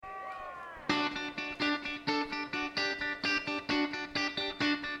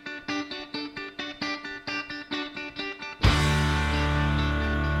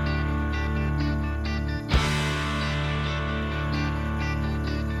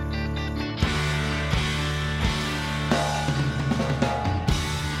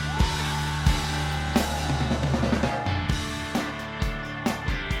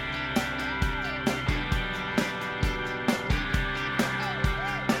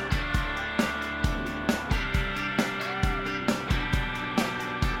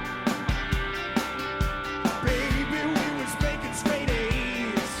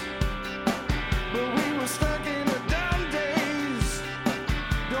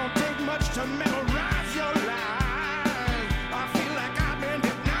to memorize your lies. I feel like I've been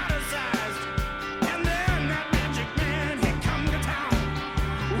hypnotized. And then that magic man, he come to town.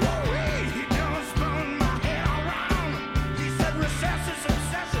 Woo-wee, he done spun my head around. He said recess is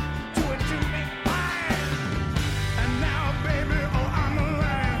obsession to a two-big pie. And now, baby, oh, I'm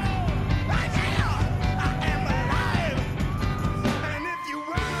alive. I am alive. And if you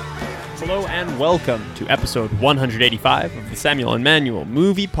wanna be Hello and welcome to episode 185 of the Samuel and Manuel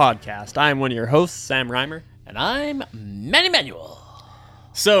Movie Podcast. I am one of your hosts, Sam Reimer. And I'm Manuel.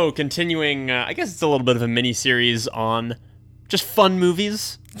 So, continuing, I guess it's a little bit of a mini-series on just fun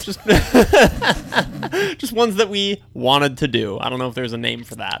movies. Just just ones that we wanted to do. I don't know if there's a name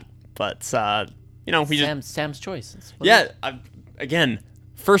for that, but, we just... Sam's choice. Again,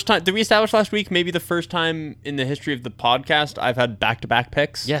 first time... Did we establish last week maybe the first time in the history of the podcast I've had back-to-back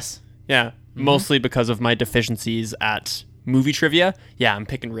picks? Yes. Yeah, mostly because of my deficiencies at movie trivia. Yeah, I'm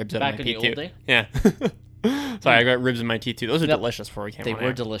picking ribs out Back of my in teeth, the too. old day? Yeah. Sorry, I got ribs in my teeth, too. Those are delicious before we came They on were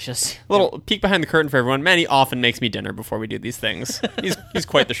air. delicious. Little peek behind the curtain for everyone. Manny often makes me dinner before we do these things. He's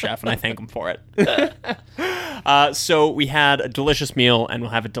quite the chef, and I thank him for it. So we had a delicious meal, and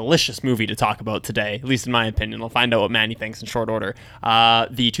we'll have a delicious movie to talk about today, at least in my opinion. I'll find out what Manny thinks in short order.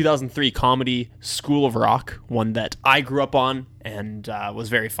 The 2003 comedy School of Rock, one that I grew up on and was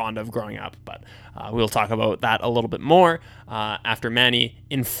very fond of growing up. But we'll talk about that a little bit more after Manny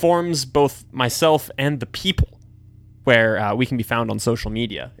informs both myself and the people where we can be found on social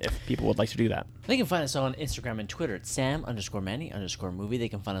media if people would like to do that. They can find us on Instagram and Twitter at Sam_Manny_movie. They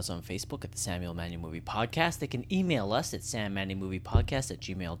can find us on Facebook at the Samuel Manny Movie Podcast. They can email us at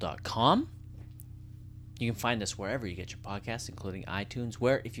sammanymoviepodcast@gmail.com. You can find us wherever you get your podcasts, including iTunes,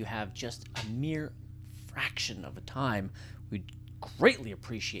 where if you have just a mere fraction of a time, we'd greatly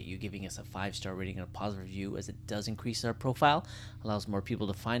appreciate you giving us a 5-star rating and a positive review, as it does increase our profile, allows more people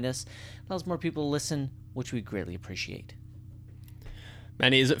to find us, allows more people to listen, which we greatly appreciate.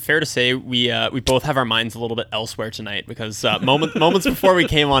 Manny, is it fair to say we both have our minds a little bit elsewhere tonight? Because moments before we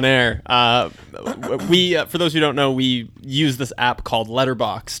came on air, we for those who don't know, we use this app called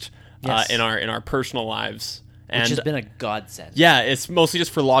Letterboxd in our personal lives. Which has been a godsend. Yeah, it's mostly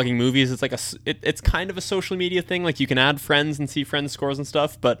just for logging movies. It's like it's kind of a social media thing. Like you can add friends and see friends' scores and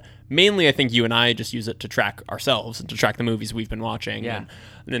stuff. But mainly, I think you and I just use it to track ourselves and to track the movies we've been watching and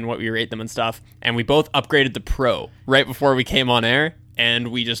then what we rate them and stuff. And we both upgraded to Pro right before we came on air. And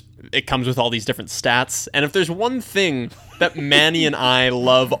it comes with all these different stats. And if there's one thing that Manny and I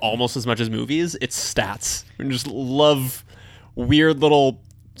love almost as much as movies, it's stats. We just love weird little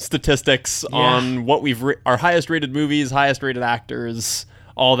statistics on what our highest rated movies, highest rated actors,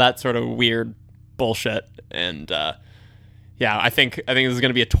 all that sort of weird bullshit. And I think this is going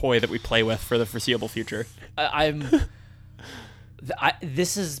to be a toy that we play with for the foreseeable future.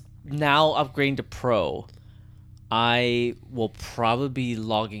 This is now upgrading to Pro. I will probably be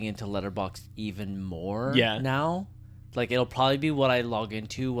logging into Letterboxd even more now. Like, it'll probably be what I log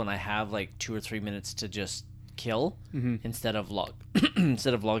into when I have like 2 or 3 minutes to just kill, instead of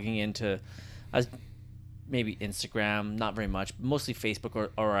logging into maybe Instagram, not very much, mostly Facebook,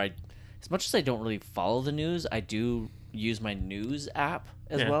 or as much as I don't really follow the news, I do use my news app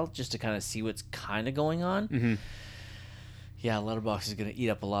as well, just to kind of see what's kind of going on. Yeah, Letterboxd is going to eat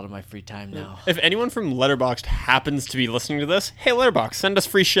up a lot of my free time now. If anyone from Letterboxd happens to be listening to this, hey, Letterboxd, send us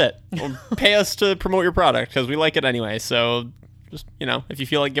free shit. Or pay us to promote your product, because we like it anyway. So just, if you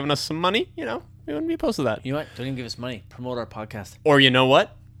feel like giving us some money, we wouldn't be opposed to that. You know what? Don't even give us money. Promote our podcast. Or you know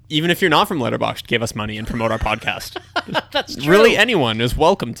what? Even if you're not from Letterboxd, give us money and promote our podcast. That's true. Really, anyone is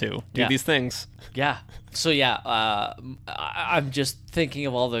welcome to do these things. Yeah. So, I'm just thinking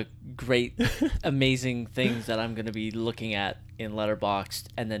of all the great, amazing things that I'm going to be looking at in Letterboxd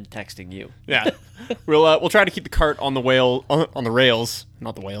and then texting you. Yeah. We'll try to keep the cart on the rails,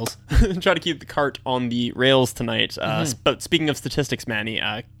 not the whales. Try to keep the cart on the rails tonight. But speaking of statistics, Manny,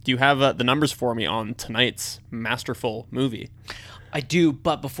 do you have the numbers for me on tonight's masterful movie? I do,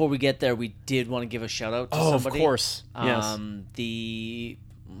 but before we get there, we did want to give a shout out to somebody. Of course. Yes. The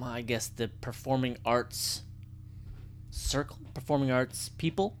performing arts circle, performing arts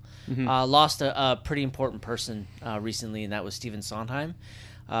people, lost a pretty important person recently, and that was Stephen Sondheim,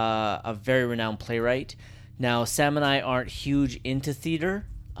 a very renowned playwright. Now, Sam and I aren't huge into theater,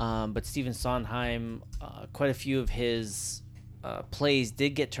 but Stephen Sondheim, quite a few of his plays did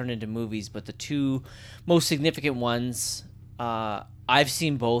get turned into movies, but the two most significant ones, I've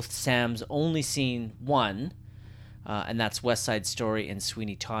seen both. Sam's only seen one, and that's West Side Story and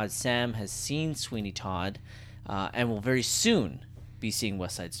Sweeney Todd. Sam has seen Sweeney Todd, and will very soon be seeing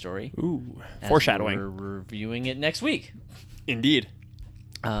West Side Story. Ooh, foreshadowing. We're reviewing it next week. Indeed.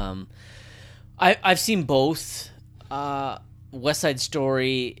 I've seen both. West Side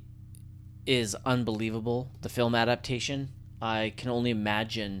Story is unbelievable. The film adaptation. I can only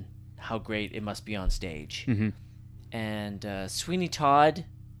imagine how great it must be on stage. Mm-hmm. And Sweeney Todd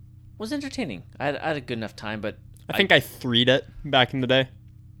was entertaining. I had a good enough time, but I think I 3'd it back in the day.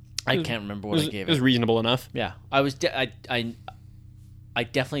 I can't remember what I gave it. It was reasonable enough. Yeah, I was. I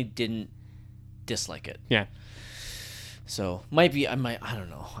definitely didn't dislike it. Yeah. So I don't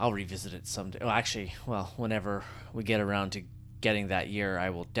know. I'll revisit it someday. Whenever we get around to getting that year, I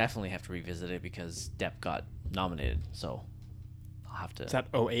will definitely have to revisit it because Depp got nominated. So I'll have to. Is that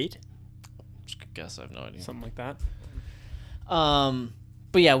 08? I guess I have no idea. Something like that.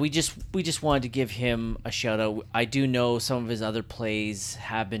 But yeah, we just wanted to give him a shout out. I do know some of his other plays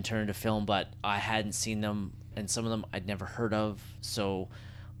have been turned to film, but I hadn't seen them, and some of them I'd never heard of. So,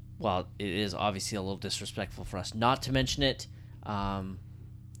 while it is obviously a little disrespectful for us not to mention it,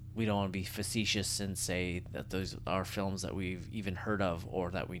 we don't want to be facetious and say that those are films that we've even heard of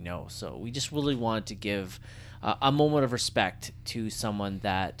or that we know. So we just really wanted to give a moment of respect to someone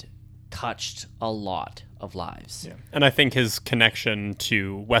that touched a lot of lives. Yeah. And I think his connection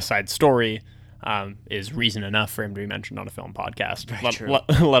to West Side Story is reason enough for him to be mentioned on a film podcast,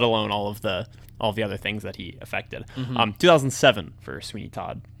 let alone all of the other things that he affected. Mm-hmm. 2007 for Sweeney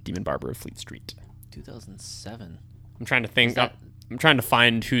Todd, Demon Barber of Fleet Street. 2007. I'm trying to think. I'm trying to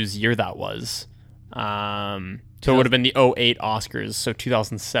find whose year that was. So it would have been the 08 Oscars. So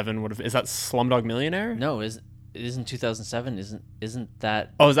 2007 would have. Is that Slumdog Millionaire? No, isn't 2007? Isn't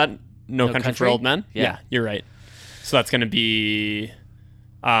that? Oh, is that No Country for Old Men? Yeah, you're right. So that's going to be.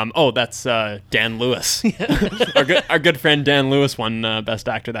 That's Dan Lewis. our good friend Dan Lewis won Best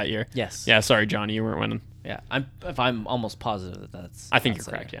Actor that year. Yes. Yeah. Sorry, Johnny, you weren't winning. Yeah, I'm almost positive that's. I think you're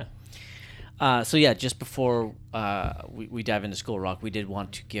correct. Yeah. So yeah, just before we dive into School of Rock, we did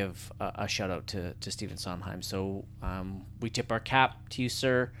want to give a shout out to Stephen Sondheim. So we tip our cap to you,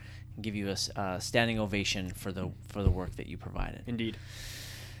 sir, and give you a standing ovation for the work that you provided. Indeed.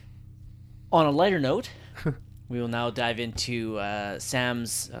 On a lighter note, we will now dive into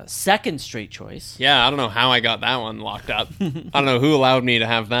Sam's second straight choice. Yeah, I don't know how I got that one locked up. I don't know who allowed me to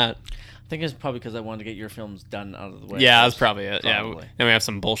have that. I think it's probably because I wanted to get your films done out of the way. Yeah, that's probably it. Probably. Yeah, then we have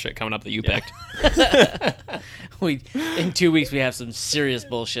some bullshit coming up that you picked. In 2 weeks, we have some serious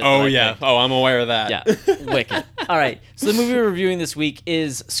bullshit. Oh, yeah. Oh, I'm aware of that. Yeah, wicked. All right, so the movie we're reviewing this week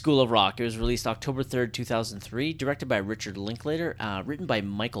is School of Rock. It was released October 3rd, 2003, directed by Richard Linklater, written by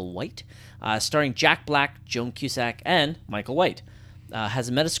Michael White, starring Jack Black, Joan Cusack, and Michael White. Has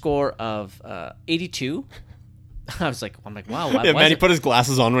a Metascore of 82. I'm like, wow. He put his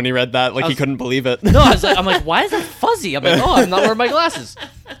glasses on when he read that, he couldn't believe it. No, I'm like, why is that fuzzy? I'm like, oh, I'm not wearing my glasses.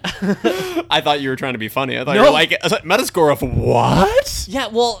 I thought you were trying to be funny. I thought you were like, Metascore of what? Yeah,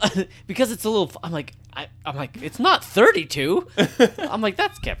 well, because it's a little. I'm like, it's not 32. I'm like,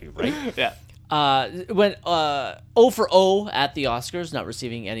 that can't be right. Yeah. Went 0 for 0 at the Oscars, not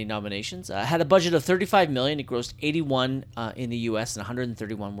receiving any nominations. Had a budget of $35 million. It grossed 81 in the U.S. and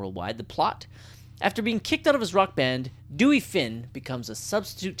 131 worldwide. The plot. After being kicked out of his rock band, Dewey Finn becomes a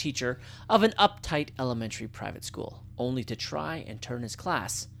substitute teacher of an uptight elementary private school, only to try and turn his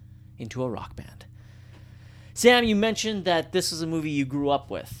class into a rock band. Sam, you mentioned that this was a movie you grew up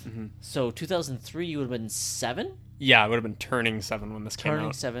with. Mm-hmm. So 2003, you would have been 7? Yeah, I would have been turning 7 when this came out.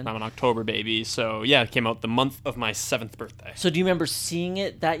 Turning 7. I'm an October baby, so yeah, it came out the month of my 7th birthday. So do you remember seeing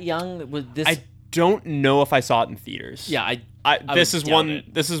it that young? With this? I don't know if I saw it in theaters. Yeah, this is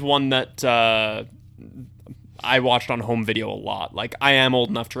one that I watched on home video a lot. I am old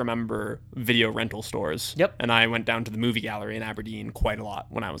enough to remember video rental stores. Yep. And I went down to the movie gallery in Aberdeen quite a lot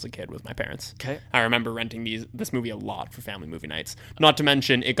when I was a kid with my parents. Okay. I remember renting this movie a lot for family movie nights. Not to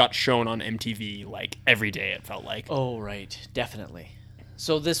mention it got shown on MTV every day, it felt like. Oh, right. Definitely.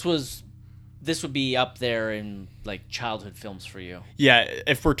 So this would be up there in childhood films for you. Yeah,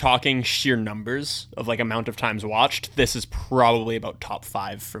 if we're talking sheer numbers of amount of times watched, this is probably about top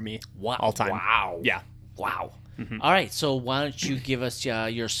 5 for me. Wow. All time. Wow. Yeah. Wow. Mm-hmm. All right, so why don't you give us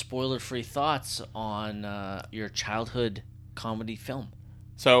your spoiler-free thoughts on your childhood comedy film?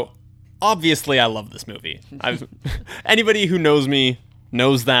 So, obviously I love this movie. Anybody who knows me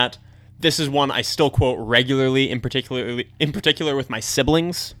knows that. This is one I still quote regularly, in particular with my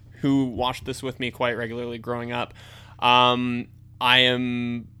siblings, who watched this with me quite regularly growing up. I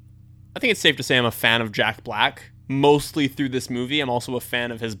think it's safe to say I'm a fan of Jack Black, mostly through this movie. I'm also a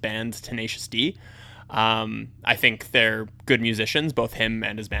fan of his band Tenacious D. I think they're good musicians, both him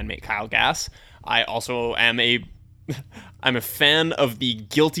and his bandmate Kyle Gass. I also am a I'm a fan of the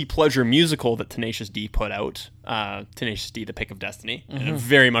guilty pleasure musical that Tenacious D put out, Tenacious D: The Pick of Destiny, and it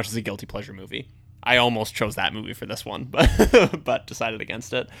very much is a guilty pleasure movie. I almost chose that movie for this one, but decided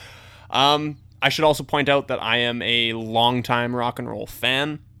against it. I should also point out that I am a longtime rock and roll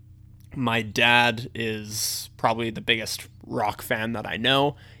fan. My dad is probably the biggest rock fan that I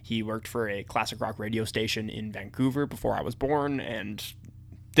know. He worked for a classic rock radio station in Vancouver before I was born, and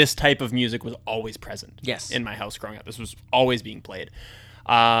this type of music was always present in my house growing up. This was always being played.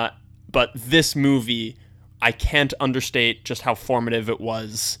 But this movie, I can't understate just how formative it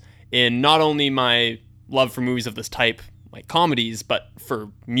was in not only my love for movies of this type, like comedies, but for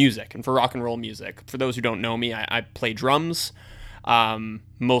music and for rock and roll music. For those who don't know me, I play drums,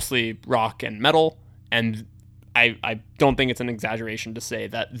 mostly rock and metal, and I don't think it's an exaggeration to say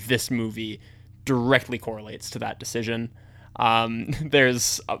that this movie directly correlates to that decision. I'm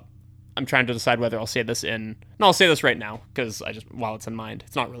trying to decide whether I'll say this I'll say this right now, because while it's in mind,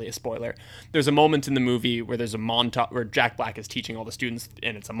 it's not really a spoiler. There's a moment in the movie where there's a montage where Jack Black is teaching all the students,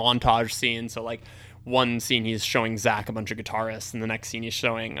 and it's a montage scene. So like one scene he's showing Zach a bunch of guitarists, and the next scene he's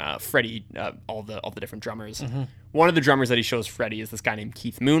showing Freddie all the different drummers. One of the drummers that he shows Freddie is this guy named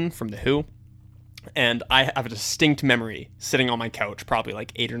Keith Moon from The Who. And I have a distinct memory sitting on my couch, probably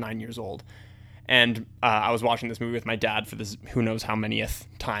like 8 or 9 years old. And I was watching this movie with my dad for this who knows how manyth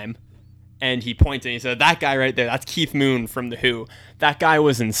time. And he pointed and he said, "That guy right there, that's Keith Moon from The Who. That guy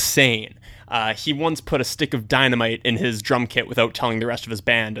was insane. He once put a stick of dynamite in his drum kit without telling the rest of his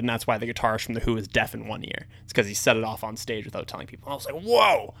band, and that's why the guitarist from The Who is deaf in one ear. It's because he set it off on stage without telling people." I was like,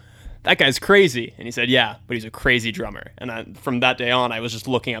 whoa, that guy's crazy. And he said, yeah, but he's a crazy drummer. And from that day on, I was just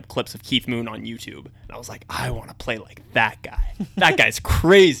looking up clips of Keith Moon on YouTube. And I was like, I want to play like that guy. That guy's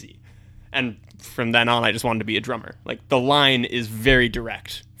crazy. And from then on, I just wanted to be a drummer. Like, the line is very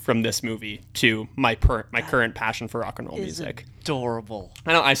direct from this movie to my current passion for rock and roll music. Adorable.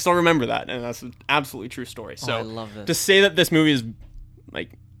 I know, I still remember that, and that's an absolutely true story. So I love it. To say that this movie is, like,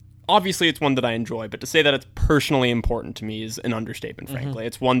 obviously it's one that I enjoy, but to say that it's personally important to me is an understatement, frankly.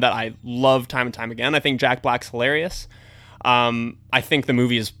 It's one that I love time and time again. I think Jack Black's hilarious. I think the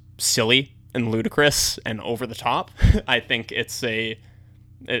movie is silly and ludicrous and over the top. I think it's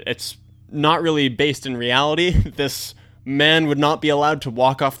not really based in reality. This man would not be allowed to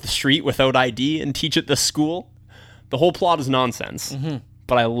walk off the street without ID and teach at this school. The whole plot is nonsense,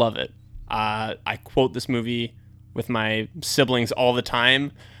 but I love it. I quote this movie with my siblings all the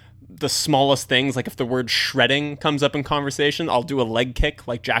time. The smallest things, like if the word shredding comes up in conversation, I'll do a leg kick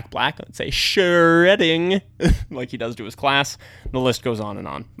like Jack Black and say shredding like he does to his class. The list goes on and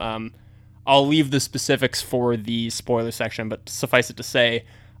on. I'll leave the specifics for the spoiler section, but suffice it to say,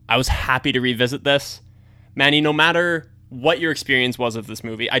 I was happy to revisit this. Manny, no matter what your experience was of this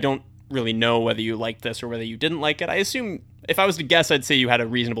movie, I don't really know whether you liked this or whether you didn't like it. I assume, if I was to guess, I'd say you had a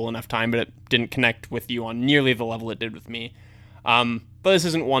reasonable enough time, but it didn't connect with you on nearly the level it did with me. But this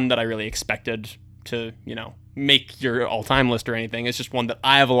isn't one that I really expected to, make your all-time list or anything. It's just one that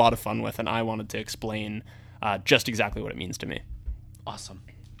I have a lot of fun with, and I wanted to explain just exactly what it means to me. Awesome.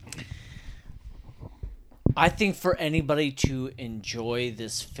 I think for anybody to enjoy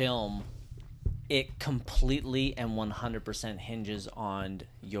this film, it completely and 100% hinges on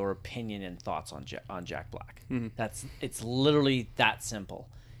your opinion and thoughts on Jack Black. It's literally that simple.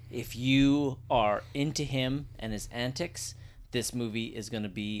 If you are into him and his antics, this movie is going to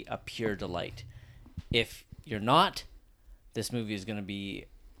be a pure delight. If you're not, this movie is going to be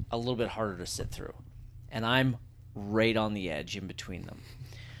a little bit harder to sit through. And I'm right on the edge in between them.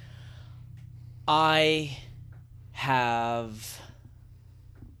 I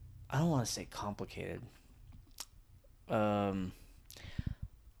don't want to say complicated.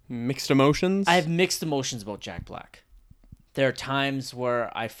 Mixed emotions? I have mixed emotions about Jack Black. There are times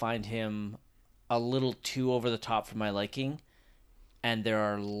where I find him a little too over the top for my liking, and there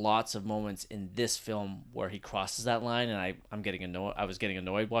are lots of moments in this film where he crosses that line, and I'm getting annoyed. I was getting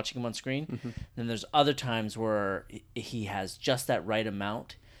annoyed watching him on screen. Then there's other times where he has just that right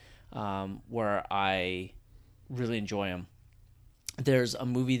amount, where I really enjoy him. There's a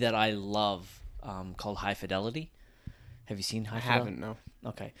movie that I love called High Fidelity. Have you seen High Fidelity? I haven't, no.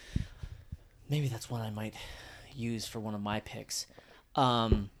 Okay. Maybe that's one I might use for one of my picks.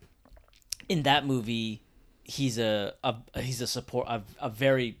 In that movie, he's a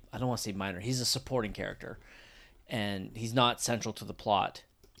very, I don't want to say minor, he's a supporting character. And he's not central to the plot.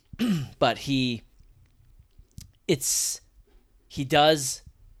 But he does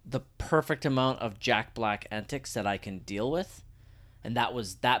the perfect amount of Jack Black antics that I can deal with. And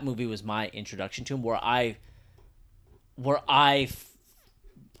that movie was my introduction to him, where I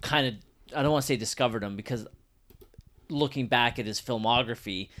kind of, I don't want to say discovered him, because looking back at his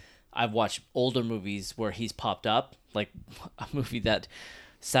filmography, I've watched older movies where he's popped up, like a movie that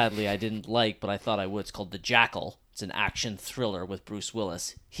sadly I didn't like, but I thought I would. It's called The Jackal. It's an action thriller with Bruce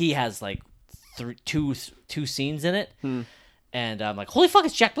Willis. He has like two scenes in it, and I'm like, holy fuck,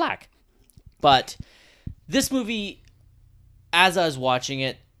 it's Jack Black. But this movie, as I was watching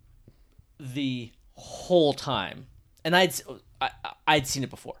it the whole time, and I'd seen it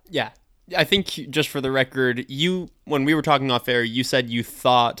before. Yeah. I think, just for the record, when we were talking off air, you said you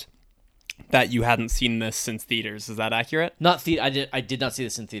thought that you hadn't seen this since theaters. Is that accurate? Not I did not see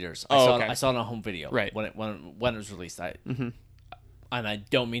this in theaters. I saw it on home video. Right. When it was released. And I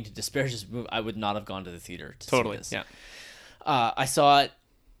don't mean to disparage this movie. I would not have gone to the theater to see this. Yeah. I saw it.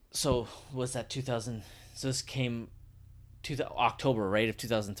 So was that 2000? So this came October, right, of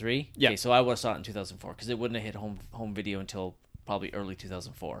 2003. Yeah. Okay, so I would have saw it in 2004 because it wouldn't have hit home video until probably early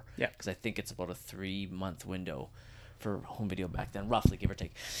 2004. Yeah. Because I think it's about a 3-month window for home video back then, roughly, give or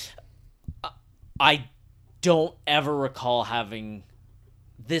take. I don't ever recall having.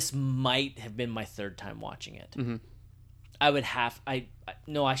 This might have been my third time watching it. Mm-hmm.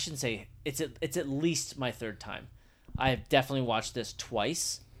 No, I shouldn't say it's at least my third time. I have definitely watched this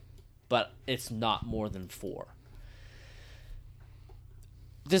twice, but it's not more than 4.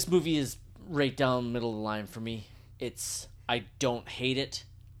 This movie is right down the middle of the line for me. I don't hate it.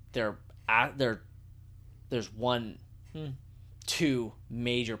 There's two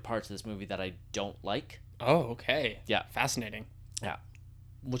major parts of this movie that I don't like. Oh, okay. Yeah. Fascinating. Yeah.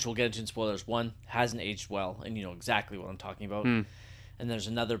 Which we'll get into in spoilers. One, hasn't aged well, and you know exactly what I'm talking about. And there's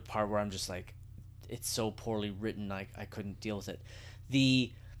another part where I'm just like, it's so poorly written, I couldn't deal with it.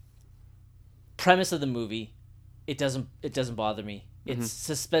 The premise of the movie, it doesn't bother me. It's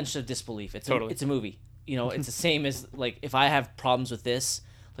suspension of disbelief. It's a movie. You know, it's the same as, like, if I have problems with this,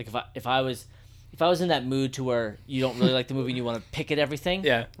 like if I was in that mood to where you don't really like the movie and you want to pick at everything,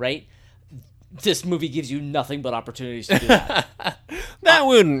 yeah, right? This movie gives you nothing but opportunities to do that. That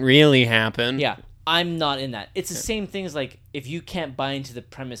wouldn't really happen. Yeah, I'm not in that. It's the same thing as, like, if you can't buy into the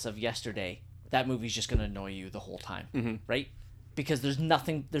premise of Yesterday, that movie's just going to annoy you the whole time, right? Because there's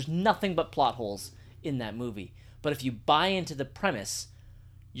nothing but plot holes in that movie. But if you buy into the premise,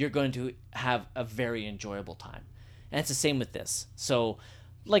 you're going to have a very enjoyable time. And it's the same with this. So,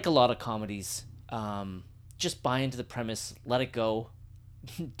 like a lot of comedies, just buy into the premise, let it go,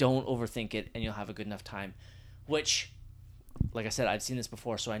 don't overthink it, and you'll have a good enough time. Which, like I said, I'd seen this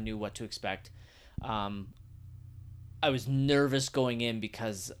before, so I knew what to expect. I was nervous going in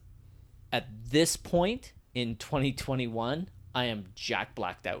because at this point in 2021, I am Jack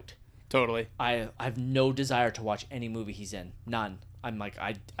Blacked out. Totally. I have no desire to watch any movie he's in. None. I'm like,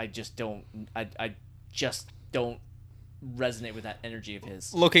 I just don't resonate with that energy of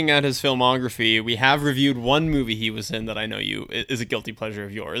his. Looking at his filmography, we have reviewed one movie he was in that I know is a guilty pleasure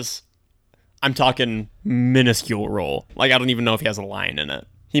of yours. I'm talking minuscule role. Like, I don't even know if he has a line in it.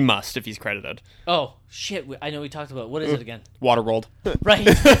 He must, if he's credited. Oh, shit. I know we talked about it. What is it again? Waterworld. Right.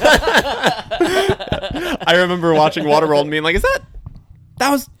 I remember watching Waterworld and being like, that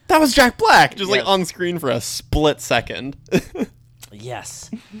was Jack Black, just like Yes. on screen for a split second. Yes.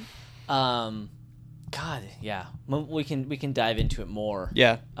 God, yeah. We can dive into it more.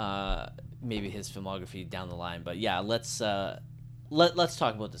 Yeah. Maybe his filmography down the line, but yeah, let's talk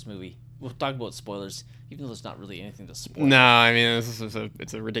about this movie. We'll talk about spoilers, even though there's not really anything to spoil. No, I mean,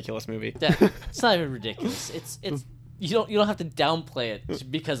 it's a ridiculous movie. It's not even ridiculous. It's you don't have to downplay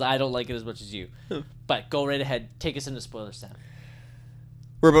it because I don't like it as much as you. But go right ahead, take us into spoilers, Sam.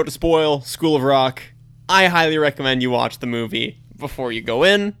 We're about to spoil School of Rock. I highly recommend you watch the movie before you go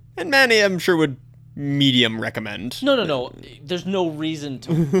in, and Manny, I'm sure, would medium recommend. No. There's no reason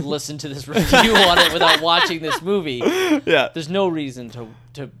to listen to this review on it without watching this movie. Yeah. There's no reason to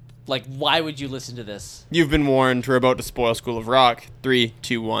like, why would you listen to this? You've been warned. We're about to spoil School of Rock. 3,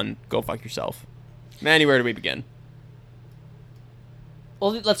 2, 1. Go fuck yourself. Manny, where do we begin?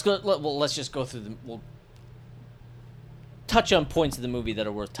 Well, let's go. Let's just go through we'll touch on points of the movie that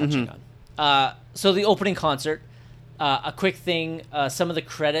are worth touching on. So the opening concert. A quick thing, some of the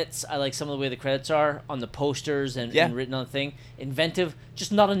credits, I like some of the way the credits are on the posters and written on the thing. Inventive,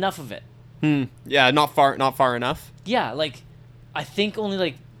 just not enough of it. Yeah, not far enough. Yeah, like, I think only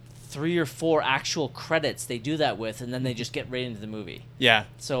like 3 or 4 actual credits they do that with, and then they just get right into the movie. Yeah.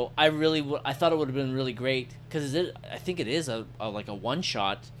 So I thought it would have been really great, because I think it is a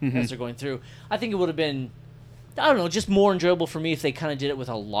one-shot as they're going through. I think it would have been, I don't know, just more enjoyable for me if they kind of did it with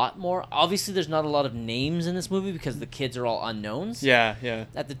a lot more. Obviously, there's not a lot of names in this movie because the kids are all unknowns. Yeah.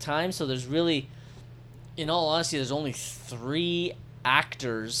 At the time, so there's really, in all honesty, there's only 3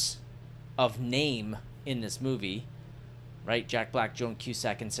 actors of name in this movie. right? Jack Black, Joan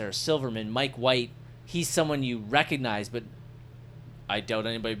Cusack, and Sarah Silverman. Mike White, he's someone you recognize, but I doubt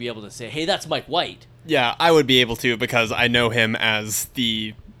anybody would be able to say, hey, that's Mike White. Yeah, I would be able to because I know him as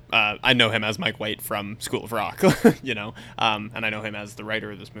Mike White from School of Rock, and I know him as the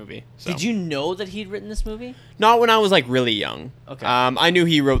writer of this movie. So. Did you know that he'd written this movie? Not when I was like really young. Okay. I knew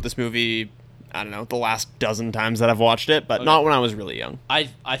he wrote this movie, I don't know, the last dozen times that I've watched it, but not when I was really young. I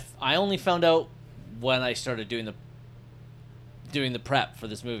only found out when I started doing the prep for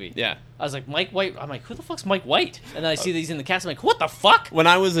this movie. Yeah. I was like, Mike White. I'm like, who the fuck's Mike White? And then I see these in the cast. I'm like, what the fuck? When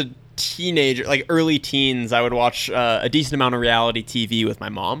I was a teenager, like early teens, I would watch a decent amount of reality TV with my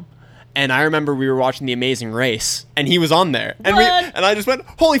mom. And I remember we were watching The Amazing Race, and he was on there. And and I just went,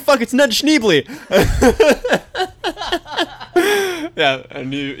 holy fuck, it's Ned Schneebly. Yeah,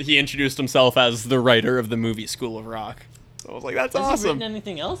 and he introduced himself as the writer of the movie School of Rock. So I was like, that's awesome. Has he written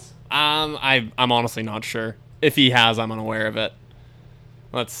anything else? I'm honestly not sure. If he has, I'm unaware of it.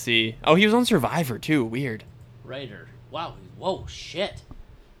 Let's see. Oh, he was on Survivor, too. Weird. Writer. Wow. Whoa, shit.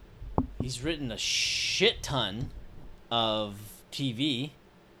 He's written a shit ton of TV.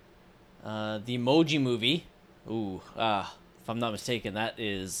 The Emoji Movie. Ooh, if I'm not mistaken, that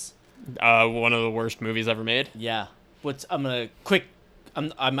is one of the worst movies ever made. Yeah. I'm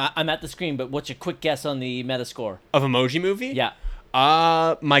at the screen, but what's your quick guess on the Metascore of Emoji Movie? Yeah.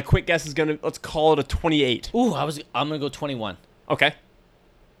 My quick guess is let's call it a 28. Ooh, I'm gonna go 21. Okay.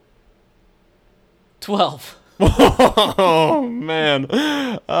 12. Oh man.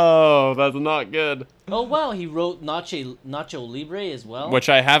 Oh, that's not good. Oh wow, he wrote Nacho Libre as well. Which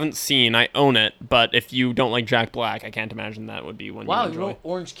I haven't seen. I own it, but if you don't like Jack Black, I can't imagine that would be one you enjoy. Wow, he wrote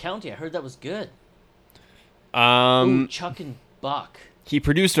Orange County. I heard that was good. Ooh, Chuck and Buck. He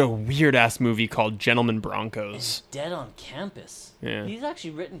produced a weird ass movie called Gentlemen Broncos. And Dead on Campus. Yeah. He's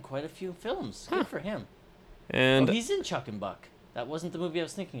actually written quite a few films. Good for him. And he's in Chuck and Buck. That wasn't the movie I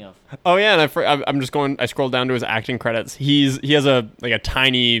was thinking of. Oh yeah, and I'm just going. I scrolled down to his acting credits. He has a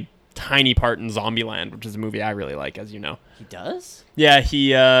tiny part in Zombieland, which is a movie I really like, as you know. He does? Yeah,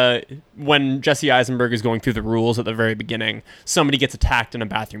 he when Jesse Eisenberg is going through the rules at the very beginning, somebody gets attacked in a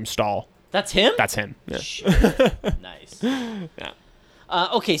bathroom stall. That's him? That's him. Yeah. Nice. Yeah.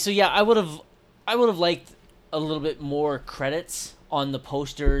 Okay, so yeah, I would have liked a little bit more credits on the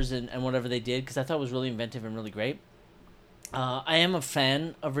posters and whatever they did, because I thought it was really inventive and really great. I am a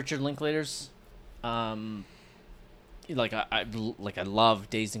fan of Richard Linklater's. I love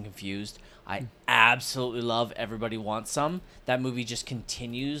Dazed and Confused. I absolutely love Everybody Wants Some. That movie just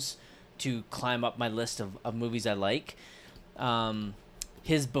continues to climb up my list of movies I like.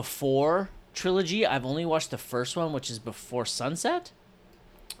 His Before trilogy, I've only watched the first one, which is Before Sunset.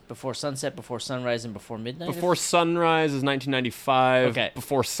 Before Sunset, Before Sunrise, and Before Midnight. Before Sunrise is 1995. Okay.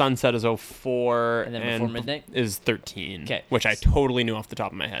 Before Sunset is 04. And then Before Midnight? Is 13. Okay. Which I totally knew off the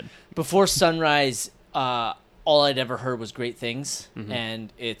top of my head. Before Sunrise, all I'd ever heard was great things,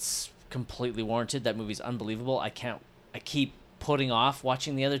 and it's completely warranted. That movie's unbelievable. I keep putting off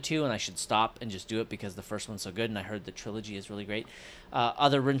watching the other two, and I should stop and just do it because the first one's so good, and I heard the trilogy is really great.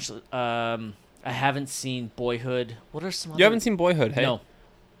 I haven't seen Boyhood. What are some other... You haven't seen Boyhood, hey? No.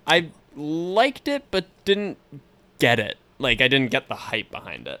 I liked it, but didn't get it. Like, I didn't get the hype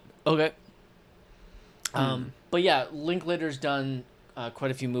behind it. Okay. But yeah, Linklater's done quite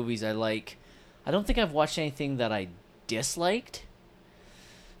a few movies I like. I don't think I've watched anything that I disliked.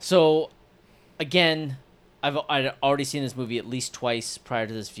 So, again, I'd already seen this movie at least twice prior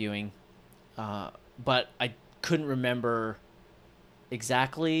to this viewing, but I couldn't remember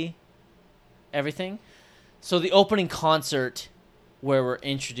exactly everything. So the opening concert where we're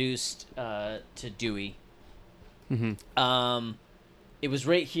introduced to Dewey, it was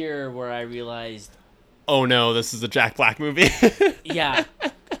right here where I realized, oh no, this is a Jack Black movie. yeah,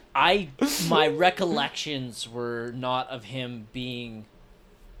 my recollections were not of him being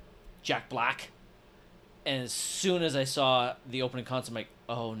Jack Black. And as soon as I saw the opening concert, I'm like,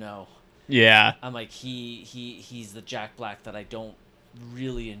 oh no. Yeah. I'm like, he's the Jack Black that I don't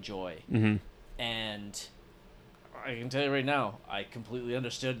really enjoy. And I can tell you right now, I completely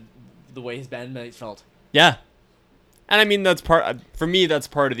understood the way his bandmate felt. Yeah. And I mean, for me, that's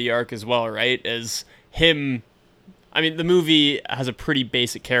part of the arc as well, right? Is him... I mean, the movie has a pretty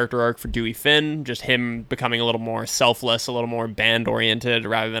basic character arc for Dewey Finn, just him becoming a little more selfless, a little more band-oriented,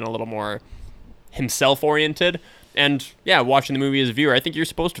 rather than a little more himself-oriented. And, yeah, watching the movie as a viewer, I think you're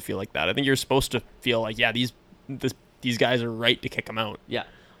supposed to feel like that. I think you're supposed to feel like, yeah, these guys are right to kick him out. Yeah.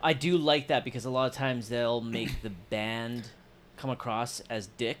 I do like that because a lot of times they'll make the band come across as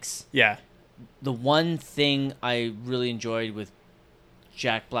dicks. Yeah. The one thing I really enjoyed with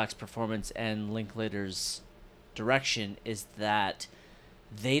Jack Black's performance and Linklater's direction is that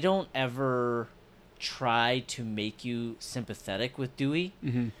they don't ever try to make you sympathetic with Dewey.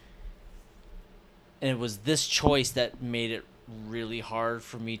 Mm-hmm. And it was this choice that made it really hard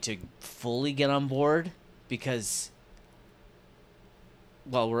for me to fully get on board because,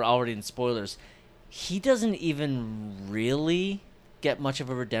 well, we're already in spoilers. He doesn't even really get much of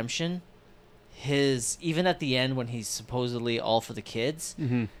a redemption. Even at the end when he's supposedly all for the kids,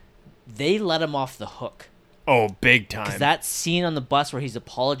 Mm-hmm. they let him off the hook. Oh, big time. Because that scene on the bus where he's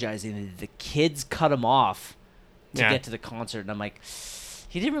apologizing, the kids cut him off to get to the concert. And I'm like,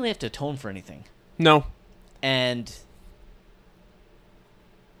 he didn't really have to atone for anything. No. And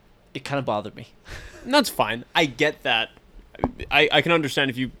it kind of bothered me. That's fine. I get that. I can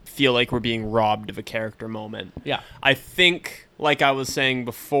understand if you feel like we're being robbed of a character moment. Yeah. I think, like I was saying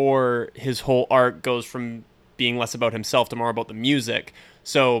before, his whole arc goes from being less about himself to more about the music.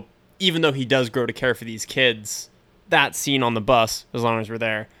 So even though he does grow to care for these kids, that scene on the bus, as long as we're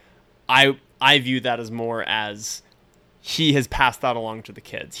there, I view that as more as he has passed that along to the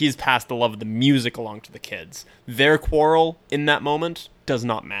kids. He's passed the love of the music along to the kids. Their quarrel in that moment does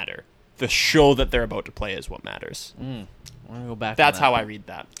not matter. The show that they're about to play is what matters. I'm going to go back That's on that. how I read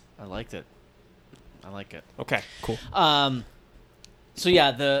that. I liked it. I like it. Okay, cool. So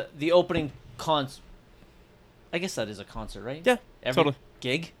yeah, the opening I guess that is a concert, right? Yeah, Every totally.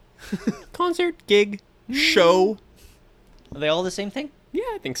 gig? Concert, gig, show. Are they all the same thing? Yeah,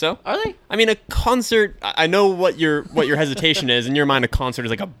 I think so. Are they? I mean, a concert, I know what your hesitation is. In your mind, a concert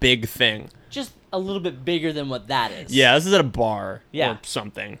is like a big thing. Just a little bit bigger than what that is. Yeah, this is at a bar Yeah. or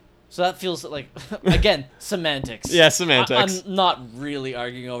something. So that feels like, again, semantics. Yeah, semantics. I'm not really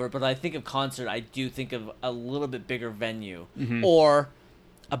arguing over it, but I think of concert, I do think of a little bit bigger venue or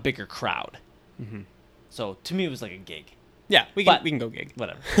a bigger crowd. Mm-hmm. So to me, it was like a gig. Yeah, we can go gig.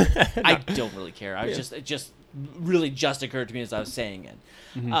 Whatever. I don't really care. It just really just occurred to me as I was saying it.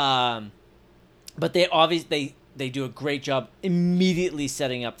 Mm-hmm. But they do a great job immediately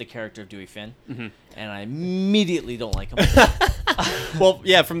setting up the character of Dewey Finn, and I immediately don't like him. Well,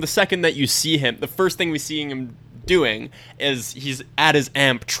 yeah, from the second that you see him, the first thing we see him doing is he's at his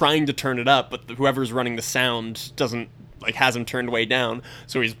amp trying to turn it up, but whoever's running the sound doesn't has him turned way down.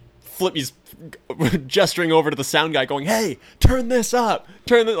 So he's gesturing over to the sound guy going, "Hey, turn this up.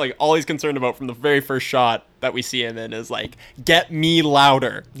 Turn this." All he's concerned about from the very first shot that we see him in is get me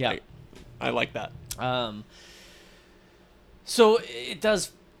louder. Yeah. I like that. So it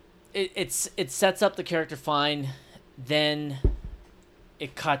does it sets up the character fine, then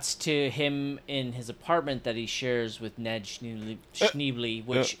it cuts to him in his apartment that he shares with Ned Schneebly,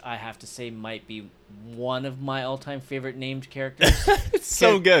 which I have to say might be one of my all-time favorite named characters. It's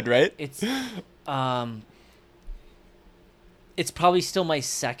so good, right? It's probably still my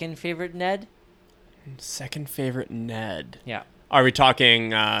second favorite Ned. Second favorite Ned. Yeah. Are we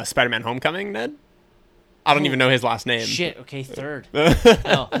talking Spider-Man Homecoming Ned? I don't even know his last name. Shit, okay, third.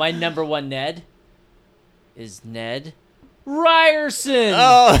 No, my number one Ned is Ned Ryerson.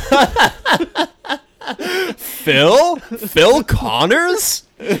 Oh. Phil Connors?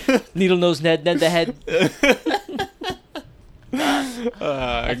 Needle-nosed Ned the Head.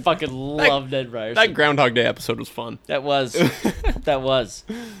 I fucking love Ned Ryerson. That Groundhog Day episode was fun. That was. That was.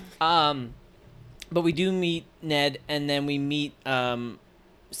 But we do meet Ned, and then we meet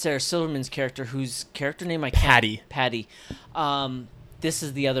Sarah Silverman's character, whose character name I can't... Patty. This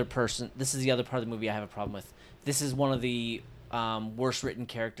is the other person. This is the other part of the movie I have a problem with. This is one of the worst written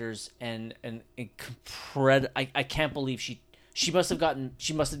characters, and I can't believe she must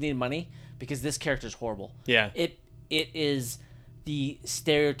have needed money, because this character is horrible. Yeah. It is the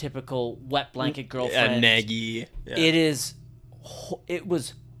stereotypical wet blanket girlfriend. Naggy. Yeah. It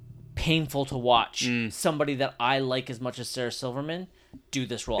was painful to watch somebody that I like as much as Sarah Silverman do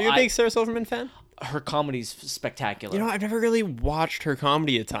this role. Are you a big Sarah Silverman fan? Her comedy's spectacular. I've never really watched her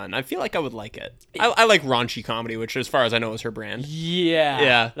comedy a ton. I feel like I would like it. I like raunchy comedy, which, as far as I know, is her brand. Yeah.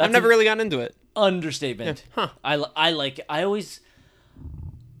 Yeah. I've never really gotten into it. Understatement. Yeah. Huh. I like it.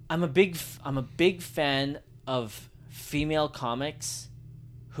 I'm a big fan of female comics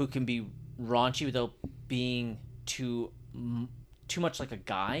who can be raunchy without being too much like a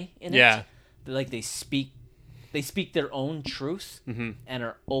guy in it. Yeah. They speak their own truth and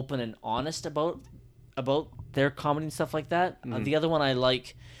are open and honest about their comedy and stuff like that. The other one I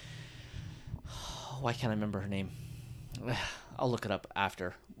like, why can't I remember her name? I'll look it up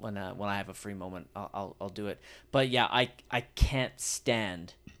after when I have a free moment. I'll do it. But yeah, I can't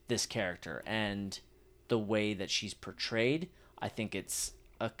stand this character and the way that she's portrayed. I think it's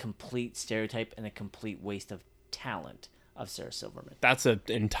a complete stereotype and a complete waste of talent of Sarah Silverman. That's an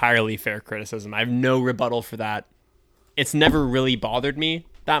entirely fair criticism. I have no rebuttal for that. It's never really bothered me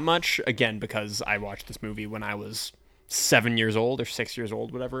that much, again, because I watched this movie when I was 7 years old or 6 years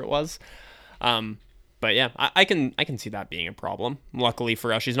old, whatever it was. But yeah, I can see that being a problem. Luckily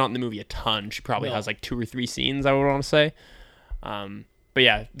for us, she's not in the movie a ton. She probably has like 2 or 3 scenes, I would want to say. But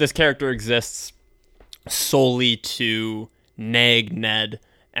yeah, this character exists solely to nag Ned,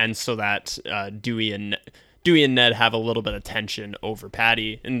 and so that Dewey and Ned have a little bit of tension over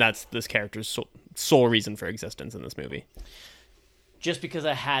Patty, and that's this character's sole reason for existence in this movie. Just because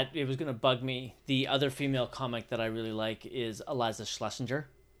it was going to bug me, the other female comic that I really like is Eliza Schlesinger.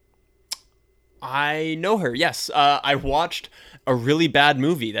 I know her, yes. I watched a really bad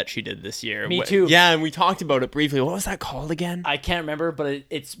movie that she did this year. Me too. Yeah, and we talked about it briefly. What was that called again? I can't remember, but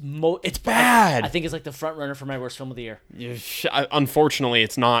it's bad. I think it's like the front runner for my worst film of the year. Unfortunately,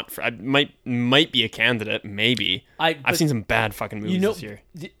 it's not. I might be a candidate, maybe. I've seen some bad fucking movies this year.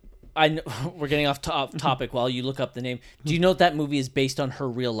 I know, we're getting off topic while you look up the name. Do you know that movie is based on her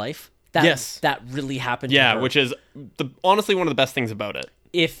real life? Yes. That really happened to her. Yeah, which is honestly one of the best things about it.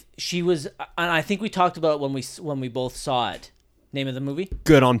 If she was, and I think we talked about it when we both saw it. Name of the movie?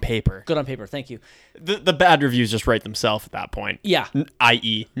 Good on Paper. Good on Paper. Thank you. The bad reviews just write themselves at that point. Yeah.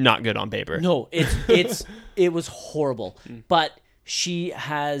 I.e., not good on paper. No, it was horrible. But she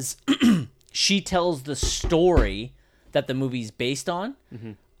she tells the story that the movie's based on,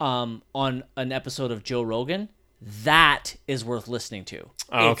 on an episode of Joe Rogan. That is worth listening to.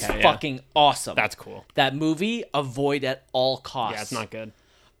 Oh, it's okay, fucking awesome. That's cool. That movie, avoid at all costs. Yeah, it's not good.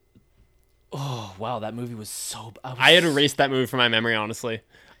 Oh, wow, that movie was so... I had erased that movie from my memory, honestly.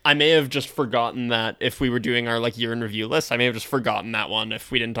 I may have just forgotten that if we were doing our year in review list. I may have just forgotten that one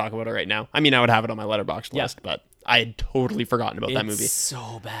if we didn't talk about it right now. I mean, I would have it on my Letterboxd list, but I had totally forgotten about that movie. It's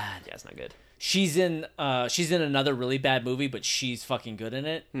so bad. Yeah, it's not good. She's in another really bad movie, but she's fucking good in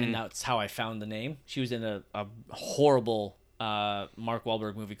it, and that's how I found the name. She was in a horrible Mark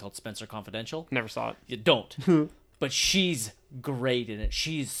Wahlberg movie called Spencer Confidential. Never saw it. You don't. But she's great in it.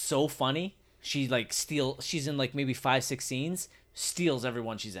 She's so funny. She's in like maybe 5-6 scenes, steals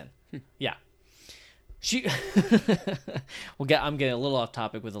everyone she's in. Yeah. I'm getting a little off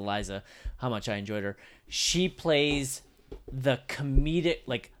topic with Eliza, how much I enjoyed her. She plays the comedic,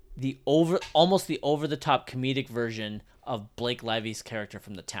 almost the over-the-top comedic version of Blake Lively's character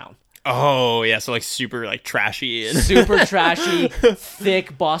from The Town. Oh, yeah, so super trashy. And super trashy,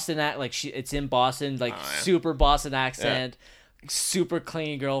 thick Boston it's in Boston, super Boston accent, super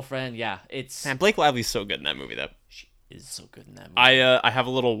clingy girlfriend. Yeah, Man, Blake Lively's so good in that movie, though. She is so good in that movie. I have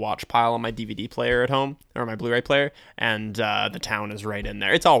a little watch pile on my DVD player at home, or my Blu-ray player, and The Town is right in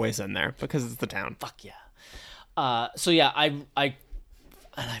there. It's always in there, because it's The Town. Fuck yeah. So yeah, I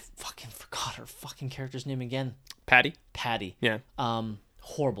fucking forgot her fucking character's name again. Patty. Yeah.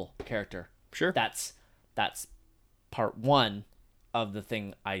 Horrible character. Sure. That's part one of the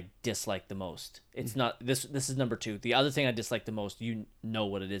thing I dislike the most. It's not this is number 2. The other thing I dislike the most, you know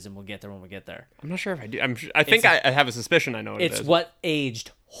what it is, and we'll get there when we get there. I'm not sure if I do. I think I have a suspicion I know what it is. It's what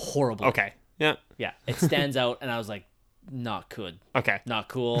aged horribly. Okay. Yeah. Yeah. It stands out, and I was like, not good. Okay. Not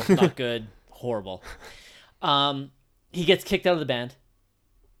cool. Not good. Horrible. He gets kicked out of the band.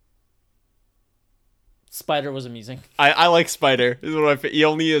 Spider was amusing. I like Spider. He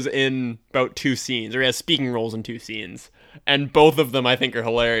only is in about 2 scenes, or he has speaking roles in 2 scenes. And both of them I think are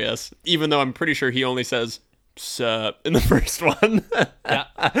hilarious, even though I'm pretty sure he only says "sup" in the first one. Yeah.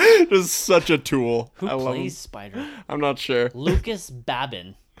 Just such a tool. Who plays Spider? I'm not sure. Lucas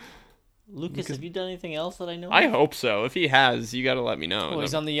Babin. Lucas, have you done anything else that I know? I hope so. If he has, you got to let me know. Oh,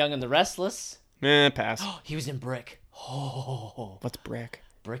 he's on The Young and the Restless. Pass. He was in Brick. Oh. What's Brick?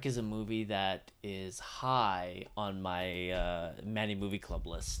 Brick is a movie that is high on my Manny Movie Club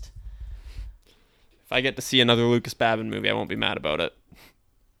list. If I get to see another Lucas Babin movie, I won't be mad about it.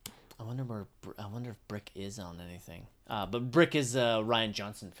 I wonder if Brick is on anything. But Brick is a Ryan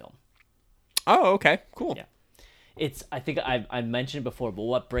Johnson film. Oh, okay, cool. Yeah, I think I mentioned it before, but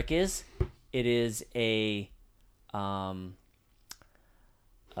what Brick is? It is a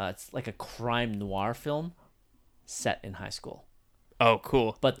it's like a crime noir film set in high school. Oh,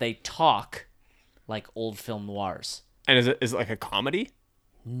 cool. But they talk like old film noirs. And is it like a comedy?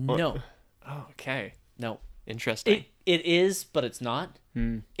 No. Oh, okay. No. Interesting. It is, but it's not.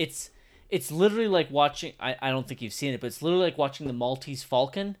 It's literally like watching... I don't think you've seen it, but it's literally like watching The Maltese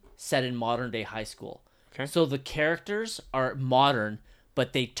Falcon set in modern-day high school. Okay. So the characters are modern,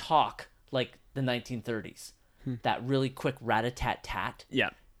 but they talk like the 1930s. That really quick rat-a-tat-tat.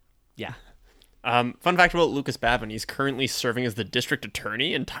 Yeah. Yeah. Fun fact about Lucas Babin, he's currently serving as the district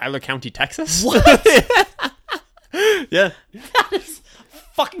attorney in Tyler County, Texas. What? Yeah. That is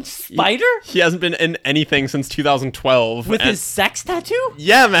fucking Spider? He hasn't been in anything since 2012. With his sex tattoo?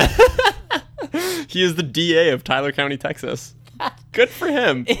 Yeah, man. He is the DA of Tyler County, Texas. Good for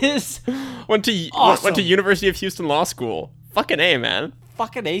him. Is Went to awesome. University of Houston Law School. Fucking A, man.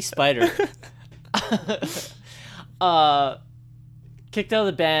 fucking A Spider. Kicked out of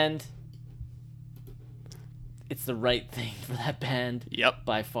the band. It's the right thing for that band. Yep.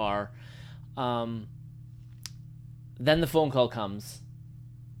 By far. Then the phone call comes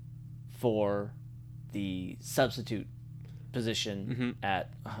for the substitute position at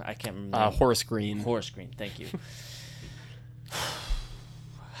I can't remember. the name. Horace Green. Horace Green. Thank you.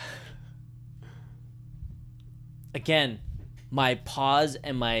 Again, my pause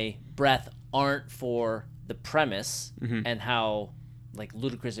and my breath aren't for the premise and how like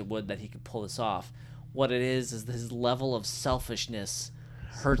ludicrous it would that he could pull this off. What it is his level of selfishness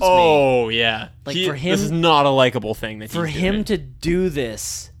hurts me. Oh, yeah. Like, for him- this is not a likable thing that For he's him doing to do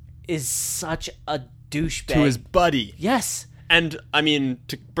this is such a douchebag. to his buddy. Yes. And, I mean,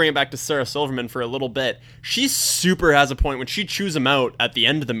 to bring it back to Sarah Silverman for a little bit, she super has a point when she chews him out at the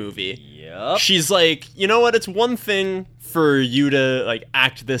end of the movie. Yep. She's like, you know what? It's one thing for you to, like,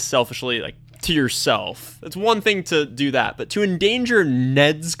 act this selfishly, like, to yourself. It's one thing to do that, but to endanger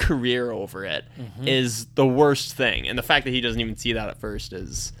Ned's career over it is the worst thing. And the fact that he doesn't even see that at first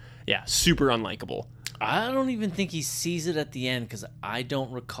is, yeah, super unlikable. I don't even think he sees it at the end because I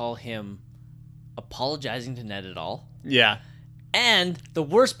don't recall him apologizing to Ned at all. Yeah. And the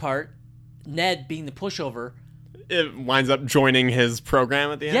worst part, Ned being the pushover. It winds up joining his program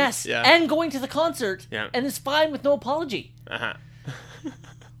at the end. Yes. Yeah. And going to the concert. Yeah. And is fine with no apology. Uh-huh.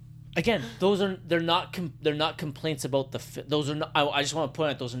 Again, they're not complaints about those are not. I just want to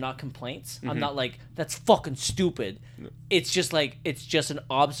point out those are not complaints. I'm not like that's fucking stupid. It's just an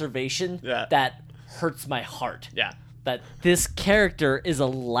observation that hurts my heart. Yeah. That this character is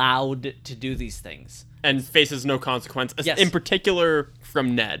allowed to do these things. And faces no consequence, Yes. in particular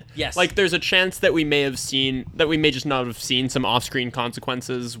from Ned. Yes. Like, there's a chance that we may just not have seen some off-screen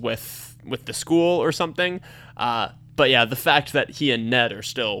consequences with the school or something. But yeah, the fact that he and Ned are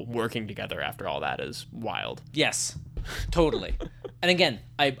still working together after all that is wild. Yes, totally. And again,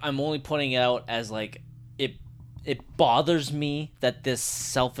 I'm only pointing it out as like it bothers me that this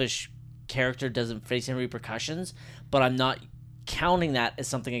selfish character doesn't face any repercussions, but I'm not counting that as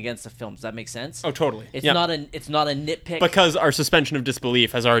something against the film. Does that make sense? Oh, totally. It's Yeah. not a nitpick. Because our suspension of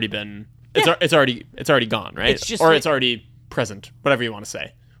disbelief has already been it's already gone, right? It's just or like- it's already present, whatever you want to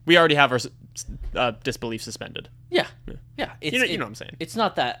say. We already have our disbelief suspended. yeah. You know what I'm saying. It's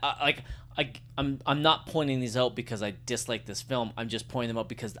not that I'm not pointing these out because I dislike this film. I'm just pointing them out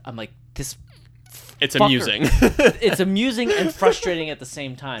because I'm like this. It's fucker. amusing. It's amusing and frustrating at the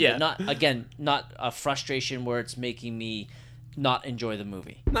same time. Yeah. But not a frustration where it's making me not enjoy the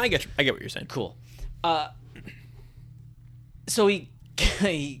movie. No, I get what you're saying. Cool. So he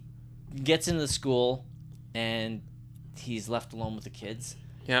gets into the school and he's left alone with the kids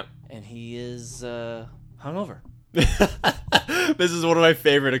Yeah. and he is hungover. This is one of my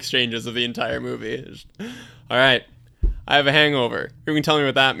favorite exchanges of the entire movie. All right, I have a hangover. Who can tell me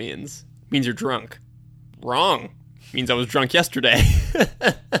what that means? It means you're drunk. Wrong. It means I was drunk yesterday.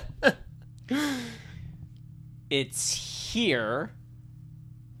 It's here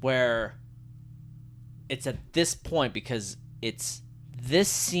where it's at this point because it's this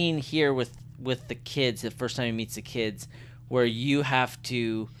scene here with the kids, the first time he meets the kids, where you have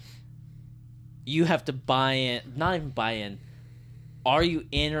to buy in, not even buy in. Are you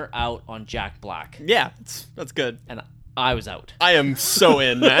in or out on Jack Black? Yeah, that's good. And I was out. I am so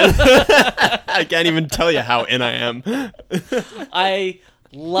in, man. I can't even tell you how in I am. I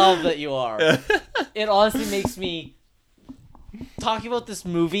love that you are. It honestly makes me talking about this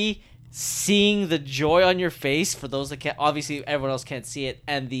movie, seeing the joy on your face for those that can't, obviously everyone else can't see it,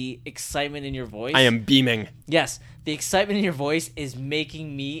 and the excitement in your voice. I am beaming. Yes, the excitement in your voice is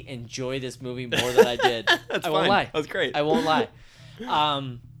making me enjoy this movie more than I did. That's I won't fine. lie. That's great. I won't lie.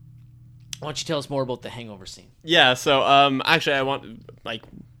 Why don't you tell us more about the hangover scene? Yeah, so actually I want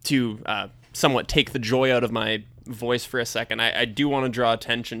to somewhat take the joy out of my voice for a second. I do want to draw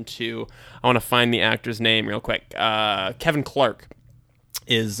attention to, I want to find the actor's name real quick. Kevin Clark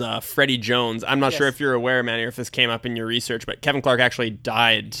is Freddie Jones. I'm not sure if you're aware, Manny, or if this came up in your research, but Kevin Clark actually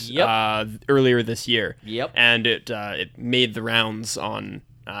died earlier this year. Yep. And it made the rounds on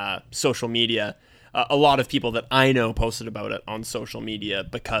social media. A lot of people that I know posted about it on social media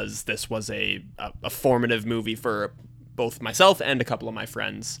because this was a formative movie for both myself and a couple of my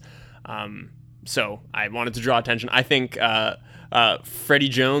friends. So I wanted to draw attention. I think Freddie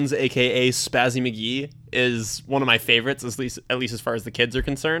Jones, a.k.a. Spazzy McGee, is one of my favorites, at least as far as the kids are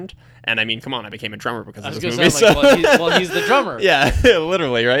concerned. And I mean, come on, I became a drummer because of this movie. He's the drummer. Yeah,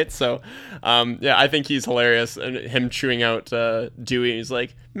 literally, right? So, I think he's hilarious. And him chewing out Dewey, he's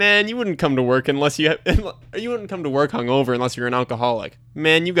like, "Man, you wouldn't come to work you wouldn't come to work hungover unless you're an alcoholic.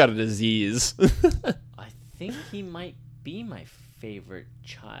 Man, you got a disease." I think he might be my favorite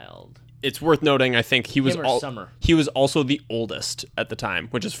child. It's worth noting, I think he was Summer. He was also the oldest at the time,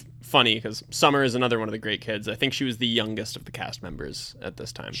 which is funny because Summer is another one of the great kids. I think she was the youngest of the cast members at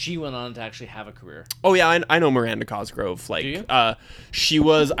this time. She went on to actually have a career. Oh yeah, I know Miranda Cosgrove. Like, do you? She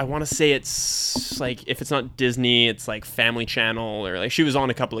was. I want to say it's like if it's not Disney, it's like Family Channel or like she was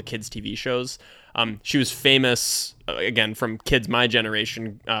on a couple of kids TV shows. She was famous, again, from kids my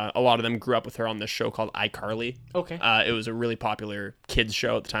generation. A lot of them grew up with her on this show called iCarly. Okay. It was a really popular kids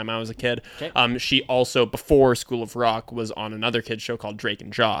show at the time I was a kid. Okay. She also, before School of Rock, was on another kids show called Drake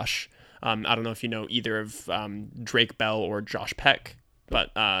and Josh. I don't know if you know either of Drake Bell or Josh Peck,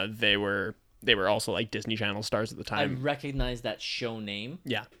 but they were also like Disney Channel stars at the time. I recognize that show name.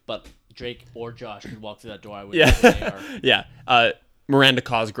 Yeah. But Drake or Josh could walk through that door. I would Yeah. know who they are. Yeah. Miranda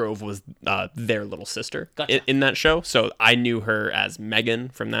Cosgrove was their little sister in that show. So I knew her as Megan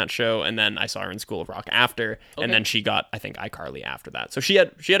from that show, and then I saw her in School of Rock after, and then she got, I think, iCarly after that. So she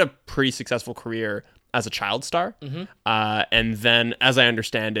had a pretty successful career as a child star. Mm-hmm. And then, as I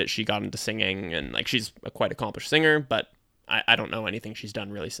understand it, she got into singing, and like she's a quite accomplished singer, but I don't know anything she's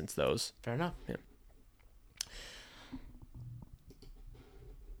done really since those. Fair enough. Yeah.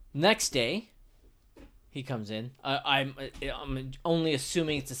 Next day, he comes in. I'm only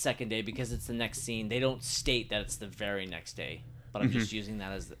assuming it's the second day because it's the next scene. They don't state that it's the very next day, but I'm just using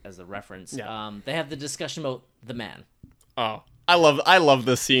that as a reference. Yeah. They have the discussion about the man. Oh, I love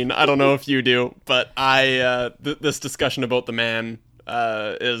this scene. I don't know if you do, but this discussion about the man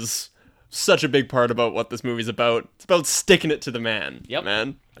is such a big part about what this movie's about. It's about sticking it to the man. Yep.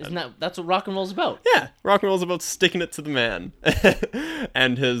 Man. That's what rock and roll's about? Yeah, rock and roll's about sticking it to the man.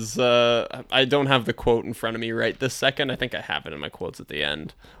 And his, I don't have the quote in front of me right this second. I think I have it in my quotes at the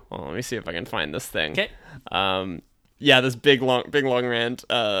end. Well, let me see if I can find this thing. Okay. Yeah, this big long rant.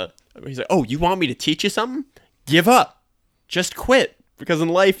 He's like, "Oh, you want me to teach you something? Give up. Just quit. Because in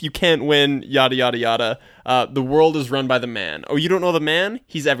life, you can't win, yada, yada, yada. The world is run by the man. Oh, you don't know the man?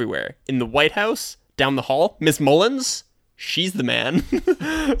 He's everywhere. In the White House, down the hall, Miss Mullins, she's the man."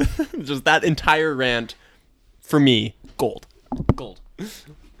 Just that entire rant, for me, gold. Gold.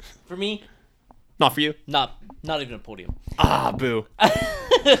 For me, Not for you? not even a podium. Ah, boo.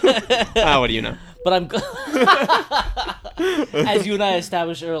 What do you know? But I'm, as you and I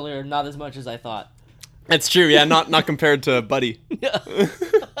established earlier, not as much as I thought. It's true, yeah, not compared to Buddy.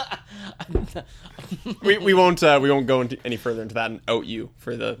 we won't go any further into that and out you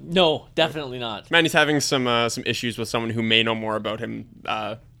for the. No, definitely not. Manny's having some issues with someone who may know more about him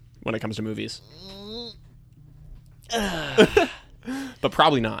when it comes to movies, but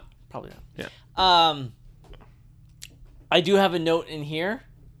probably not. Probably not. Yeah. I do have a note in here.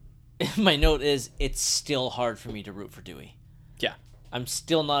 My note is it's still hard for me to root for Dewey. Yeah. I'm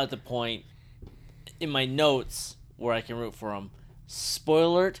still not at the point in my notes where I can root for him.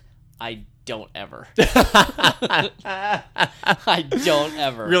 Spoiler alert, I don't ever. I don't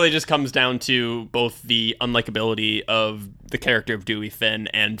ever. Really just comes down to both the unlikability of the character of Dewey Finn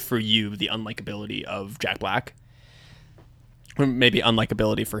and, for you, the unlikability of Jack Black. Or maybe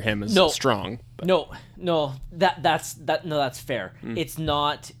unlikability for him is strong. But. No, that's fair. It's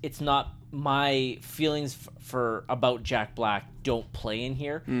not my feelings about Jack Black don't play in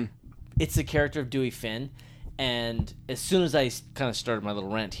here. It's the character of Dewey Finn, and as soon as I kind of started my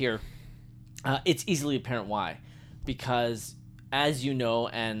little rant here, it's easily apparent why. Because, as you know,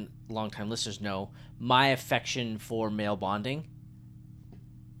 and longtime listeners know, my affection for male bonding,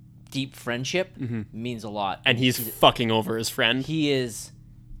 deep friendship, means a lot. And he's fucking over his friend. He is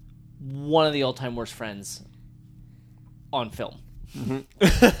one of the all-time worst friends on film.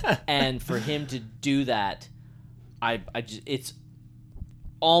 And for him to do that, it's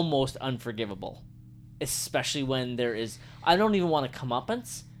almost unforgivable, especially when there is, I don't even want to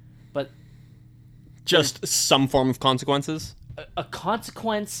comeuppance, but just some form of consequences. A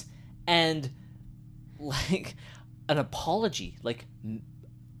consequence and like an apology, like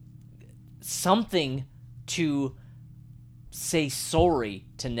something to say sorry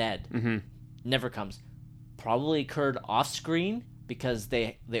to Ned. Never comes. Probably occurred off screen because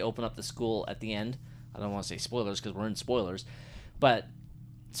they open up the school at the end. I don't want to say spoilers because we're in spoilers, but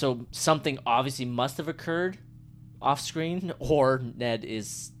so something obviously must have occurred off screen, or Ned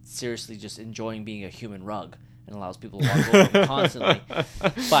is seriously just enjoying being a human rug and allows people to walk over him constantly.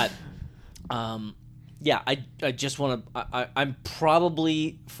 But Yeah, I just want to. I'm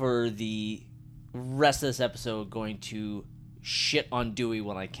probably for the rest of this episode going to shit on Dewey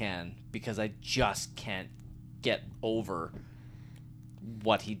when I can, because I just can't get over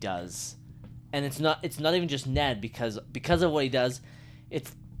what he does. And it's not even just Ned, because of what he does.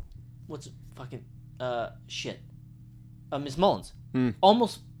 It's what's fucking shit. Miss Mullins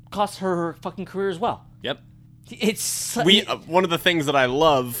almost cost her fucking career as well. Yep. It's one of the things that I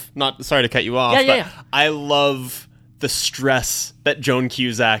love. Not sorry to cut you off. Yeah. I love the stress that Joan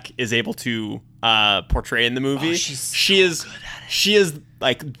Cusack is able to portray in the movie. Oh, she is good at it. She is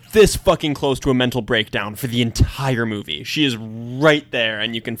like this fucking close to a mental breakdown for the entire movie. She is right there,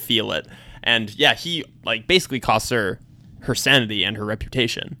 and you can feel it. And yeah, he like basically costs her sanity and her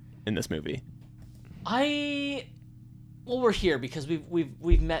reputation in this movie. We're here because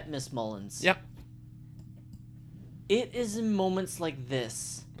we've met Miss Mullins. Yep. It is in moments like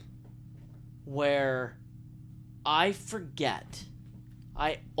this where I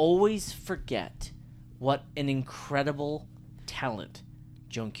always forget what an incredible talent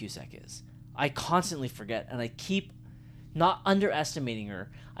Joan Cusack is. I constantly forget, and I keep not underestimating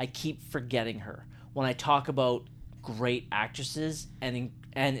her. I keep forgetting her when I talk about great actresses and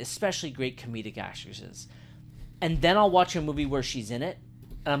especially great comedic actresses. And then I'll watch a movie where she's in it,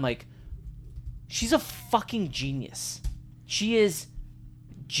 and I'm like, she's a fucking genius. She is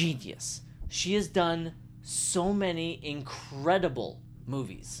genius. She has done so many incredible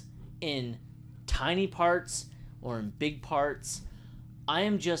movies in tiny parts or in big parts. I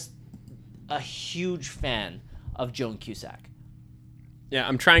am just a huge fan of Joan Cusack. Yeah,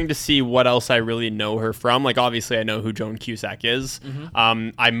 I'm trying to see what else I really know her from. Like, obviously, I know who Joan Cusack is. Mm-hmm.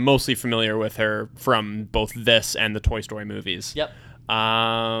 I'm mostly familiar with her from both this and the Toy Story movies. Yep.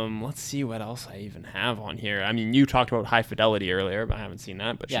 Let's see what else I even have on here. I mean, you talked about High Fidelity earlier, but I haven't seen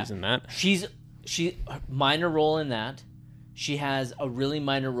that, but Yeah. she's in that. She minor role in that. She has a really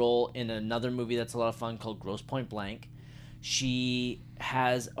minor role in another movie that's a lot of fun called Grosse Pointe Blank. She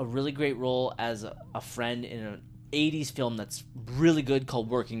has a really great role as a friend in an 80s film that's really good called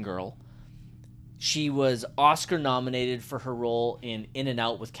Working Girl. She was Oscar nominated for her role in and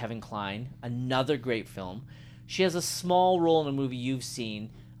Out with Kevin Kline, another great film. She has a small role in a movie you've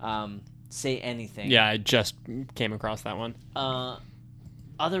seen, Say Anything. Yeah, I just came across that one.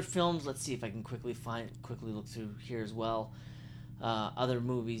 Other films, let's see if I can quickly look through here as well. Other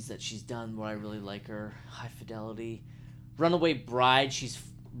movies that she's done where I really like her. High Fidelity. Runaway Bride, she's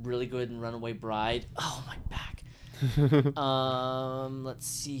really good in Runaway Bride. Oh, my back. Let's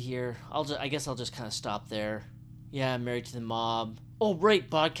see here. I guess I'll just kind of stop there. Yeah, Married to the Mob. Oh, right,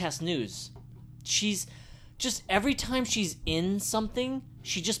 Broadcast News. She's just, every time she's in something,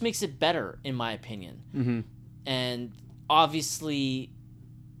 she just makes it better, in my opinion. Mm-hmm. And obviously,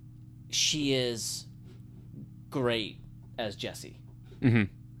 she is great as Jessie. Mm-hmm.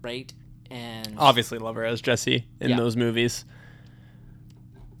 Right? And obviously love her as Jessie in those movies.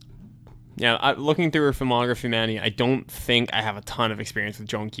 Yeah, looking through her filmography, Manny, I don't think I have a ton of experience with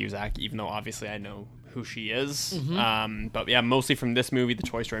Joan Cusack, even though obviously I know who she is. Mm-hmm. But yeah, mostly from this movie, the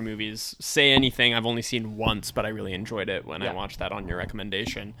Toy Story movies. Say Anything, I've only seen once, but I really enjoyed it when I watched that on your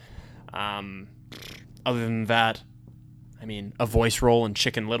recommendation. Other than that, I mean, a voice role in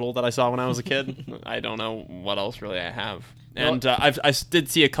Chicken Little that I saw when I was a kid. I don't know what else really I have. And I did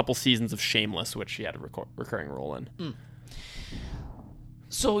see a couple seasons of Shameless, which she had a recurring role in. Mm.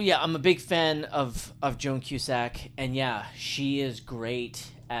 So yeah, I'm a big fan of Joan Cusack, and yeah, she is great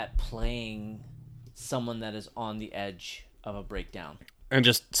at playing someone that is on the edge of a breakdown. And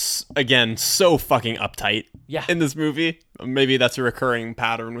just, again, so fucking uptight in this movie. Maybe that's a recurring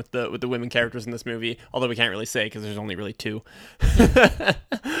pattern with the women characters in this movie, although we can't really say because there's only really two.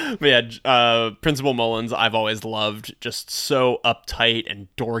 But yeah, Principal Mullins, I've always loved. Just so uptight and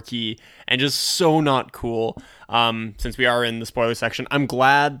dorky and just so not cool. Since we are in the spoiler section, I'm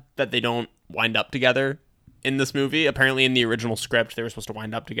glad that they don't wind up together in this movie. Apparently in the original script, they were supposed to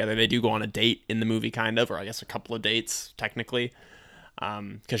wind up together. They do go on a date in the movie, kind of, or I guess a couple of dates, technically.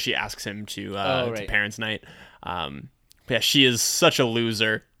 Because she asks him to parents' night. Yeah, she is such a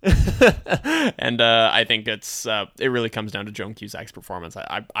loser, and I think it really comes down to Joan Cusack's performance.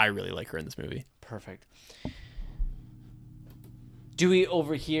 I really like her in this movie. Perfect. Dewey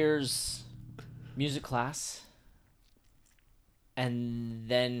overhears music class, and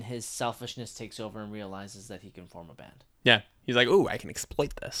then his selfishness takes over and realizes that he can form a band. Yeah, he's like, "Ooh, I can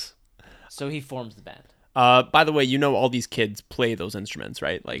exploit this." So he forms the band. By the way, you know all these kids play those instruments,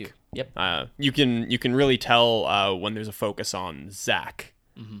 right? Like, yep. You can really tell when there's a focus on Zach.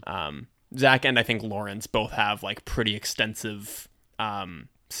 Mm-hmm. Zach and I think Lawrence both have like pretty extensive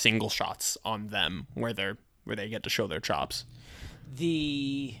single shots on them where they get to show their chops.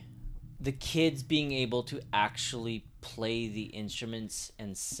 The kids being able to actually play the instruments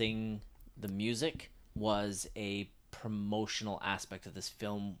and sing the music was a promotional aspect of this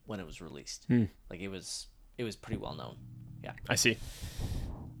film when it was released. Like it was pretty well known. Yeah. I see.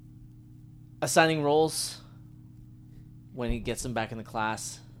 Assigning roles, when he gets them back in the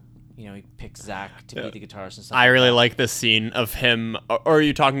class, he picks Zach to be the guitarist and stuff. I really like this scene of him. Or are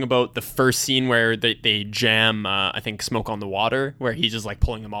you talking about the first scene where they jam, I think, Smoke on the Water, where he's just like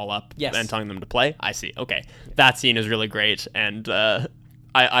pulling them all up and telling them to play? I see. Okay. Yeah. That scene is really great. And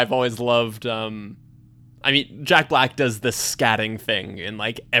I've always loved... Jack Black does this scatting thing in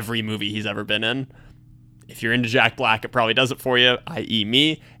like every movie he's ever been in. If you're into Jack Black, it probably does it for you, i.e.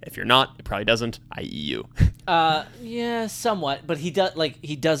 me. If you're not, it probably doesn't, i.e. you. Yeah, somewhat, but he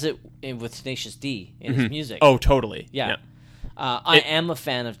does it with Tenacious D in his music. Oh, totally. Yeah. I am a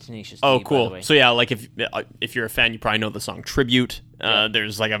fan of Tenacious D. Oh, cool. By the way. So yeah, like if you're a fan, you probably know the song Tribute.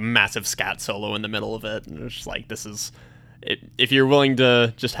 There's like a massive scat solo in the middle of it, and it's just like, this is... If you're willing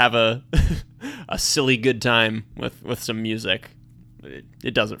to just have a a silly good time with some music,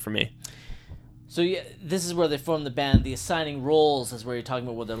 it does it for me. So yeah, this is where they form the band. The assigning roles is where you're talking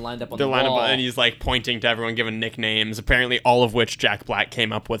about where they're lined up on the wall. They're lined up, and he's like pointing to everyone, giving nicknames. Apparently, all of which Jack Black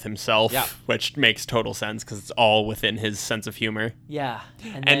came up with himself, which makes total sense because it's all within his sense of humor. Yeah,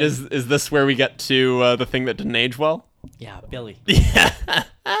 and is this where we get to the thing that didn't age well? Yeah, Billy. Yeah,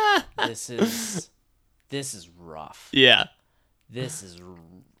 this is rough. Yeah, this is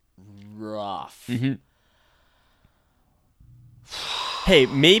rough. Mm-hmm. Hey,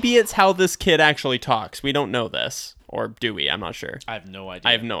 maybe it's how this kid actually talks. We don't know this. Or do we? I'm not sure. I have no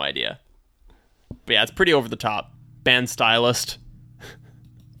idea. But yeah, it's pretty over the top. Band stylist.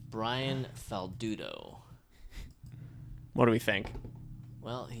 Brian Faldudo. What do we think?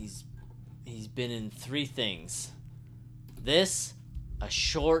 Well, he's been in 3 things. This, a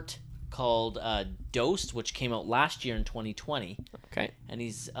short called Dosed, which came out last year in 2020. Okay. And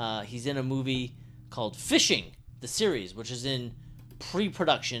he's in a movie called Fishing, the series, which is in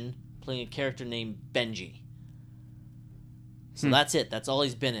pre-production, playing a character named Benji. So that's it. That's all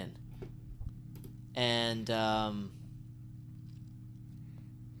he's been in. And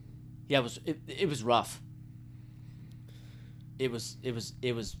it was rough. It was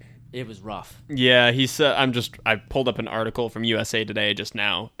rough. Yeah, he said. I pulled up an article from USA Today just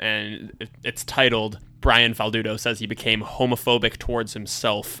now, and it's titled "Brian Faldudo says he became homophobic towards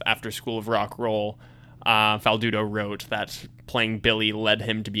himself after School of Rock Roll." Faldudo wrote that playing Billy led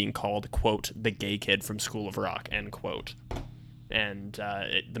him to being called, quote, the gay kid from School of Rock, end quote. And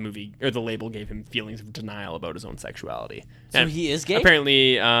the movie, or the label, gave him feelings of denial about his own sexuality. So he is gay?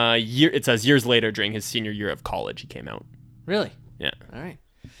 Apparently, it says years later, during his senior year of college, he came out. Really? Yeah. All right.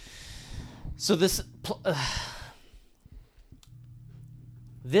 So this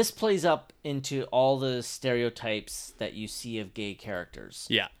plays up into all the stereotypes that you see of gay characters.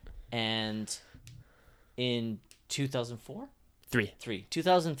 Yeah. And in 2004?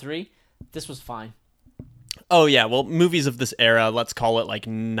 2003, this was fine. Oh, yeah. Well, movies of this era, let's call it like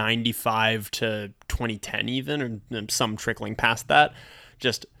 95 to 2010 even, or some trickling past that,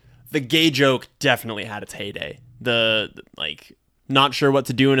 just the gay joke definitely had its heyday. Not sure what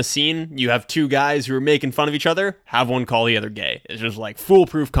to do in a scene. You have 2 guys who are making fun of each other. Have one call the other gay. It's just like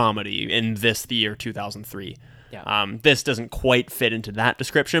foolproof comedy in the year 2003. Yeah. This doesn't quite fit into that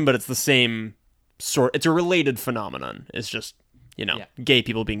description, but it's the same sort. It's a related phenomenon. It's just, gay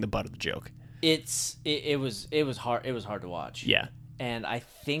people being the butt of the joke. It was hard. It was hard to watch. Yeah. And I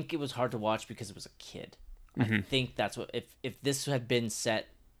think it was hard to watch because it was a kid. Mm-hmm. I think that's what. If this had been set,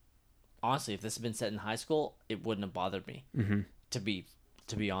 honestly, if this had been set in high school, it wouldn't have bothered me. Mm-hmm. To be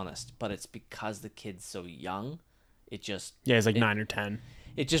honest, but it's because the kid's so young. It just he's like 9 or 10.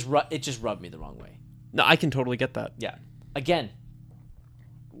 It just rubbed me the wrong way. No, I can totally get that. Yeah. Again,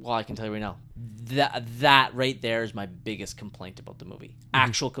 well, I can tell you right now, that right there is my biggest complaint about the movie. Mm-hmm.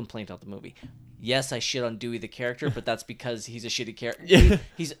 Actual complaint about the movie. Yes, I shit on Dewey the character, but that's because he's a shitty character.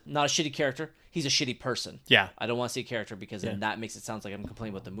 He's not a shitty character. He's a shitty person. Yeah. I don't want to say character because then that makes it sound like I'm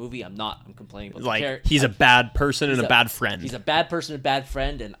complaining about the movie. I'm not. I'm complaining about the character. He's a bad person and a bad friend. He's a bad person and a bad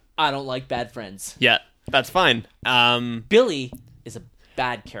friend, and I don't like bad friends. Yeah, that's fine. Billy is a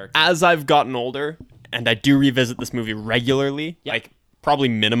bad character. As I've gotten older, and I do revisit this movie regularly, like probably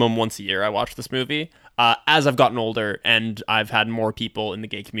minimum once a year I watch this movie. As I've gotten older and I've had more people in the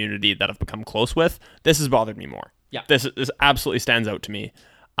gay community that I've become close with, this has bothered me more. Yeah. This absolutely stands out to me.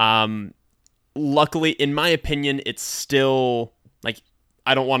 Luckily, in my opinion, it's still, like,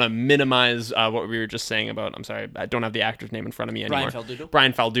 I don't want to minimize what we were just saying about. I'm sorry, I don't have the actor's name in front of me anymore.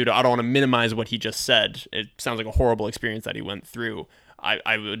 Brian Faldudo. I don't want to minimize what he just said. It sounds like a horrible experience that he went through.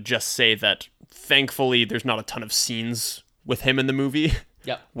 I would just say that thankfully there's not a ton of scenes with him in the movie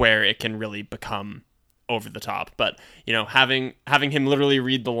where it can really become over the top. But having him literally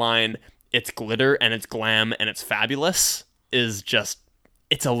read the line, "It's glitter and it's glam and it's fabulous," is just,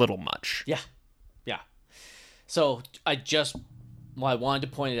 it's a little much. Yeah. So I wanted to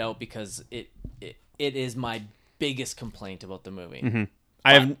point it out because it is my biggest complaint about the movie.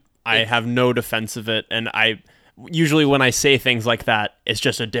 Mm-hmm. I have no defense of it, and I usually when I say things like that, it's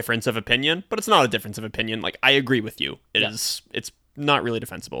just a difference of opinion, but it's not a difference of opinion. Like, I agree with you. It's not really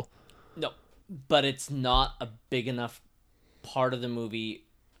defensible. No, but it's not a big enough part of the movie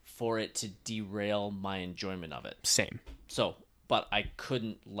for it to derail my enjoyment of it. Same. So, but I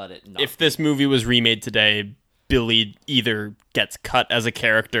couldn't let it not. If this movie was remade today, Billy either gets cut as a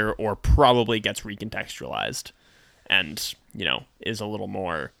character or probably gets recontextualized and, is a little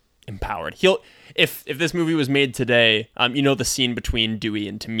more empowered. If this movie was made today, the scene between Dewey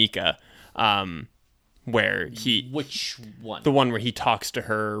and Tamika, where which one? The one where he talks to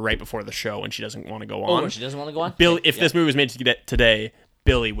her right before the show and she doesn't want to go on. Oh, she doesn't want to go on? Billy, if this movie was made today,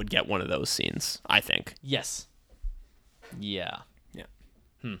 Billy would get one of those scenes, I think. Yes. Yeah.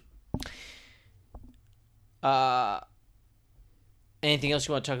 Anything else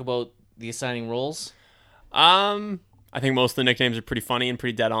you want to talk about the assigning roles? I think most of the nicknames are pretty funny and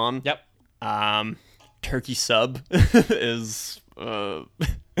pretty dead on. Yep. Turkey Sub is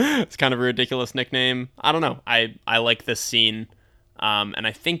it's kind of a ridiculous nickname. I don't know. I like this scene, and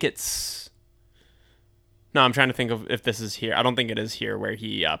I think it's. No, I'm trying to think of if this is here. I don't think it is here where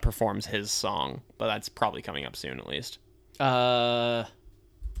he performs his song, but that's probably coming up soon at least.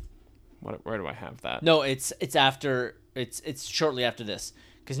 Where do I have that? No, it's after. It's shortly after this,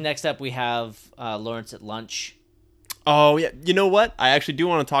 because next up we have Lawrence at lunch. Oh yeah, you know what? I actually do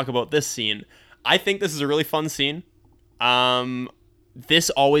want to talk about this scene. I think this is a really fun scene. This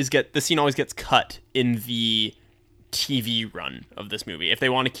scene always gets cut in the TV run of this movie. If they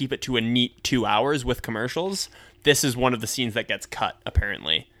want to keep it to a neat 2 hours with commercials, this is one of the scenes that gets cut.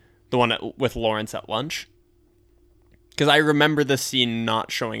 Apparently, the one with Lawrence at lunch. Because I remember this scene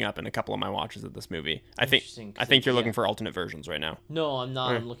not showing up in a couple of my watches of this movie. I think you're looking for alternate versions right now. No, I'm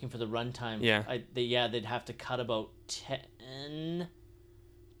not. I'm looking for the runtime. Yeah. They'd have to cut about 10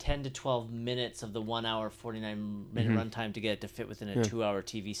 to 12 minutes of the 1 hour, 49-minute runtime to get it to fit within a 2 hour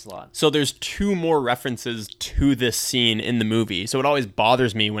TV slot. So there's 2 more references to this scene in the movie. So it always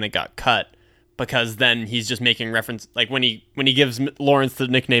bothers me when it got cut, because then he's just making reference, like when he gives Lawrence the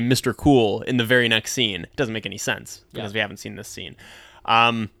nickname Mr. Cool in the very next scene. It doesn't make any sense because we haven't seen this scene.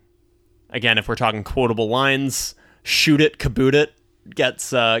 Again, if we're talking quotable lines, "Shoot it, kaboot it"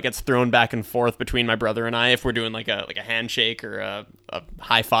 gets thrown back and forth between my brother and I. If we're doing like a handshake or a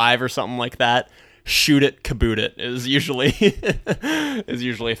high five or something like that, "Shoot it, kaboot it" is usually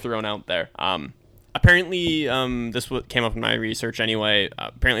thrown out there. Apparently, this came up in my research anyway.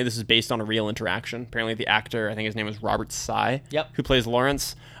 Apparently, this is based on a real interaction. Apparently, the actor, I think his name was Robert Sy, who plays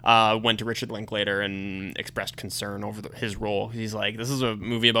Lawrence, went to Richard Linklater and expressed concern over his role. He's like, "This is a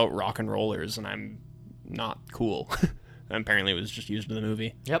movie about rock and rollers, and I'm not cool." And apparently, it was just used in the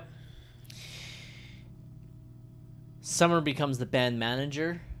movie. Yep. Summer becomes the band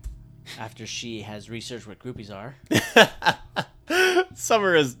manager after she has researched what groupies are.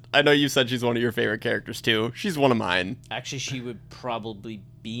 Summer is, I know you said she's one of your favorite characters too. She's one of mine. Actually, she would probably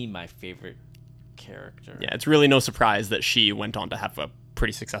be my favorite character. Yeah, it's really no surprise that she went on to have a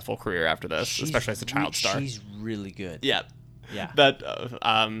pretty successful career after this, especially as a child star. She's really good. Yeah. Yeah. That,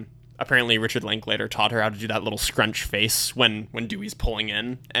 apparently Richard Linklater taught her how to do that little scrunch face when Dewey's pulling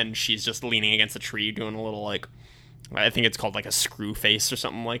in and she's just leaning against a tree doing a little, like, I think it's called like a screw face or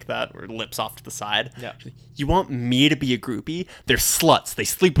something like that, or lips off to the side. Yeah. You want me to be a groupie? They're sluts. They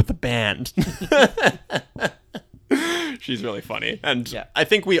sleep with the band. She's really funny. And I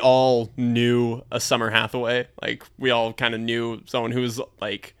think we all knew a Summer Hathaway. Like, we all kind of knew someone who was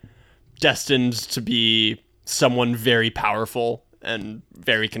like destined to be someone very powerful and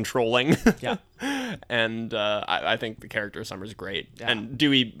very controlling. Yeah. And I think the character of Summer's great. Yeah. And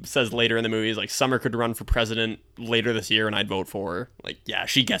Dewey says later in the movie, he's like, "Summer could run for president later this year and I'd vote for her." Like, yeah,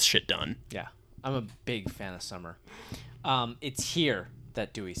 she gets shit done. Yeah. I'm a big fan of Summer. It's here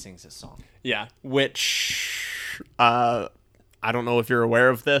that Dewey sings this song. Yeah, which I don't know if you're aware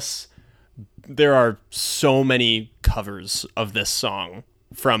of this. There are so many covers of this song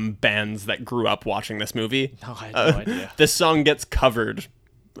from bands that grew up watching this movie. No, I had no idea. This song gets covered.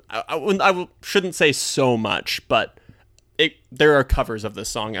 I shouldn't say so much, but there are covers of this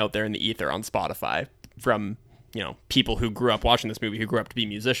song out there in the ether on Spotify from, people who grew up watching this movie, who grew up to be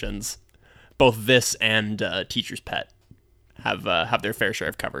musicians. Both this and Teacher's Pet have their fair share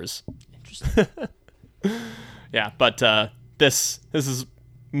of covers. Interesting. Yeah, but this is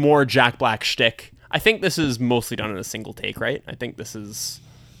more Jack Black shtick. I think this is mostly done in a single take, right? I think this is...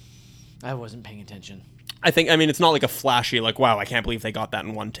 I wasn't paying attention. It's not like a flashy, like, wow, I can't believe they got that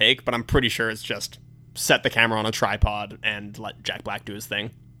in one take, but I'm pretty sure it's just set the camera on a tripod and let Jack Black do his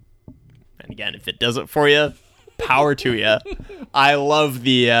thing. And again, if it does it for you, power to you. I love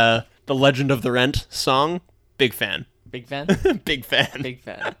the Legend of the Rent song. Big fan. Big fan? Big fan. Big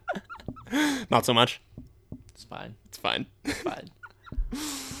fan. Not so much. It's fine. It's fine. It's fine.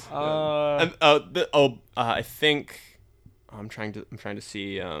 I think I'm trying to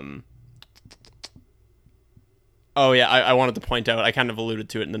see. Oh yeah, I wanted to point out. I kind of alluded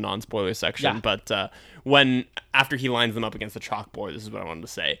to it in the non-spoiler section, but after he lines them up against the chalkboard, this is what I wanted to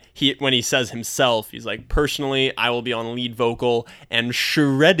say. When he says himself, he's like, personally, I will be on lead vocal and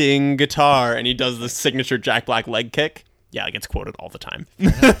shredding guitar, and he does the signature Jack Black leg kick. Yeah, it gets quoted all the time.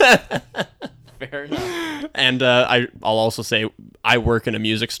 Fair enough. And I'll also say I work in a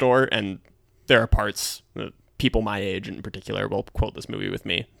music store, and there are parts people my age in particular will quote this movie with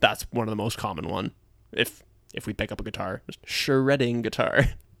me. That's one of the most common one. If we pick up a guitar, just shredding guitar.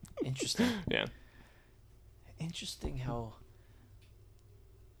 Interesting. Yeah. Interesting how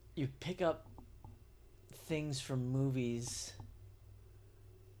you pick up things from movies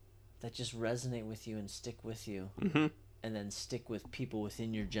that just resonate with you and stick with you, mm-hmm. and then stick with people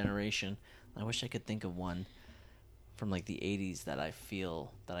within your generation. I wish I could think of one from like the 80s that I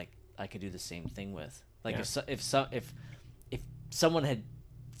feel that I could do the same thing with. Like if someone had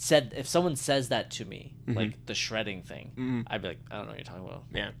said, if someone says that to me, mm-hmm. like the shredding thing, mm-hmm. I'd be like, I don't know what you're talking about.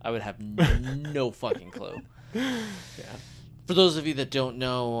 Yeah. I would have no fucking clue. Yeah. For those of you that don't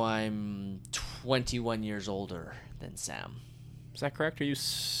know, I'm 21 years older than Sam. Is that correct? Are you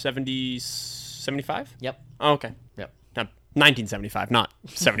 75? Yep. Oh, okay. Yep. 1975, not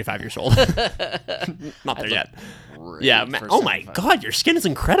 75 years old. Not there yet. Yeah, man. Oh my God, your skin is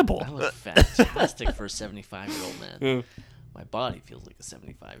incredible. I look fantastic for a 75-year-old man. Yeah. My body feels like a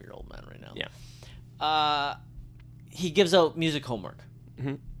 75-year-old man right now. Yeah. He gives out music homework.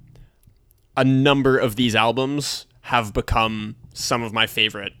 Mm-hmm. A number of these albums have become some of my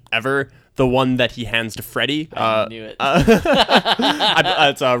favorite ever. The one that he hands to Freddie. I knew it.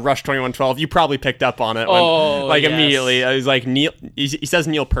 It's Rush 2112. You probably picked up on it. When, yes. Immediately. He's like, Neil. He says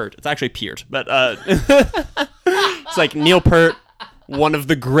Neil Peart. It's actually Peart. But it's like Neil Peart, one of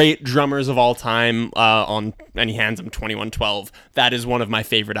the great drummers of all time, and he hands him 2112. That is one of my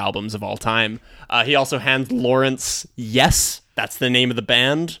favorite albums of all time. He also hands Lawrence Yes. That's the name of the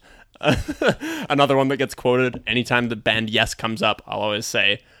band. Another one that gets quoted anytime the band Yes comes up. I'll always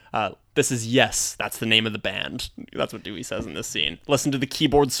say, this is Yes. That's the name of the band. That's what Dewey says in this scene. Listen to the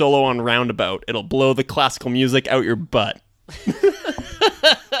keyboard solo on Roundabout. It'll blow the classical music out your butt.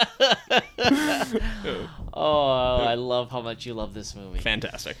 Oh, I love how much you love this movie.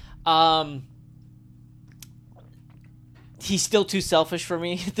 Fantastic. He's still too selfish for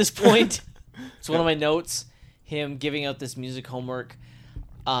me at this point. It's one of my notes. Him giving out this music homework.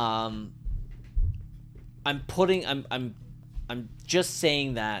 I'm just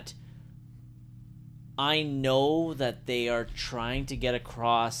saying that I know that they are trying to get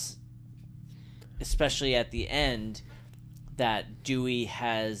across, especially at the end, that Dewey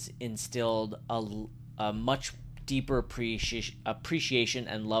has instilled a much deeper appreciation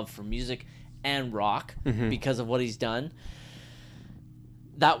and love for music and rock because of what he's done.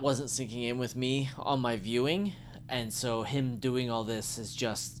 That wasn't sinking in with me on my viewing, and so him doing all this is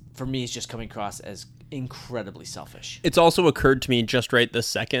just, for me, is just coming across as incredibly selfish. It's also occurred to me just right this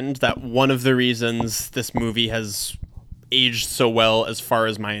second that one of the reasons this movie has aged so well as far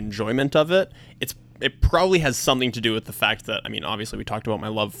as my enjoyment of it, it probably has something to do with the fact that, I mean, obviously we talked about my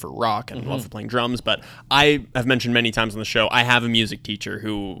love for rock and love for playing drums, but I have mentioned many times on the show, I have a music teacher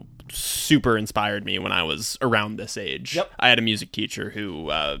who super inspired me when I was around this age. Yep. I had a music teacher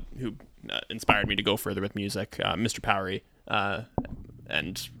who inspired me to go further with music, Mr. Powery,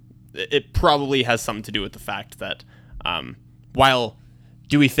 and it probably has something to do with the fact that while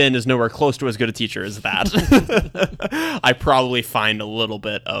Dewey Finn is nowhere close to as good a teacher as that, I probably find a little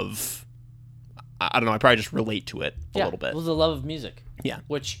bit of, I don't know, I probably just relate to it a little bit. Well, the love of music. Yeah.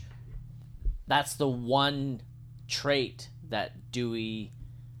 Which, that's the one trait that Dewey,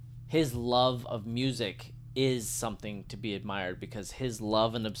 his love of music is something to be admired, because his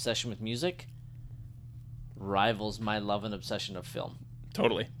love and obsession with music rivals my love and obsession of film.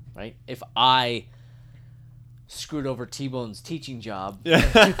 Totally. Right? If I screwed over T-Bone's teaching job,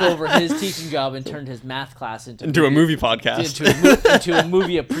 took over his teaching job and turned his math class into a movie podcast, into a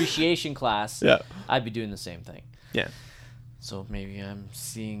movie appreciation class, I'd be doing the same thing. Yeah. So maybe I'm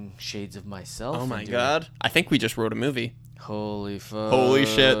seeing shades of myself. Oh my god! I think we just wrote a movie. Holy fuck! Holy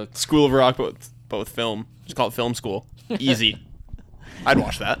shit! School of Rock, both film. Just call it Film School. Easy. I'd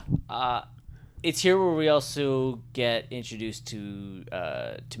watch that. It's here where we also get introduced to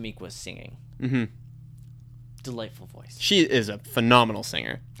Tamika's singing. Mm-hmm. Delightful voice. She is a phenomenal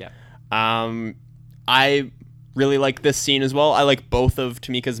singer. Yeah. I really like this scene as well. I like both of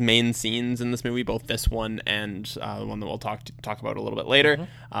Tamika's main scenes in this movie, both this one and the one that we'll talk about a little bit later,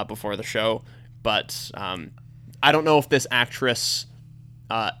 before the show. But I don't know if this actress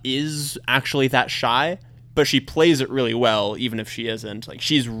is actually that shy, but she plays it really well, even if she isn't. Like,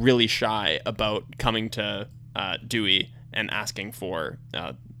 she's really shy about coming to Dewey and asking for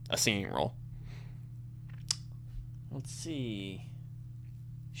a singing role. Let's see.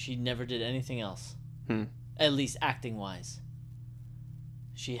 She never did anything else. At least acting-wise.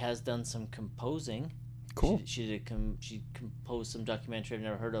 She has done some composing. Cool. She composed some documentary I've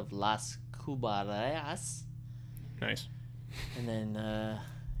never heard of, Las Cubaras. Nice. And then,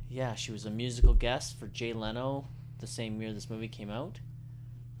 she was a musical guest for Jay Leno the same year this movie came out.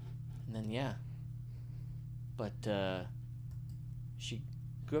 And then, But she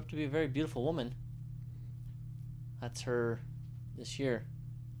grew up to be a very beautiful woman. That's her this year.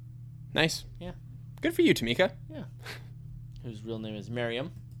 Nice. Yeah. Good for you, Tamika. Yeah. Whose real name is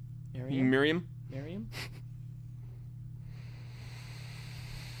Miriam. Miriam?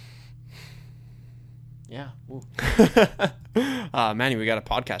 Yeah. Ooh. Manny, we got a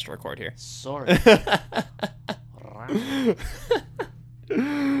podcast to record here. Sorry.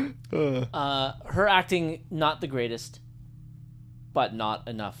 Her acting, not the greatest, but not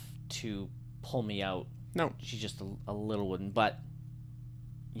enough to pull me out. No. She's just a little wooden, but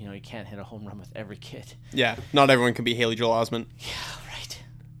you can't hit a home run with every kid. Yeah, not everyone can be Haley Joel Osment. Yeah, right.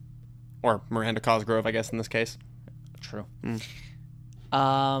 Or Miranda Cosgrove, I guess, in this case. True.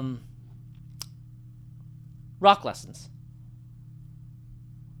 Rock lessons.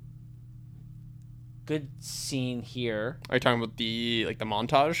 Good scene here. Are you talking about the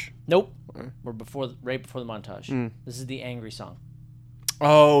montage? Nope. We're right before the montage. This is the angry song.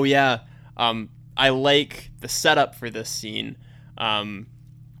 Oh yeah. I like the setup for this scene.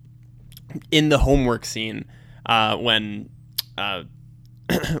 In the homework scene, when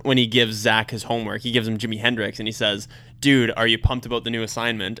he gives Zach his homework, he gives him Jimi Hendrix, and he says, "Dude, are you pumped about the new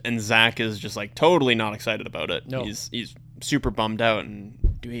assignment?" And Zach is just totally not excited about it. No. He's super bummed out, and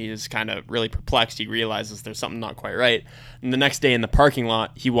he is kind of really perplexed. He realizes there's something not quite right. And the next day in the parking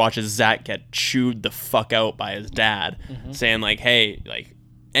lot, he watches Zach get chewed the fuck out by his dad, saying hey,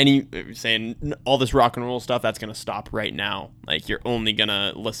 saying all this rock and roll stuff, that's gonna stop right now. You're only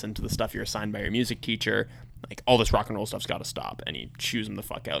gonna listen to the stuff you're assigned by your music teacher. All this rock and roll stuff's gotta stop. And he chews him the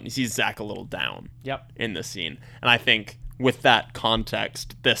fuck out, and he sees Zach a little down. Yep. In this scene. And I think with that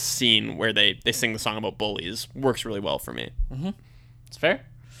context, this scene where they sing the song about bullies works really well for me. It's fair.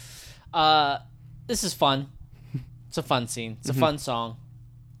 This is fun. It's a fun scene. It's a fun song.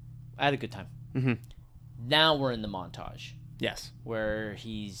 I had a good time. Now we're in the montage. Yes. Where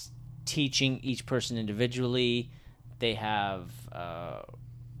he's teaching each person individually. They have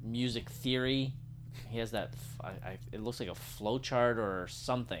music theory. He has that. It looks like a flow chart or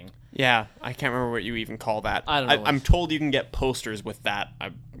something. Yeah, I can't remember what you even call that. I don't know. I'm told you can get posters with that.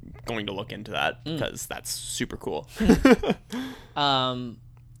 I'm going to look into that because that's super cool. It's a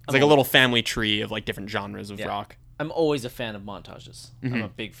little family tree of different genres of rock. I'm always a fan of montages. I'm a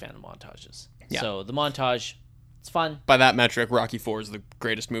big fan of montages. Yeah. So the montage, it's fun. By that metric, Rocky IV is the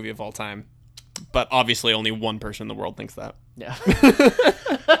greatest movie of all time. But obviously only one person in the world thinks that. Yeah.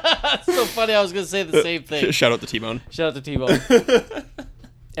 That's so funny. I was going to say the same thing. Shout out to T-Bone. Shout out to T-Bone.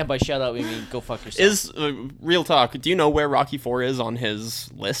 And by shout out, we mean go fuck yourself. Real talk, do you know where Rocky IV is on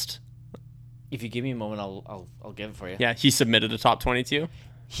his list? If you give me a moment, I'll give it for you. Yeah, he submitted a top 20 to you?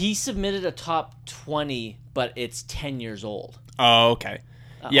 He submitted a top 20, but it's 10 years old. Oh, okay.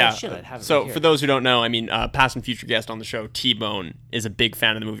 Yeah. Oh, shit, I'd have it so right here. for those who don't know, past and future guest on the show, T-Bone, is a big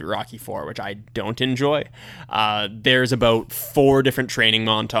fan of the movie Rocky IV, which I don't enjoy. There's about 4 different training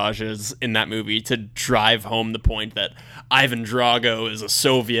montages in that movie to drive home the point that Ivan Drago is a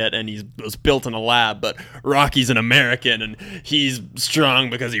Soviet and he was built in a lab, but Rocky's an American and he's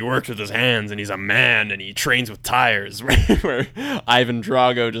strong because he works with his hands and he's a man and he trains with tires, where Ivan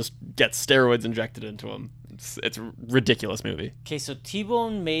Drago just gets steroids injected into him. It's a ridiculous movie. Okay, so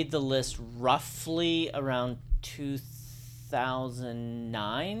T-Bone made the list roughly around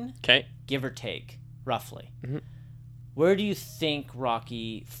 2009. Okay. Give or take. roughly. Where do you think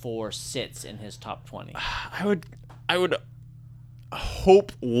Rocky 4 sits in his top 20? I would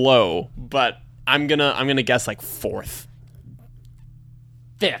hope low, but I'm gonna guess like fourth.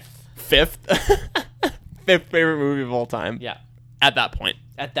 Fifth. Fifth favorite movie of all time. Yeah. At that point.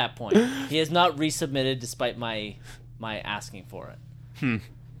 He has not resubmitted despite my asking for it.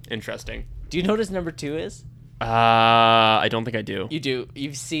 Interesting. Do you know what his number 2 is? I don't think I do. You do.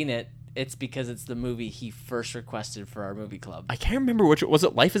 You've seen it. It's because it's the movie he first requested for our movie club. I can't remember which was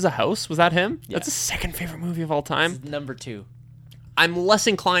it. Life is a House? Was that him? Yeah. That's his second favorite movie of all time. It's number 2. I'm less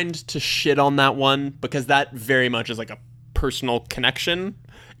inclined to shit on that one because that very much is like a personal connection.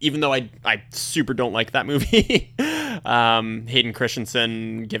 Even though I super don't like that movie. Hayden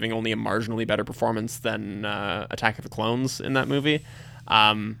Christensen giving only a marginally better performance than Attack of the Clones in that movie.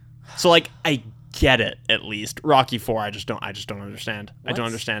 So like I get it at least. Rocky 4 I just don't understand. I don't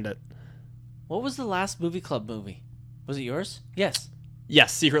understand it. What was the last movie club movie? Was it yours? Yes.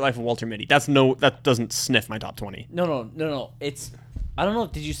 Yes, Secret Life of Walter Mitty. That doesn't sniff my top 20. No. It's I don't know.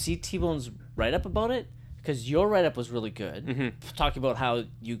 Did you see T-Bone's write-up about it? Because your write-up was really good, talking about how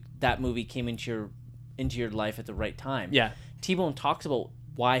that movie came into your life at the right time. Yeah, T-Bone talks about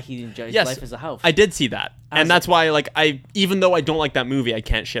why he didn't judge Life as a House. I did see that, and that's why even though I don't like that movie, I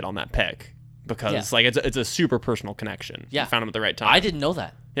can't shit on that pick because it's a super personal connection. Yeah, I found him at the right time. I didn't know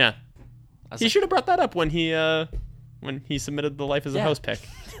that. Yeah, he should have brought that up when he submitted the Life as a House pick.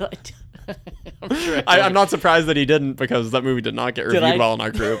 I'm sure. I'm not surprised that he didn't because that movie did not get reviewed well in our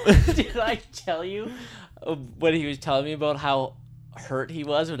group. Did I tell you when he was telling me about how hurt he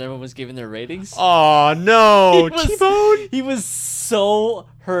was when everyone was giving their ratings? Oh no, T-Bone! He was so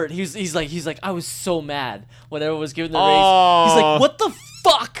hurt. He's like I was so mad when everyone was giving their ratings. He's like, what the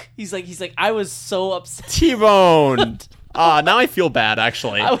fuck? He's like I was so upset. T-Bone. Now I feel bad,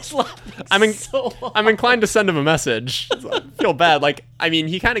 actually. I was laughing so hard. I'm inclined to send him a message. I feel bad. Like, I mean,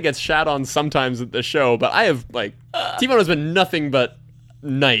 he kind of gets shat on sometimes at the show, but I have, T-Bone has been nothing but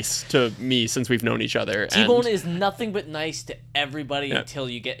nice to me since we've known each other. T-Bone is nothing but nice to everybody until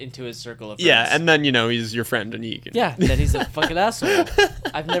you get into his circle of friends. Yeah, and then, he's your friend and he can... Yeah, then he's a fucking asshole.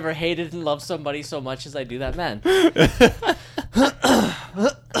 I've never hated and loved somebody so much as I do that man.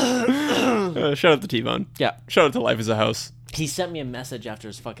 Shout out to T-Bone. Yeah. Shout out to Life as a House. He sent me a message after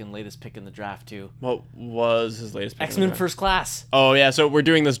his fucking latest pick in the draft, too. What was his latest pick? X-Men First Class. Oh, yeah, so we're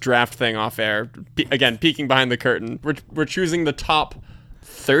doing this draft thing off air. Again, peeking behind the curtain. We're choosing the top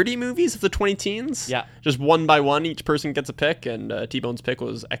 30 movies of the 20-teens. Yeah. Just one by one, each person gets a pick, and T-Bone's pick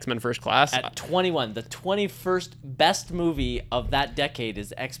was X-Men First Class. At 21, the 21st best movie of that decade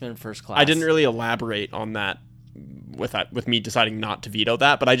is X-Men First Class. I didn't really elaborate on that with me deciding not to veto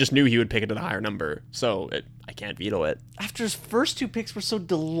that, but I just knew he would pick it at a higher number, so I can't veto it. After his first 2 picks were so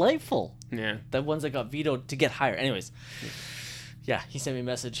delightful. Yeah. The ones that got vetoed to get higher. Anyways. Yeah, he sent me a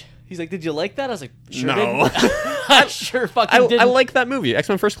message. He's like, did you like that? I was like, sure no. didn't. I sure fucking didn't. I like that movie.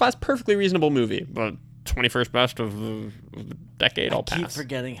 X-Men First Class, perfectly reasonable movie, but 21st best of the decade, I'll pass. I keep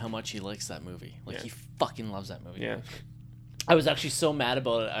forgetting how much he likes that movie. He fucking loves that movie. Yeah. I was actually so mad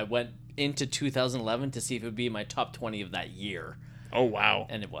about it, I went into 2011 to see if it would be in my top 20 of that year. Oh, wow.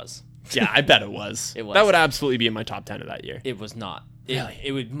 And it was. Yeah, I bet it was. It was. That would absolutely be in my top 10 of that year. It was not. Really?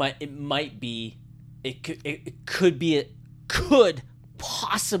 It might be. It could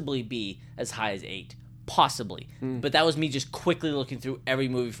possibly be as high as 8. Possibly. But that was me just quickly looking through every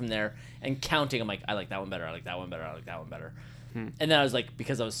movie from there and counting. I'm like, I like that one better. I like that one better. I like that one better. And then I was like,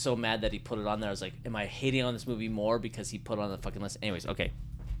 because I was so mad that he put it on there, I was like, am I hating on this movie more because he put it on the fucking list? Anyways, okay.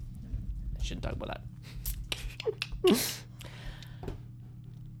 I shouldn't talk about that.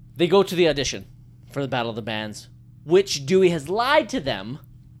 They go to the audition for the Battle of the Bands, which Dewey has lied to them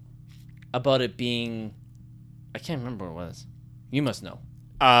about it being... I can't remember what it was. You must know.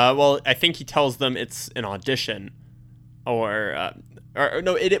 Well, I think he tells them it's an audition, or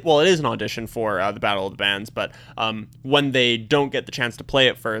no, it is an audition for the Battle of the Bands. But when they don't get the chance to play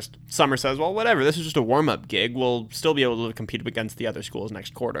it first, Summer says, "Well, whatever. This is just a warm-up gig. We'll still be able to compete against the other schools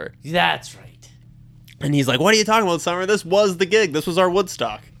next quarter." That's right. And he's like, "What are you talking about, Summer? This was the gig. This was our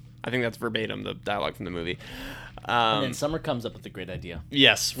Woodstock." I think that's verbatim the dialogue from the movie. And then Summer comes up with a great idea.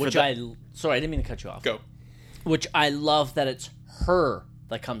 Yes, sorry, I didn't mean to cut you off. Go. Which I love that it's her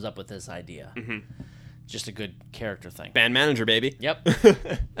that comes up with this idea. Mm-hmm. Just a good character thing. Band manager, baby. Yep.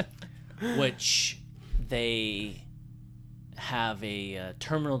 Which they have a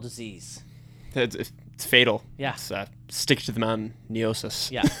terminal disease. It's fatal. Yeah. It's stick to the man neosis.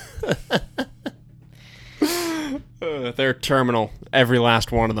 Yeah. They're terminal. Every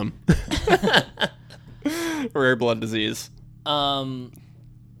last one of them. Rare blood disease. Oh,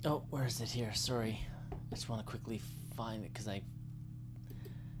 where is it here? Sorry. I just want to quickly find it because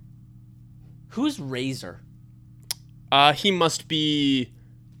Who's Razor? He must be...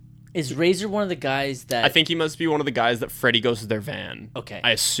 Is Razor one of the guys that... I think he must be one of the guys that Freddy goes to their van. Okay.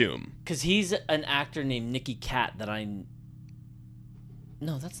 I assume. Because he's an actor named Nicky Cat that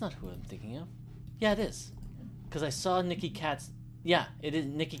No, that's not who I'm thinking of. Yeah, it is. Because I saw Nicky Cat's... Yeah, it is.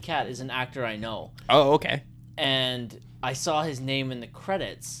 Nicky Cat is an actor I know. Oh, okay. And I saw his name in the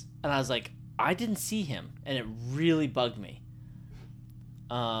credits, and I was like, I didn't see him, and it really bugged me.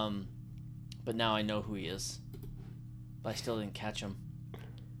 But now I know who he is. But I still didn't catch him.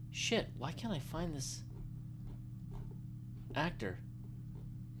 Shit, why can't I find this actor?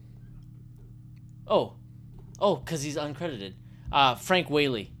 Oh, because he's uncredited. Frank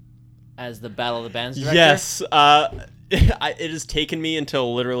Whaley as the Battle of the Bands director. Yes. It has taken me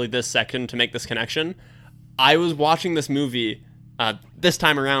until literally this second to make this connection. I was watching this movie this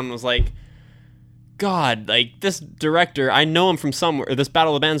time around and was like, God, like, this director, I know him from somewhere. Or this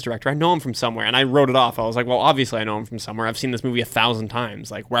Battle of the Bands director, I know him from somewhere. And I wrote it off. I was like, well, obviously I know him from somewhere. I've seen this movie 1,000 times.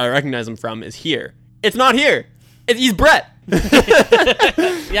 Like, where I recognize him from is here. It's not here. He's Brett.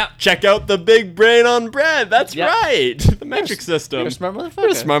 Yeah. Check out the big brain on Brett. That's right. The metric system. You're a smart motherfucker. You're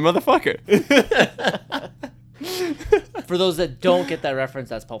a smart motherfucker. For those that don't get that reference,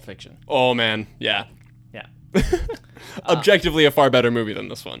 that's Pulp Fiction. Oh, man. Yeah. Yeah. Objectively a far better movie than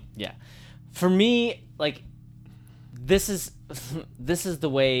this one. Yeah. For me, like, this is the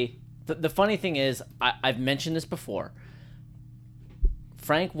way... The funny thing is, I've mentioned this before.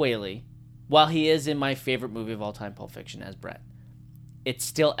 Frank Whaley, while he is in my favorite movie of all time, Pulp Fiction, as Brett, it's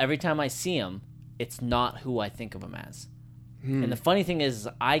still, every time I see him, it's not who I think of him as. And the funny thing is,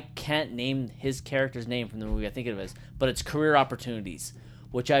 I can't name his character's name from the movie I think of it as, but it's Career Opportunities,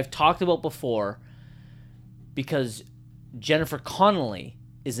 which I've talked about before because Jennifer Connelly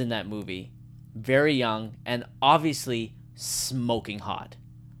is in that movie, very young, and obviously smoking hot.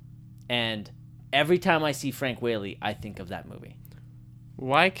 And every time I see Frank Whaley, I think of that movie.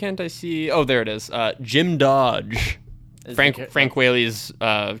 Why can't I see... Oh, there it is. Jim Dodge. Frank Whaley's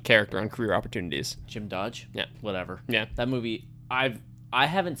character on Career Opportunities. Jim Dodge? Yeah. Whatever. Yeah. That movie, I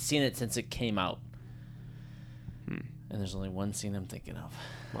haven't seen it since it came out. And there's only one scene I'm thinking of.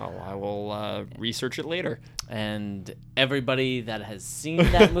 Well, I will research it later. And everybody that has seen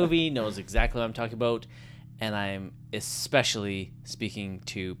that movie knows exactly what I'm talking about. And I'm especially speaking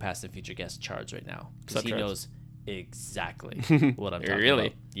to past and future guest Charles right now. Because he knows exactly what I'm talking Really?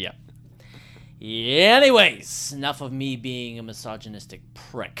 about. Yeah. Anyways, enough of me being a misogynistic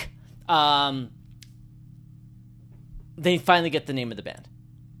prick. They finally get the name of the band.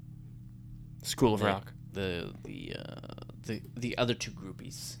 School of Rock. The other two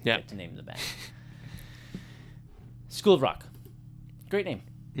groupies get to name the band. School of Rock. Great name.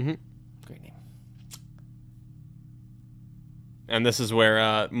 Mm-hmm. Great name. And this is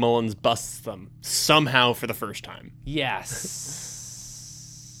where Mullins busts them somehow for the first time. Yes.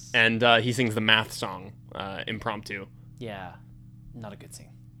 And he sings the math song impromptu. Yeah. Not a good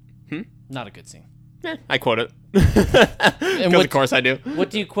scene. Not a good scene. I quote it. Because of course I do. What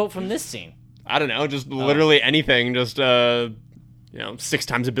do you quote from this scene? I don't know, just literally anything. Just, 6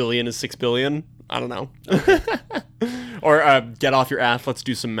 times a billion is 6 billion. I don't know. Or get off your ass, let's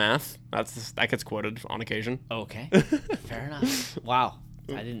do some math. That gets quoted on occasion. Okay. Fair enough. Wow.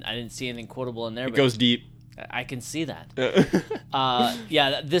 I didn't see anything quotable in there. It goes deep. I can see that.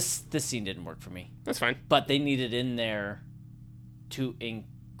 This scene didn't work for me. That's fine. But they needed in there to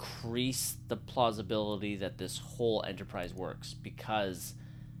increase the plausibility that this whole enterprise works, because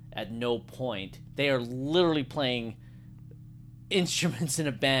at no point they are literally playing instruments in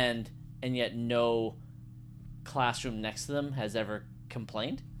a band, and yet no classroom next to them has ever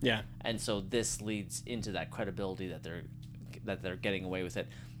complained. Yeah. And so this leads into that credibility that they're getting away with it.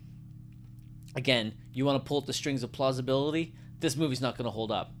 Again, you want to pull up the strings of plausibility, this movie's not going to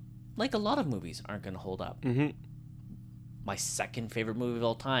hold up. Like a lot of movies aren't going to hold up. Mm-hmm. My second favorite movie of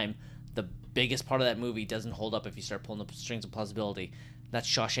all time, the biggest part of that movie doesn't hold up if you start pulling up strings of plausibility. That's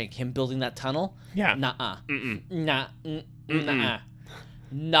Shawshank, him building that tunnel. Yeah. Nuh-uh. Mm-mm. Nuh-uh.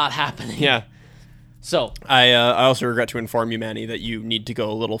 Not happening. Yeah. So I also regret to inform you, Manny, that you need to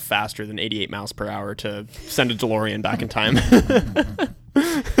go a little faster than 88 miles per hour to send a DeLorean back in time.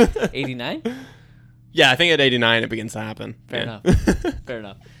 89? Yeah, I think at 89 it begins to happen. Fair enough. Fair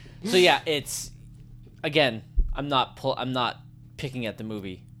enough. So yeah, it's, again, I'm not picking at the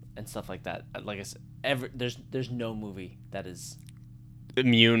movie and stuff like that. Like I said, there's no movie that is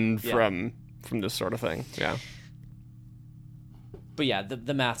immune from this sort of thing. Yeah. But yeah,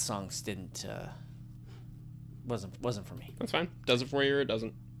 the math songs wasn't for me. That's fine. Does it for you or it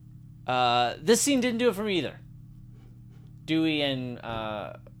doesn't? This scene didn't do it for me either. Dewey and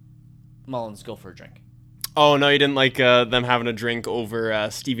Mullins go for a drink. Oh, no, you didn't like them having a drink over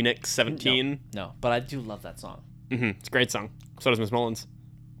Stevie Nicks' 17? No, but I do love that song. Mm-hmm. It's a great song. So does Miss Mullins.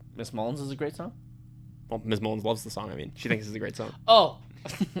 Miss Mullins is a great song? Well, Miss Mullins loves the song, she thinks it's a great song. Oh,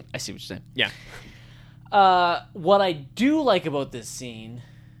 I see what you're saying. Yeah. What I do like about this scene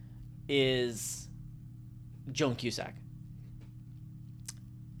is Joan Cusack.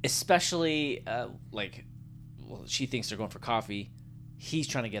 Especially, she thinks they're going for coffee. He's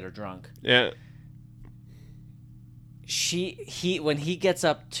trying to get her drunk. Yeah. When he gets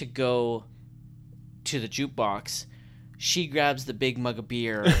up to go to the jukebox, she grabs the big mug of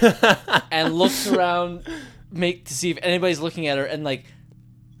beer and looks around to see if anybody's looking at her and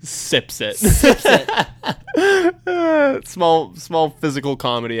sips it. it. Small physical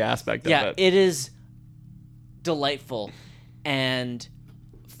comedy aspect of it. Yeah, it is delightful. And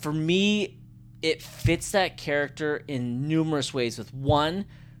for me, it fits that character in numerous ways. With one,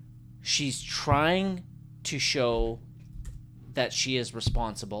 she's trying to show that she is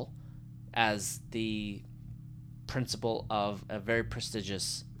responsible as the principal of a very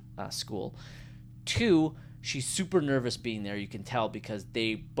prestigious school. Two, she's super nervous being there. You can tell because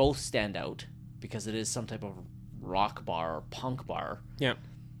they both stand out because it is some type of rock bar or punk bar. Yeah.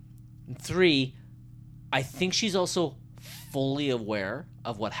 And three, I think she's also fully aware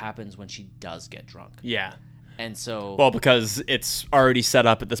of what happens when she does get drunk. Yeah. And so... Well, because it's already set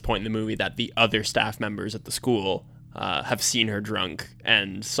up at this point in the movie that the other staff members at the school have seen her drunk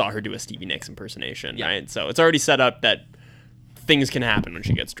and saw her do a Stevie Nicks impersonation, right? So it's already set up that things can happen when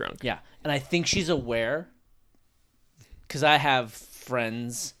she gets drunk. Yeah. And I think she's aware, because I have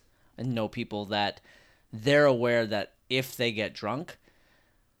friends and know people that they're aware that if they get drunk,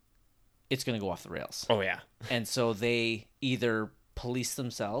 it's going to go off the rails. Oh, yeah. And so they either police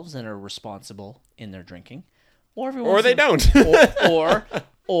themselves and are responsible in their drinking, or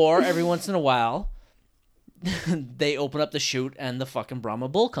or every once in a while, they open up the chute and the fucking Brahma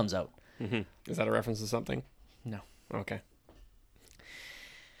Bull comes out. Mm-hmm. Is that a reference to something? No. Okay.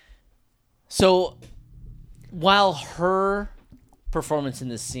 So, while her performance in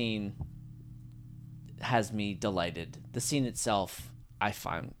this scene has me delighted, the scene itself I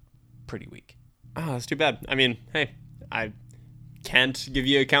find pretty weak. Oh, that's too bad. Hey, I can't give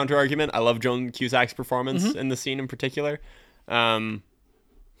you a counter argument. I love Joan Cusack's performance in the scene in particular. I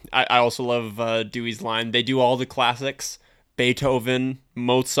also love Dewey's line. They do all the classics: Beethoven,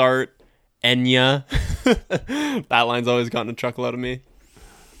 Mozart, Enya. That line's always gotten a chuckle out of me.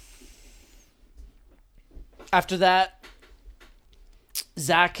 After that,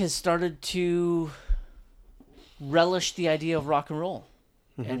 Zach has started to relish the idea of rock and roll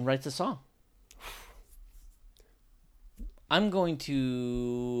and writes a song. I'm going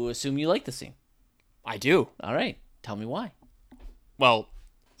to assume you like the scene. I do. All right. Tell me why. Well,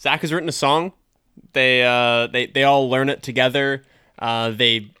 Zach has written a song. They all learn it together.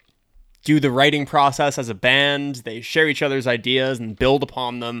 They do the writing process as a band. They share each other's ideas and build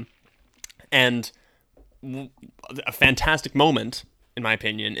upon them. And a fantastic moment, in my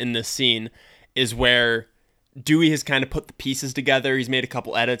opinion, in this scene is where Dewey has kind of put the pieces together. He's made a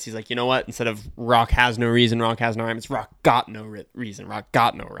couple edits. He's like, you know what? Instead of rock has no reason, rock has no rhyme, it's rock got no reason, rock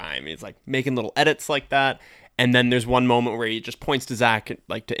got no rhyme. He's like making little edits like that. And then there's one moment where he just points to Zach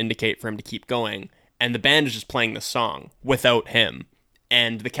like to indicate for him to keep going. And the band is just playing the song without him.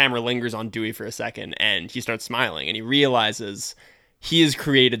 And the camera lingers on Dewey for a second and he starts smiling and he realizes he has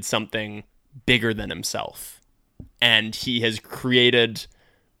created something bigger than himself. And he has created...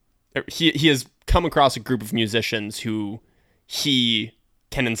 He has come across a group of musicians who he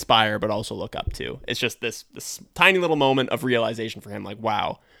can inspire but also look up to. It's just this tiny little moment of realization for him, like,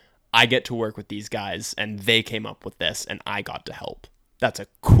 wow, I get to work with these guys and they came up with this and I got to help. That's a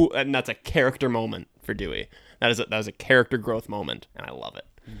cool, and that's a character moment for Dewey. That is a character growth moment and I love it.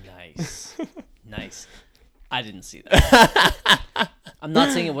 Nice. Nice. I didn't see that. I'm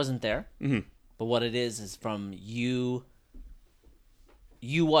not saying it wasn't there, but what it is from you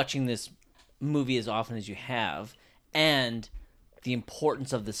watching this movie as often as you have, and the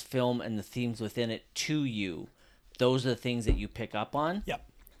importance of this film and the themes within it to you. Those are the things that you pick up on. Yep.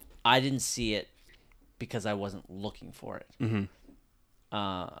 I didn't see it because I wasn't looking for it.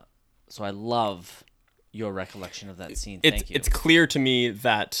 So I love your recollection of that scene. Thank you. It's clear to me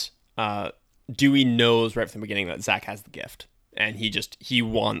that Dewey knows right from the beginning that Zach has the gift, and he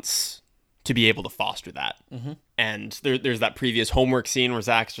wants to be able to foster that. And there's that previous homework scene where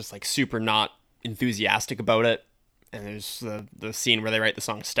Zach's just like super not enthusiastic about it, and there's the scene where they write the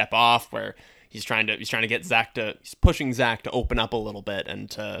song "Step Off," where he's trying to get he's pushing Zach to open up a little bit and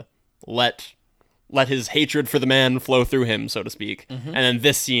to let his hatred for the man flow through him, so to speak. And then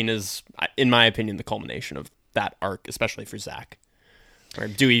this scene is, in my opinion, the culmination of that arc, especially for Zach, where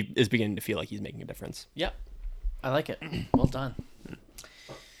Dewey is beginning to feel like he's making a difference. Yep. I like it. Well done.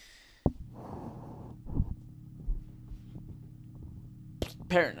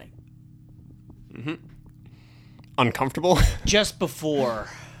 Parent night. Uncomfortable? Just before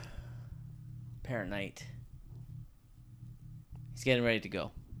parent night, he's getting ready to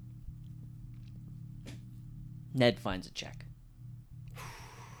go. Ned finds a check.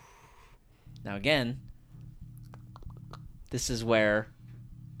 Now again, this is where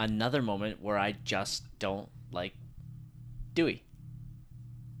another moment where I just don't like Dewey.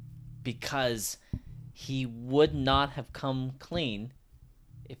 Because he would not have come clean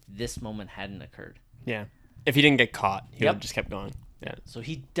if this moment hadn't occurred. Yeah. If he didn't get caught, he would Yep. have just kept going. Yeah. So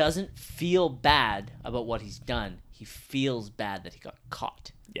he doesn't feel bad about what he's done. He feels bad that he got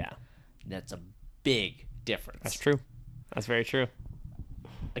caught. Yeah. That's a big difference. That's true. That's very true.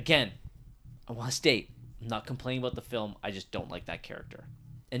 Again, I want to state, I'm not complaining about the film. I just don't like that character.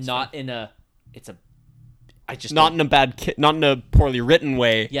 And not in a, it's a, I just Not don't- in a not in a poorly written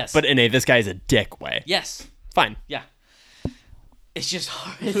way. Yes. But in a this guy's a dick way. Yes. Fine. Yeah. It's just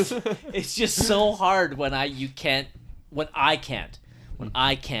hard. It's just so hard when I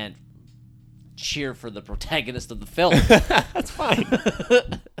can't cheer for the protagonist of the film. That's fine.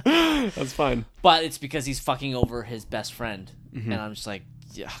 That's fine. But it's because he's fucking over his best friend. And I'm just like,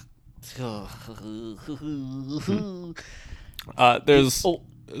 yeah. There's. Oh,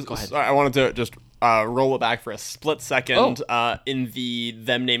 go ahead. Sorry, I wanted to just roll it back for a split second. In the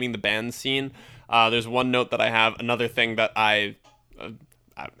them naming the band scene, there's one note that I have. Another thing that I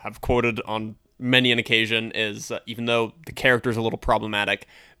have quoted on many an occasion is even though the character's a little problematic,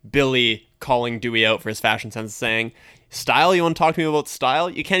 Billy calling Dewey out for his fashion sense, saying, "Style? You want to talk to me about style?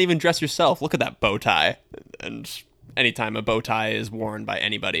 You can't even dress yourself. Look at that bow tie." And anytime a bow tie is worn by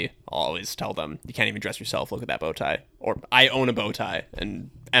anybody, I'll always tell them, "You can't even dress yourself. Look at that bow tie." Or I own a bow tie, and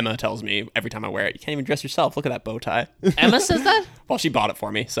Emma tells me every time I wear it, "You can't even dress yourself. Look at that bow tie." Emma says that? Well, she bought it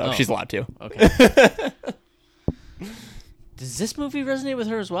for me, so she's allowed to. Okay. Does this movie resonate with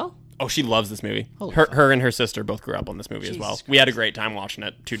her as well? Oh, she loves this movie. Holy Her and her sister both grew up on this movie as well. Jesus We had a great time watching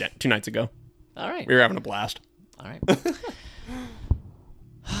it two nights ago. All right. We were having a blast. All right.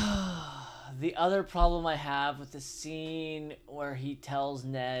 The other problem I have with the scene where he tells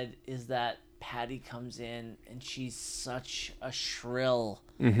Ned is that Patty comes in and she's such a shrill.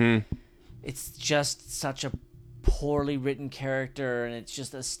 Mm-hmm. It's just such a poorly written character, and it's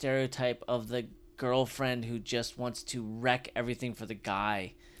just a stereotype of the girlfriend who just wants to wreck everything for the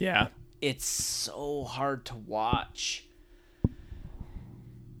guy. Yeah. It's so hard to watch.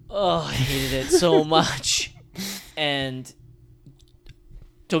 Oh, I hated it so much. And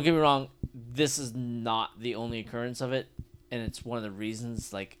don't get me wrong, this is not the only occurrence of it, and it's one of the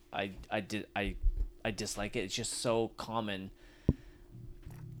reasons like I dislike it. It's just so common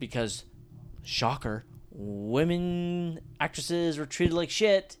because, shocker, women actresses were treated like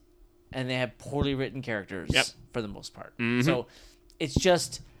shit, and they have poorly written characters for the most part. Mm-hmm. So it's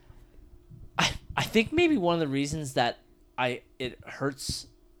just, I think maybe one of the reasons that it hurts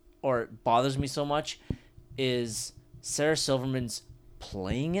or it bothers me so much is Sarah Silverman's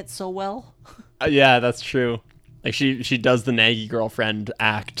playing it so well. Yeah, that's true. Like she does the naggy girlfriend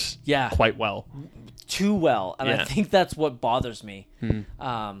act quite well. Too well. And Yeah. I think that's what bothers me.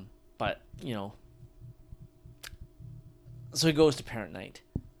 But, you know. So he goes to parent night.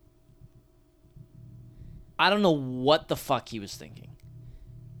 I don't know what the fuck he was thinking.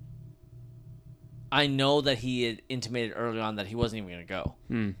 I know that he had intimated early on that he wasn't even going to go.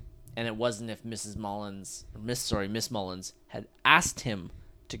 And it wasn't if Miss Mullins had asked him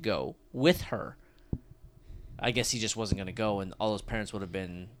to go with her. I guess he just wasn't going to go, and all those parents would have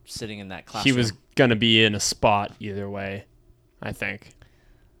been sitting in that classroom. He was going to be in a spot either way, I think.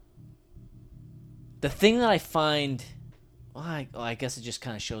 The thing that I find... Well, I guess it just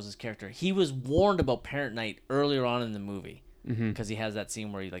kind of shows his character. He was warned about parent night earlier on in the movie because he has that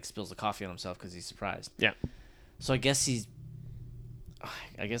scene where he like spills the coffee on himself because he's surprised. Yeah. So I guess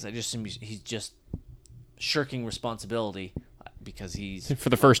I just assume he's just shirking responsibility because he's For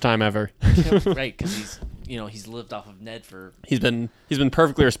the first time ever. right, because he's lived off of Ned for He's been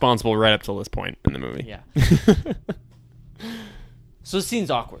perfectly responsible right up till this point in the movie. yeah. So the scene's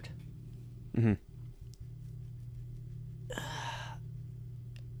awkward.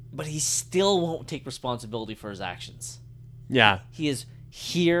 But he still won't take responsibility for his actions. Yeah. He is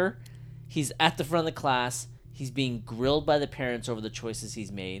here. He's at the front of the class. He's being grilled by the parents over the choices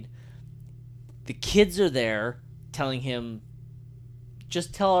he's made. The kids are there telling him,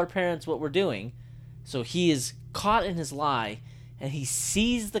 just tell our parents what we're doing. So he is caught in his lie, and he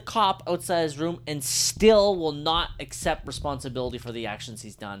sees the cop outside his room and still will not accept responsibility for the actions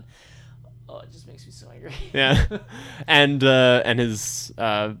he's done. Oh, it just makes me so angry. Yeah. And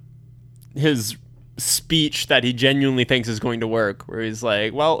his speech that he genuinely thinks is going to work, where he's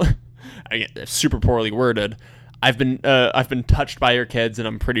like, well, again, super poorly worded, I've been touched by your kids, and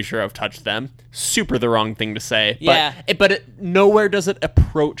I'm pretty sure I've touched them. Super the wrong thing to say. Yeah. But nowhere does it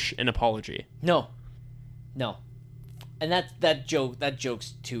approach an apology. No. And that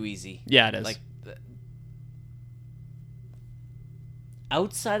joke's too easy. Yeah, it is. Like,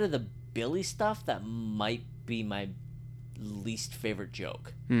 outside of the Billy stuff, that might be my least favorite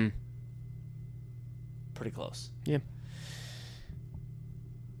joke. Pretty close. Yeah.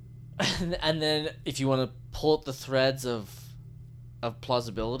 And then if you want to pull up the threads of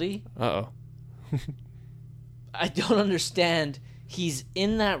plausibility, Uh-oh. I don't understand. He's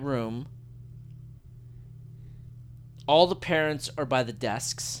in that room. All the parents are by the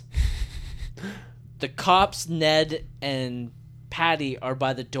desks. The cops, Ned and Patty, are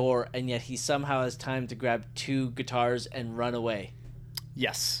by the door, and yet he somehow has time to grab 2 guitars and run away.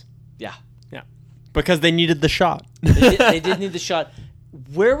 Yes. Yeah. Yeah. Because they needed the shot. They did need the shot.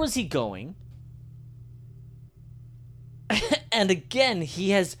 Where was he going? And again,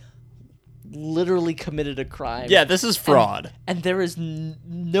 he has literally committed a crime. Yeah, this is fraud. And there is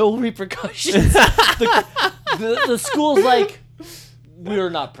no repercussions. The school's like, we're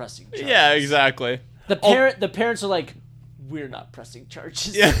not pressing charges. Yeah, exactly. The parents are like, we're not pressing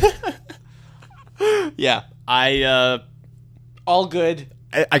charges. Yeah. Yeah. All good.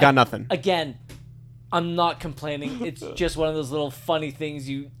 I got nothing. Again, I'm not complaining. It's just one of those little funny things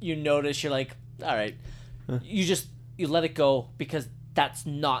you notice. You're like, all right. You let it go because that's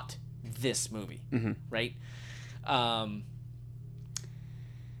not this movie, right?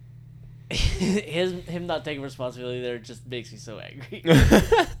 Him not taking responsibility there just makes me so angry.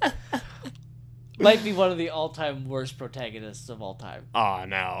 Might be one of the all-time worst protagonists of all time. Oh,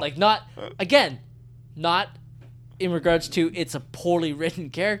 no. Like, not in regards to it's a poorly written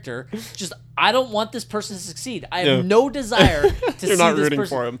character. Just, I don't want this person to succeed. I have no desire to see You're not this rooting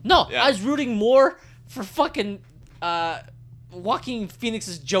person. for him. No, Yeah. I was rooting more for fucking Joaquin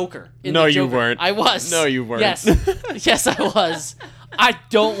Phoenix's Joker. No, the you Joker. weren't. I was. No, you weren't. Yes. Yes, I was. I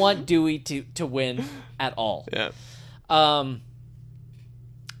don't want Dewey to win at all. Yeah.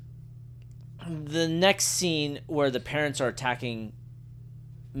 The next scene where the parents are attacking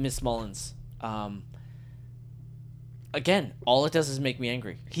Miss Mullins, again, all it does is make me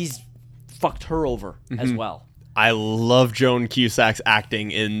angry. He's fucked her over as well. I love Joan Cusack's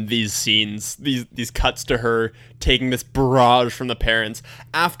acting in these scenes, these cuts to her taking this barrage from the parents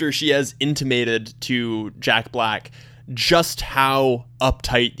after she has intimated to Jack Black just how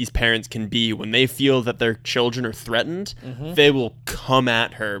uptight these parents can be when they feel that their children are threatened. They will come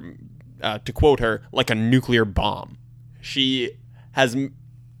at her, to quote her, like a nuclear bomb. She has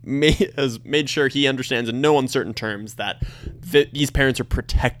made sure he understands in no uncertain terms that these parents are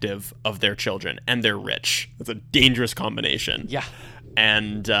protective of their children, and they're rich. It's a dangerous combination. Yeah.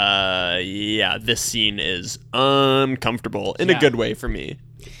 And this scene is uncomfortable in a good way for me.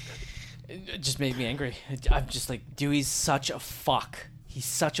 It just made me angry. I'm just like, Dewey's such a fuck. He's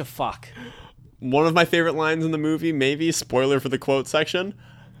such a fuck. One of my favorite lines in the movie, maybe, spoiler for the quote section,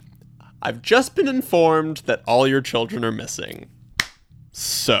 I've just been informed that all your children are missing.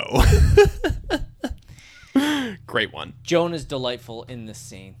 So. Great one. Joan is delightful in this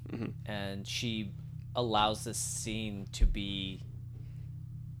scene, and she allows this scene to be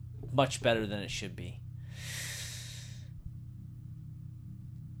much better than it should be.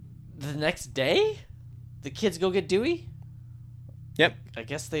 The next day, the kids go get Dewey. Yep. I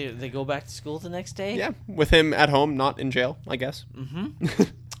guess they go back to school the next day. Yeah, with him at home, not in jail, I guess.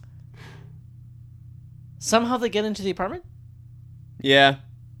 Somehow they get into the apartment. Yeah.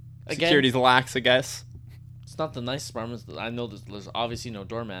 Again, Security's lax, I guess. it's not the nicest apartment. I know there's obviously no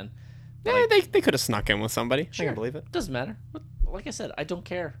doorman. Yeah, they could have snuck in with somebody. I can believe it. Doesn't matter. But like I said, I don't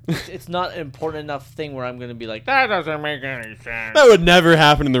care. It's not an important enough thing where I'm going to be like, that doesn't make any sense. That would never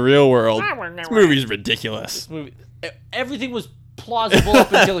happen in the real world. This movie's ridiculous. This movie, everything was plausible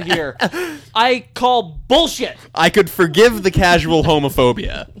up until here. I call bullshit. I could forgive the casual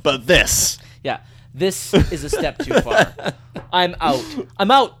homophobia, but this. Yeah, this is a step too far. I'm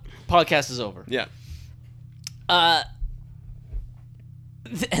out. Podcast is over. Yeah. And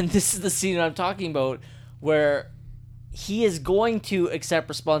this is the scene I'm talking about where he is going to accept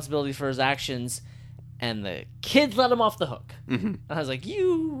responsibility for his actions, and the kids let him off the hook. And I was like,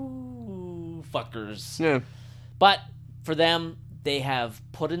 you fuckers. Yeah. But for them, they have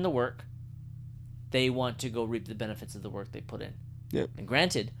put in the work. They want to go reap the benefits of the work they put in. Yep. And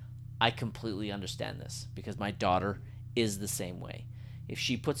granted, I completely understand this because my daughter is the same way. If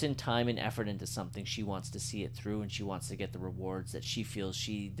she puts in time and effort into something, she wants to see it through and she wants to get the rewards that she feels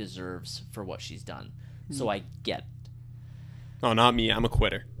she deserves for what she's done. So I get it. Oh, not me. I'm a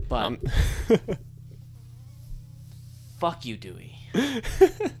quitter. But fuck you, Dewey.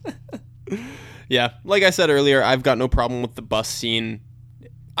 Yeah, like I said earlier, I've got no problem with the bus scene.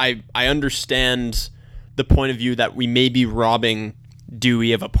 I understand the point of view that we may be robbing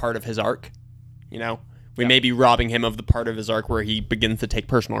Dewey of a part of his arc. You know, we may be robbing him of the part of his arc where he begins to take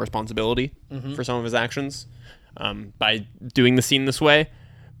personal responsibility for some of his actions by doing the scene this way.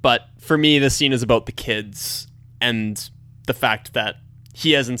 But for me, the scene is about the kids and the fact that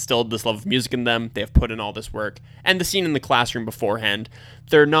he has instilled this love of music in them. They have put in all this work. And the scene in the classroom beforehand,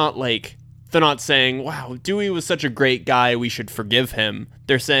 they're not saying, wow, Dewey was such a great guy, we should forgive him.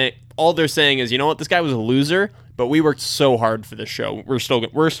 All they're saying is, you know what, this guy was a loser, but we worked so hard for this show. We're still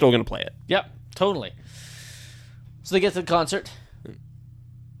going to play it. Yep, totally. So they get to the concert.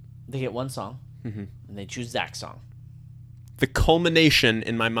 They get one song, and they choose Zach's song. The culmination,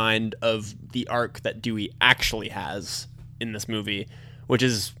 in my mind, of the arc that Dewey actually has in this movie, which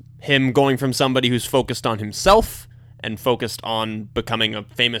is him going from somebody who's focused on himself and focused on becoming a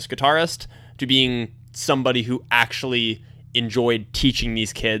famous guitarist to being somebody who actually enjoyed teaching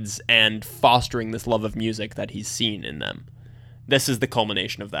these kids and fostering this love of music that he's seen in them. This is the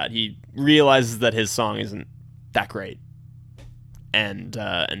culmination of that. He realizes that his song isn't that great, and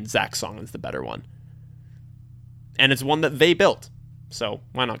Zach's song is the better one. And it's one that they built, so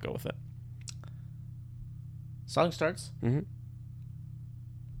why not go with it? Song starts. Mm-hmm.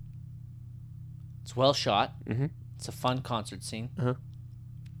 It's well shot. Mm-hmm. It's a fun concert scene. Uh-huh.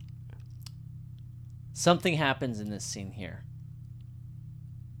 Something happens in this scene here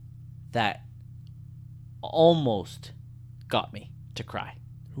that almost got me to cry.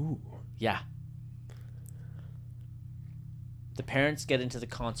 Ooh. Yeah. The parents get into the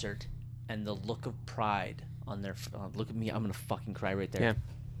concert, and the look of pride on their... look at me, I'm going to fucking cry right there.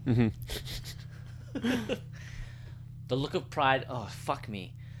 Yeah. Mm-hmm. The look of pride... Oh, fuck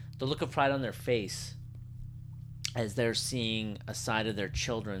me. The look of pride on their face as they're seeing a side of their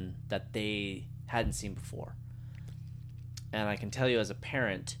children that they hadn't seen before. And I can tell you as a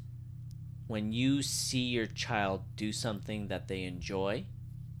parent, when you see your child do something that they enjoy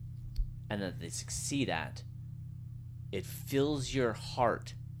and that they succeed at, it fills your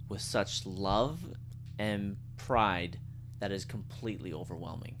heart with such love and pride that is completely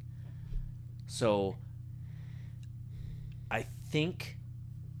overwhelming. So I'm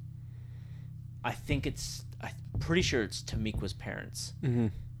pretty sure it's Tamika's parents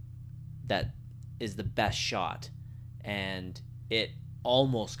that is the best shot, and it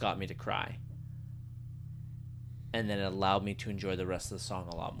almost got me to cry, and then it allowed me to enjoy the rest of the song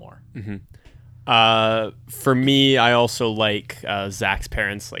a lot more. For me, I also like Zach's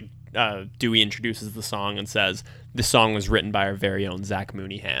parents. Like Dewey introduces the song and says, "This song was written by our very own Zach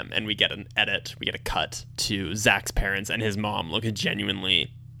Mooneyham," and we get a cut to Zach's parents, and his mom looked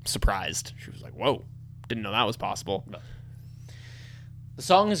genuinely surprised. She was like, "Whoa, didn't know that was possible." No. The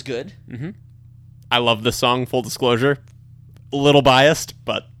song is good. I love this song, full disclosure. A little biased,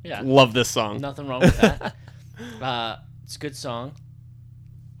 but Yeah. love this song. Nothing wrong with that. It's a good song.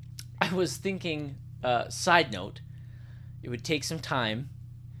 I was thinking, side note, it would take some time,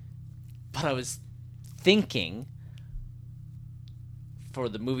 but I was thinking for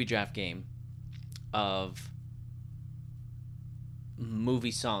the movie draft game of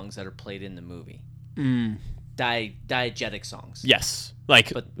movie songs that are played in the movie. Diegetic songs. Yes,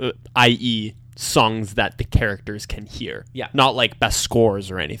 like i.e. songs that the characters can hear. Yeah. Not like best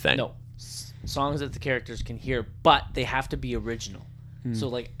scores or anything. No. Songs that the characters can hear, but they have to be original. So,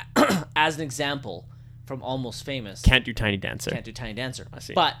 like, as an example, from Almost Famous... Can't Do Tiny Dancer. Can't Do Tiny Dancer. I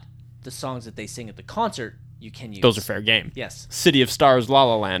see. But the songs that they sing at the concert, you can use. Those are fair game. Yes. City of Stars, La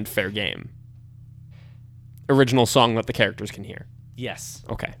La Land, fair game. Original song that the characters can hear. Yes.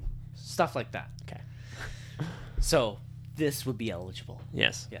 Okay. Stuff like that. Okay. So, this would be eligible.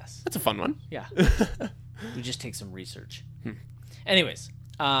 Yes. Yes. That's a fun one. Yeah. We just take some research. Anyways,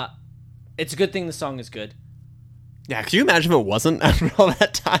 it's a good thing the song is good. Yeah, could you imagine if it wasn't after all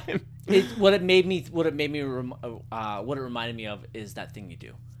that time? What it reminded me of is That Thing You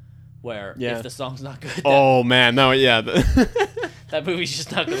Do, where if the song's not good, oh man, no, yeah, that movie's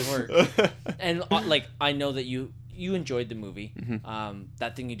just not gonna work. And like, I know that you enjoyed the movie.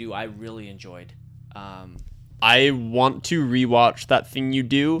 That Thing You Do, I really enjoyed. I want to rewatch That Thing You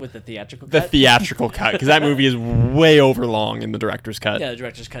Do. With the theatrical The cut? theatrical cut, because that movie is way over long in the director's cut. Yeah, the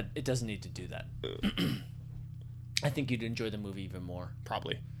director's cut. It doesn't need to do that. I think you'd enjoy the movie even more.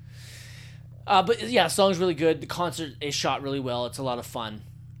 Probably. But yeah, song's really good. The concert is shot really well. It's a lot of fun.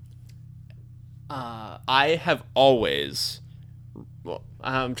 I have always... Well,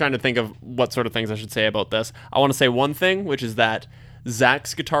 I'm trying to think of what sort of things I should say about this. I want to say one thing, which is that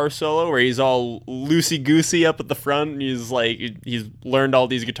Zach's guitar solo, where he's all loosey-goosey up at the front, and he's learned all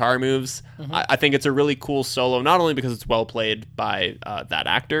these guitar moves. Mm-hmm. I think it's a really cool solo, not only because it's well played by that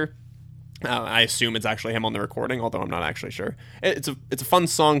actor. I assume it's actually him on the recording, although I'm not actually sure. It's a fun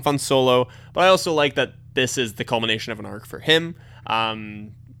song, fun solo, but I also like that this is the culmination of an arc for him.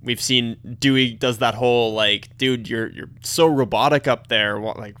 We've seen Dewey does that whole like, dude, you're so robotic up there.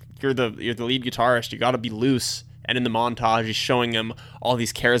 Like you're the lead guitarist. You got to be loose. And in the montage, he's showing him all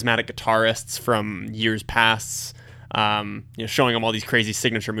these charismatic guitarists from years past. Showing him all these crazy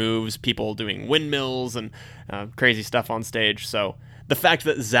signature moves, people doing windmills and crazy stuff on stage. So the fact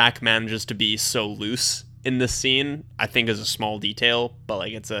that Zach manages to be so loose in this scene, I think, is a small detail, but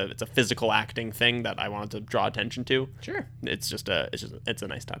like it's a physical acting thing that I wanted to draw attention to. Sure, it's a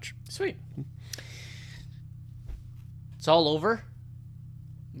nice touch. Sweet. It's all over.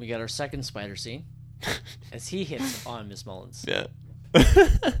 We got our second spider scene as he hits on Miss Mullins. Yeah.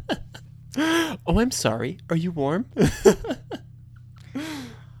 Oh, I'm sorry. Are you warm?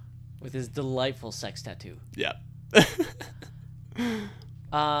 With his delightful sex tattoo. Yeah.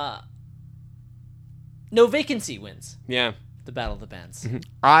 No Vacancy wins. Yeah. The Battle of the Bands. Mm-hmm.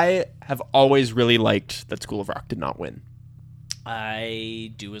 I have always really liked that School of Rock did not win.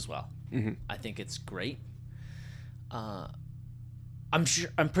 I do as well. Mm-hmm. I think it's great. I'm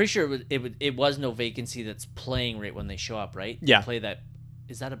pretty sure it was No Vacancy that's playing right when they show up, right? Yeah. They play that.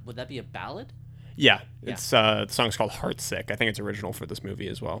 Would that be a ballad? Yeah. It's the song's called Heartsick. I think it's original for this movie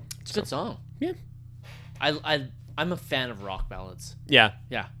as well. It's a good song. Yeah. I'm a fan of rock ballads. Yeah.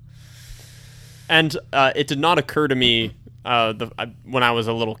 Yeah. And it did not occur to me when I was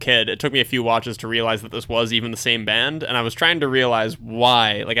a little kid. It took me a few watches to realize that this was even the same band, and I was trying to realize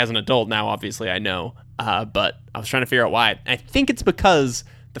why. Like, as an adult now, obviously, I know. But I was trying to figure out why. I think it's because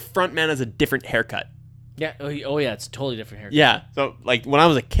the frontman has a different haircut. Yeah. Oh, yeah. It's a totally different haircut. Yeah. So, like, when I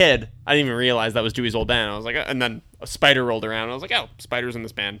was a kid, I didn't even realize that was Dewey's old band. I was like, and then a spider rolled around, and I was like, oh, Spider's in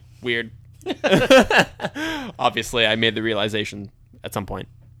this band. Weird. Obviously, I made the realization at some point.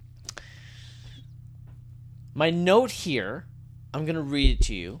 My note here, I'm going to read it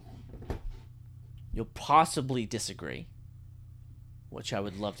to you. You'll possibly disagree, which I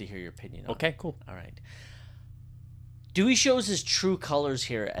would love to hear your opinion on. Okay, cool. All right. Dewey shows his true colors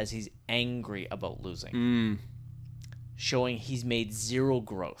here as he's angry about losing, showing he's made zero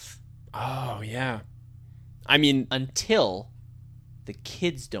growth. Oh, yeah. I mean... Until the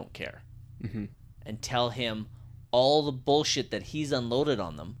kids don't care and tell him all the bullshit that he's unloaded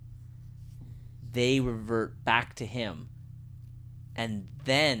on them. They revert back to him, and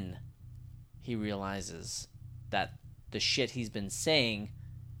then he realizes that the shit he's been saying,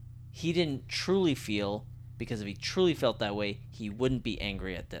 he didn't truly feel, because if he truly felt that way, he wouldn't be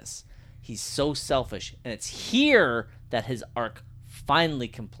angry at this. He's so selfish, and it's here that his arc finally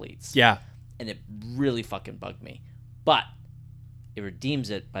completes. Yeah. And it really fucking bugged me. But it redeems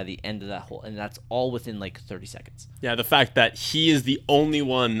it by the end of that whole, and that's all within like 30 seconds. Yeah, the fact that he is the only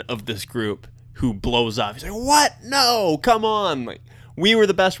one of this group who blows up. He's like, "What? No, come on! Like, we were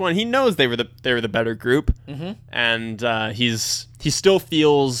the best one." He knows they were the better group, and he still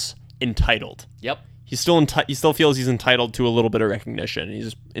feels entitled. Yep. He still feels he's entitled to a little bit of recognition.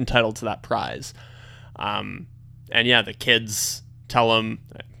 He's entitled to that prize. And yeah, the kids tell him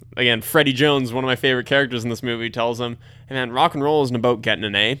again. Freddie Jones, one of my favorite characters in this movie, tells him, "Hey man, rock and roll isn't about getting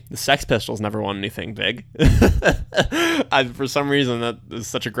an A. The Sex Pistols never won anything big." For some reason, that is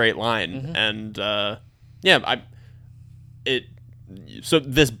such a great line. And so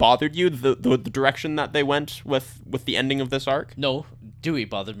this bothered you, the direction that they went with the ending of this arc? No, Dewey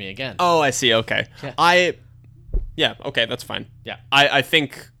bothered me again. Oh, I see. Okay. Yeah. Okay, that's fine. Yeah. I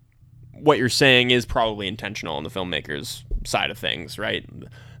think what you're saying is probably intentional on the filmmaker's side of things, right?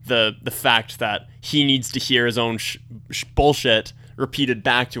 The fact that he needs to hear his own bullshit repeated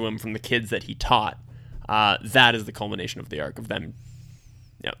back to him from the kids that he taught. That is the culmination of the arc of them,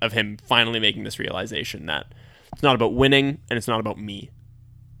 of him finally making this realization that it's not about winning and it's not about me.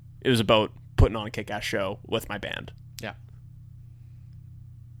 It was about putting on a kick-ass show with my band. Yeah.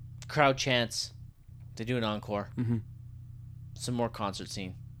 Crowd chants. They do an encore. Some more concert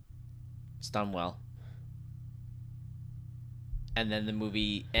scene. It's done well. And then the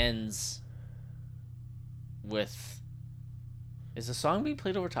movie ends with. Is the song being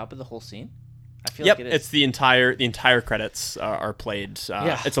played over top of the whole scene? I feel Yep, like it is. it's the entire credits are played.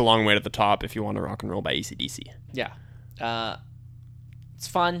 It's A Long Way to the Top, If You Want to Rock and Roll by AC/DC. Yeah. It's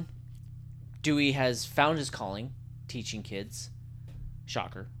fun. Dewey has found his calling, teaching kids.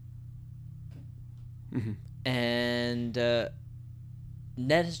 Shocker. Mm-hmm. And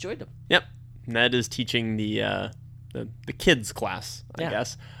Ned has joined him. Yep, Ned is teaching the kids class, I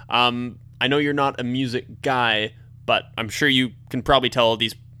guess. I know you're not a music guy, but I'm sure you can probably tell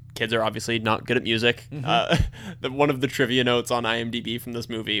these kids are obviously not good at music. One of the trivia notes on IMDb from this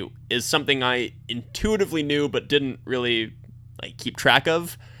movie is something I intuitively knew but didn't really keep track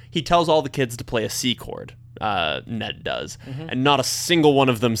of. He tells all the kids to play a C chord. Ned does, and not a single one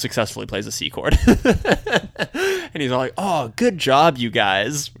of them successfully plays a C chord. And he's all like, "Oh, good job, you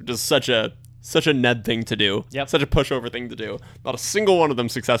guys!" Just such a Ned thing to do. Yep. Such a pushover thing to do. Not a single one of them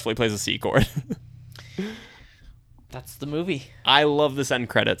successfully plays a C chord. That's the movie. I love this end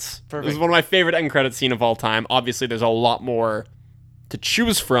credits. Perfect. This is one of my favorite end credits scene of all time. Obviously, there's a lot more to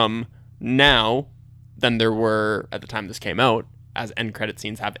choose from now than there were at the time this came out, as end credit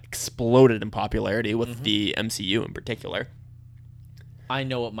scenes have exploded in popularity with the MCU in particular. I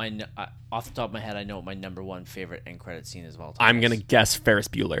know what off the top of my head, I know what my number one favorite end credit scene is of all time. I'm going to guess Ferris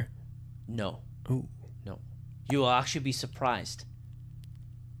Bueller. No. Ooh. No. You will actually be surprised.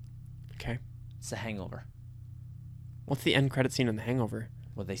 Okay. It's The Hangover. What's the end credit scene in The Hangover?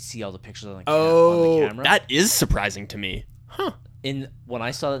 Well, they see all the pictures on the Oh, camera. that is surprising to me. Huh. When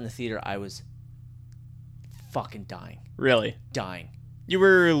I saw that in the theater, I was fucking dying. Really? Dying. You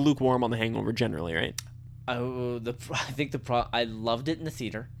were lukewarm on The Hangover generally, right? I think I loved it in the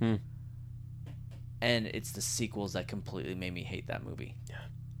theater. And it's the sequels that completely made me hate that movie. Yeah.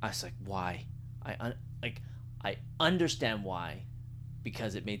 I was like, why? I understand why,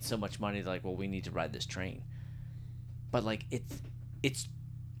 because it made so much money. They're like, well, we need to ride this train. But it's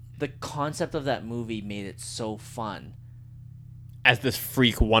the concept of that movie made it so fun. As this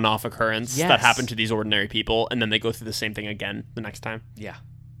freak one-off occurrence Yes. that happened to these ordinary people, and then they go through the same thing again the next time. Yeah.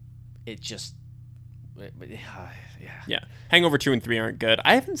 Yeah. Hangover 2 and 3 aren't good.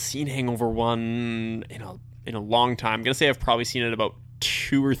 I haven't seen Hangover 1 in a long time. I'm going to say I've probably seen it about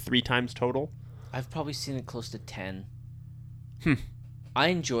 2 or 3 times total. I've probably seen it close to 10.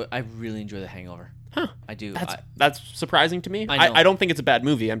 I really enjoy The Hangover. Huh. I do. That's surprising to me. I know. I don't think it's a bad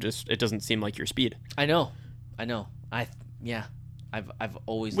movie. It doesn't seem like your speed. I know. I've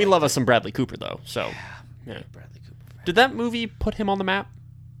always We liked love it. us some Bradley Cooper, though. So, yeah. Bradley Cooper. Did that movie put him on the map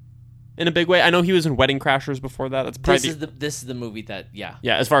in a big way? I know he was in Wedding Crashers before that. That's probably This is the movie that yeah.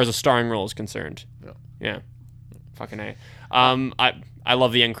 As far as a starring role is concerned, yeah. Fucking A. I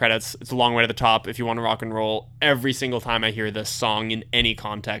love the end credits. It's A Long Way to the Top. If You Want to Rock and Roll. Every single time I hear this song in any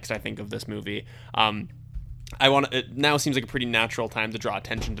context, I think of this movie. It now seems like a pretty natural time to draw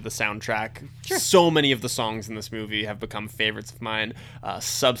attention to the soundtrack. Sure. So many of the songs in this movie have become favorites of mine.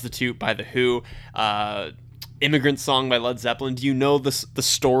 Substitute by The Who. Immigrant Song by Led Zeppelin. Do you know the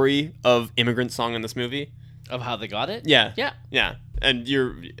story of Immigrant Song in this movie? Of how they got it? Yeah. Yeah. Yeah. And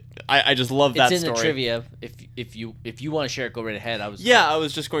I just love that story. It's in the trivia. If you want to share it, go right ahead. I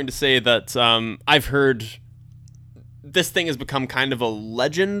was just going to say that I've heard this thing has become kind of a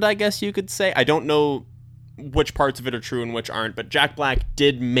legend, I guess you could say. I don't know which parts of it are true and which aren't, but Jack Black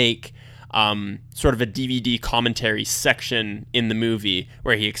did make sort of a DVD commentary section in the movie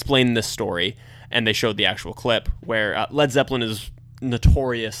where he explained this story, and they showed the actual clip where Led Zeppelin is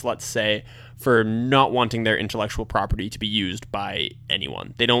notorious, let's say, for not wanting their intellectual property to be used by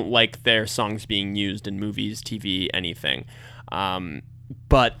anyone. They don't like their songs being used in movies, TV, anything.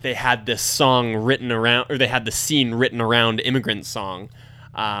 But they had this song written around, or they had the scene written around Immigrant Song,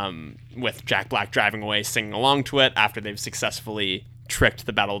 with Jack Black driving away, singing along to it after they've successfully tricked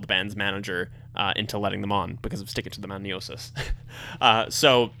the Battle of the Bands manager into letting them on because of Stick It to the Maniosis.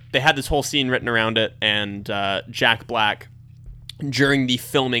 So they had this whole scene written around it, and Jack Black, during the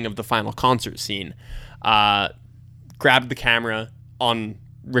filming of the final concert scene, grabbed the camera on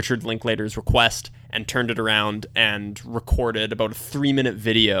Richard Linklater's request and turned it around and recorded about a 3-minute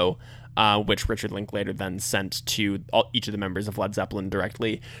video, which Richard Linklater then sent to each of the members of Led Zeppelin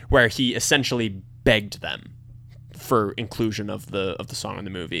directly, where he essentially begged them for inclusion of the song in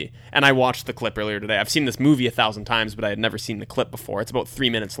the movie. And I watched the clip earlier today. I've seen this movie 1,000 times, but I had never seen the clip before. It's about 3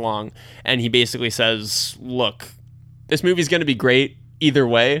 minutes long, and he basically says, look, this movie's going to be great either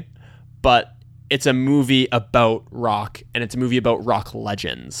way, but it's a movie about rock, and it's a movie about rock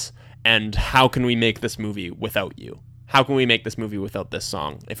legends. And how can we make this movie without you? How can we make this movie without this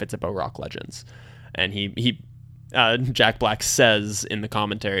song if it's about rock legends? And he Jack Black says in the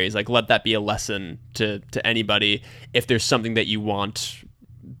commentaries, like, let that be a lesson to anybody. If there's something that you want,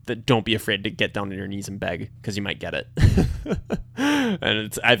 that don't be afraid to get down on your knees and beg, because you might get it.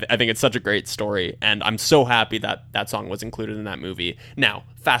 And I think it's such a great story, and I'm so happy that that song was included in that movie. Now,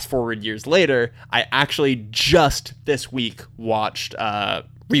 fast forward years later, I actually just this week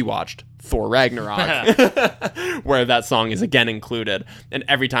rewatched Thor Ragnarok, where that song is again included. And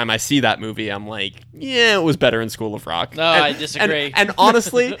every time I see that movie, I'm like, yeah, it was better in School of Rock. No, I disagree. And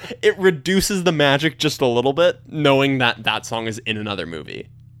honestly, it reduces the magic just a little bit, knowing that that song is in another movie.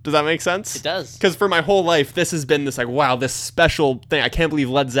 Does that make sense? It does. Because for my whole life, this has been this like, wow, this special thing. I can't believe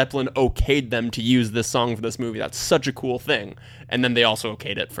Led Zeppelin okayed them to use this song for this movie. That's such a cool thing. And then they also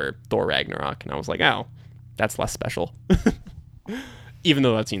okayed it for Thor Ragnarok. And I was like, oh, that's less special. Even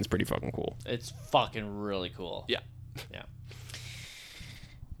though that scene's pretty fucking cool. It's fucking really cool. Yeah. Yeah.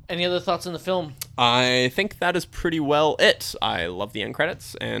 Any other thoughts on the film? I think that is pretty well it. I love the end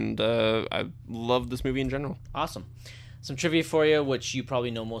credits, and I love this movie in general. Awesome. Some trivia for you, which you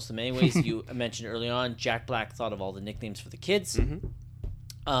probably know most of them anyways. You mentioned early on, Jack Black thought of all the nicknames for the kids.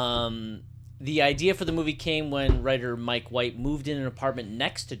 Mm-hmm. The idea for the movie came when writer Mike White moved in an apartment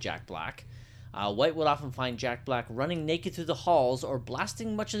next to Jack Black. White would often find Jack Black running naked through the halls or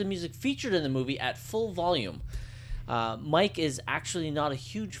blasting much of the music featured in the movie at full volume. Mike is actually not a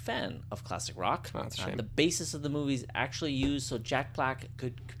huge fan of classic rock. Oh, that's a shame. The basis of the movie is actually used so Jack Black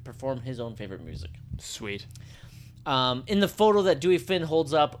could perform his own favorite music. Sweet. In the photo that Dewey Finn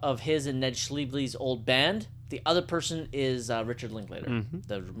holds up of his and Ned Schliebly's old band, the other person is Richard Linklater,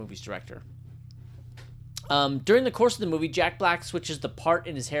 the movie's director. During the course of the movie, Jack Black switches the part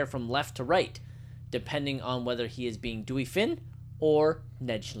in his hair from left to right, depending on whether he is being Dewey Finn or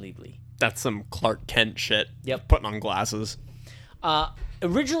Ned Schliebly. That's some Clark Kent shit. Yep. Putting on glasses.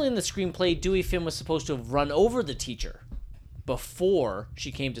 Originally in the screenplay, Dewey Finn was supposed to have run over the teacher before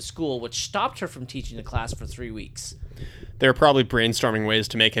she came to school, which stopped her from teaching the class for 3 weeks. They were probably brainstorming ways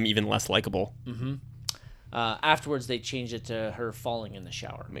to make him even less likable. Mm-hmm. Afterwards, they changed it to her falling in the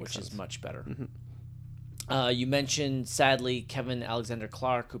shower, Makes sense. is much better. Mm-hmm. You mentioned, sadly, Kevin Alexander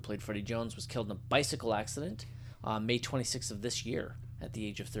Clark, who played Freddie Jones, was killed in a bicycle accident May 26th of this year at the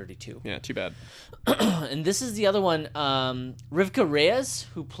age of 32. Yeah, too bad. And this is the other one. Rivka Reyes,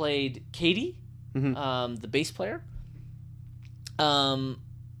 who played Katie, the bass player.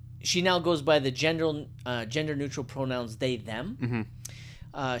 She now goes by the gender-neutral pronouns they, them.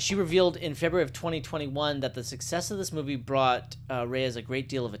 She revealed in February of 2021 that the success of this movie brought Reyes a great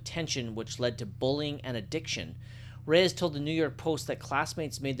deal of attention, which led to bullying and addiction. Reyes told the New York Post that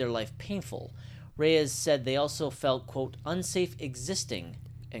classmates made their life painful. Reyes said they also felt, quote, unsafe existing,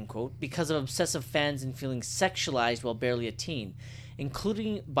 end quote, because of obsessive fans and feeling sexualized while barely a teen,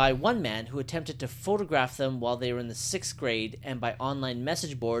 including by one man who attempted to photograph them while they were in the 6th grade, and by online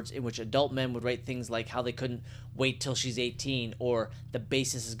message boards in which adult men would write things like how they couldn't wait till she's 18 or the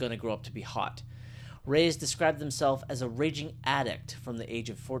bassist is going to grow up to be hot. Reyes described themselves as a raging addict from the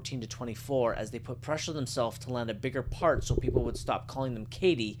age of 14 to 24 as they put pressure on themselves to land a bigger part so people would stop calling them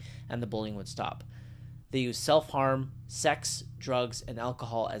Katie and the bullying would stop. They use self-harm, sex, drugs, and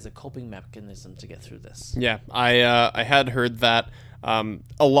alcohol as a coping mechanism to get through this. Yeah, I had heard that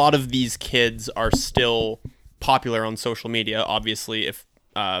a lot of these kids are still popular on social media. Obviously, if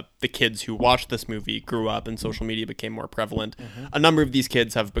the kids who watched this movie grew up and social media became more prevalent, a number of these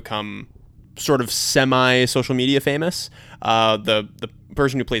kids have become sort of semi-social media famous. The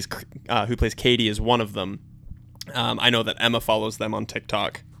person who plays Katie is one of them. I know that Emma follows them on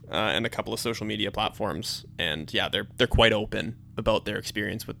TikTok and a couple of social media platforms, and yeah, they're quite open about their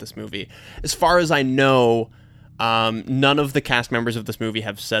experience with this movie. As far as I know, none of the cast members of this movie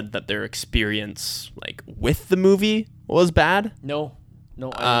have said that their experience like with the movie was bad. No,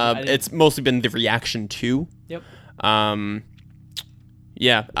 I didn't. It's mostly been the reaction to. Yep.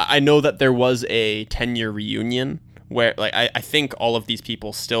 Yeah, I know that there was a 10-year reunion where, like, I think all of these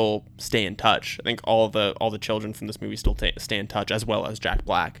people still stay in touch. I think all the children from this movie still stay in touch, as well as Jack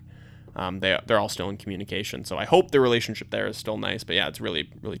Black. They're all still in communication, so I hope the relationship there is still nice. But yeah, it's really,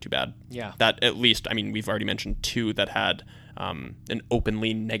 really too bad. Yeah. That at least, I mean, we've already mentioned 2 that had an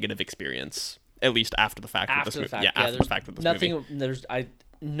openly negative experience, at least after the fact. After the fact, yeah, after the fact of this movie.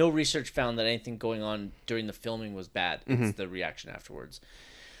 No research found that anything going on during the filming was bad. It's the reaction afterwards.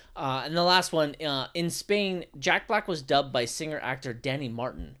 And the last one, in Spain, Jack Black was dubbed by singer-actor Danny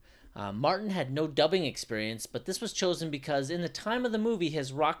Martin. Martin had no dubbing experience, but this was chosen because in the time of the movie,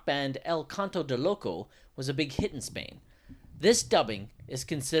 his rock band El Canto de Loco was a big hit in Spain. This dubbing is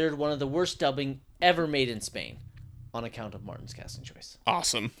considered one of the worst dubbing ever made in Spain, on account of Martin's casting choice.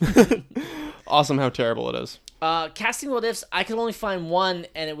 Awesome. awesome how terrible it is. Casting what ifs, I could only find one,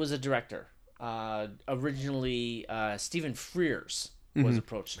 and it was a director. Originally, Stephen Frears was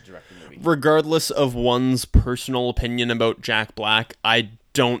approached to direct the movie. Regardless of one's personal opinion about Jack Black, I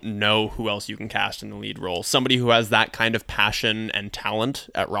don't know who else you can cast in the lead role. Somebody who has that kind of passion and talent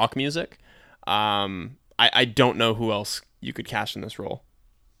at rock music. I don't know who else you could cast in this role.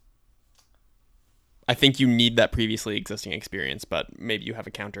 I think you need that previously existing experience, but maybe you have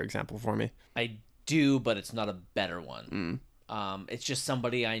a counterexample for me. I do, but it's not a better one. It's just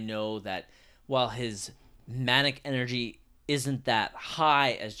somebody I know that while his manic energy isn't that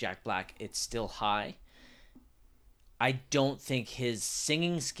high as Jack Black, it's still high. I don't think his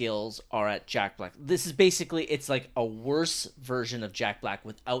singing skills are at Jack Black. This is basically, it's like a worse version of Jack Black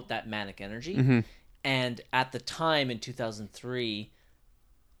without that manic energy. And at the time in 2003,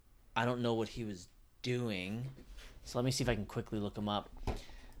 I don't know what he was doing. So let me see if I can quickly look him up.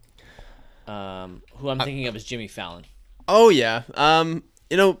 Who I'm thinking of is Jimmy Fallon. Oh, yeah.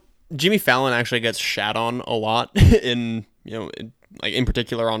 Jimmy Fallon actually gets shat on a lot in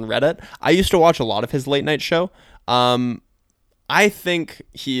particular on Reddit. I used to watch a lot of his late night show. I think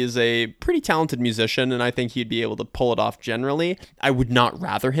he is a pretty talented musician, and I think he'd be able to pull it off generally. I would not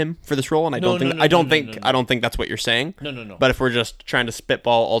rather him for this role, and I don't think that's what you're saying. No. But if we're just trying to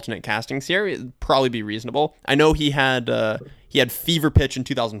spitball alternate castings here, it'd probably be reasonable. I know he had Fever Pitch in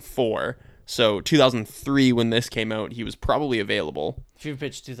 2004, so 2003 when this came out, he was probably available. Fever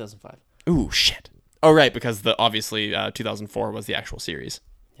Pitch 2005. Ooh, shit. Oh, right, because obviously 2004 was the actual series.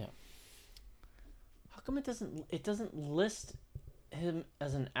 Yeah. How come it doesn't list him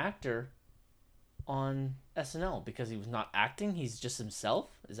as an actor on SNL? Because he was not acting, he's just himself?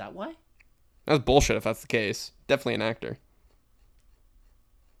 Is that why? That's bullshit if that's the case. Definitely an actor.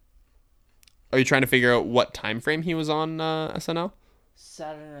 Are you trying to figure out what time frame he was on SNL?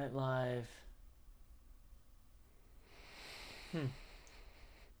 Saturday Night Live.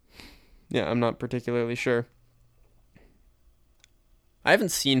 Yeah, I'm not particularly sure. I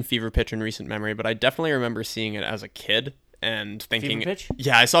haven't seen Fever Pitch in recent memory, but I definitely remember seeing it as a kid and thinking, Fever Pitch?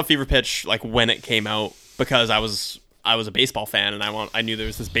 Yeah, I saw Fever Pitch like when it came out because I was a baseball fan and I knew there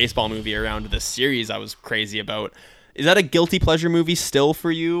was this baseball movie around this series I was crazy about. Is that a guilty pleasure movie still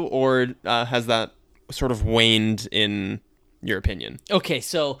for you, or has that sort of waned in your opinion? Okay,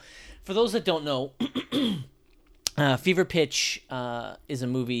 so for those that don't know, Fever Pitch is a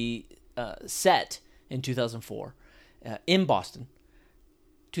movie set in 2004 in Boston,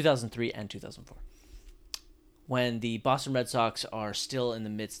 2003 and 2004, when the Boston Red Sox are still in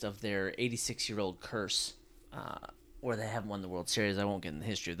the midst of their 86-year-old curse, or they haven't won the World Series. I won't get in the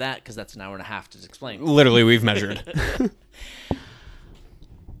history of that because that's an hour and a half to explain. Literally, we've measured.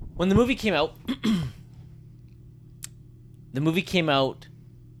 When the movie came out,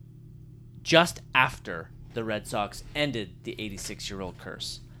 just after the Red Sox ended the 86-year-old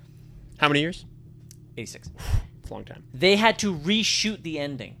curse. How many years? 86. It's a long time. They had to reshoot the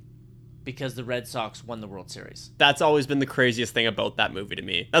ending because the Red Sox won the World Series. That's always been the craziest thing about that movie to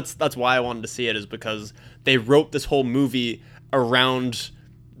me. That's why I wanted to see it, is because they wrote this whole movie around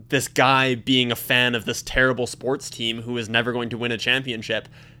this guy being a fan of this terrible sports team who is never going to win a championship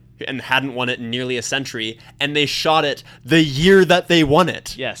and hadn't won it in nearly a century, and they shot it the year that they won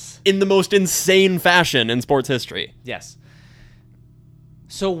it. Yes. In the most insane fashion in sports history. Yes.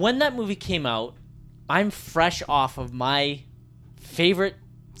 So when that movie came out, I'm fresh off of my favorite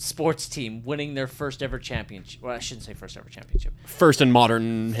sports team winning their first ever championship. Well, I shouldn't say first ever championship. First in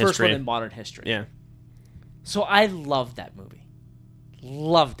modern history. First one in modern history. Yeah. So I loved that movie.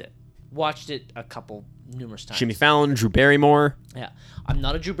 Loved it. Watched it numerous times. Jimmy Fallon, Drew Barrymore. Yeah. I'm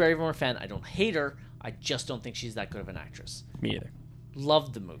not a Drew Barrymore fan. I don't hate her. I just don't think she's that good of an actress. Me either.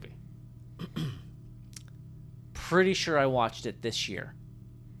 Loved the movie. Pretty sure I watched it this year.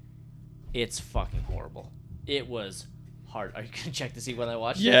 It's fucking horrible. It was hard. Are you gonna check to see when I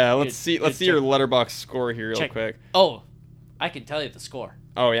watched it? Yeah, let's see your Letterboxd score here real quick. Oh, I can tell you the score.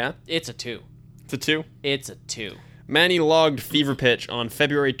 Oh yeah? It's a 2. It's a 2? It's a 2. Manny logged Fever Pitch on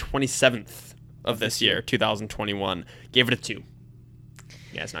February 27th of this year, 2021. Gave it a 2.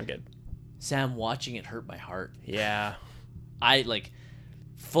 Yeah, it's not good. Sam, watching it hurt my heart. Yeah. I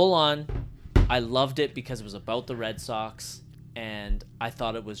full on. I loved it because it was about the Red Sox, and I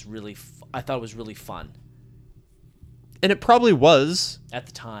thought it was really fun And it probably was at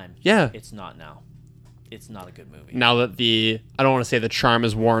the time. Yeah. It's not now. It's not a good movie. Now that I don't want to say the charm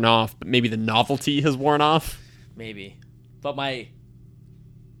is worn off, but maybe the novelty has worn off. Maybe. But my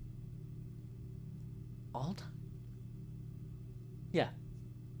all-time? Yeah.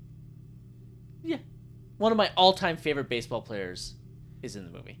 Yeah. One of my all-time favorite baseball players is in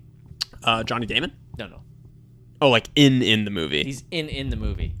the movie. Johnny Damon? No. Oh, like in the movie. He's in the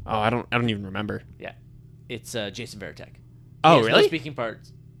movie. Oh, I don't even remember. Yeah. It's Jason Veritek. Oh, He has really? no speaking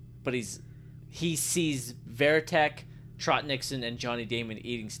parts, but he sees Veritek, Trot Nixon, and Johnny Damon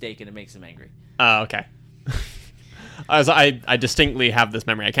eating steak, and it makes him angry. Oh, okay. I distinctly have this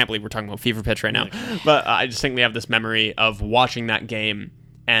memory. I can't believe we're talking about Fever Pitch right now. But I distinctly have this memory of watching that game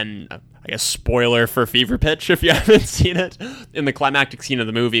and I guess spoiler for Fever Pitch if you haven't seen it, in the climactic scene of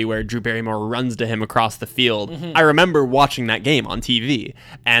the movie where Drew Barrymore runs to him across the field. Mm-hmm. I remember watching that game on TV,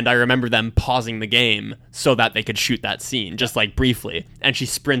 and I remember them pausing the game so that they could shoot that scene, just like briefly. And she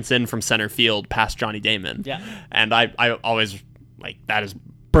sprints in from center field past Johnny Damon. Yeah. And I always, like, that is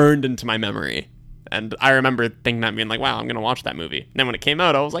burned into my memory. And I remember thinking that and being like, wow, I'm going to watch that movie. And then when it came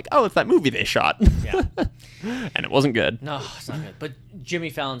out, I was like, oh, it's that movie they shot. Yeah. And it wasn't good. No, it's not good. But Jimmy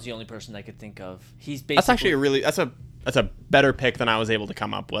Fallon's the only person I could think of. He's basically... That's actually that's a better pick than I was able to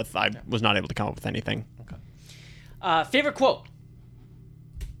come up with. I was not able to come up with anything. Okay. Favorite quote?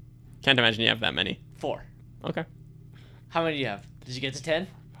 Can't imagine you have that many. 4. Okay. How many do you have? Did you get to 10?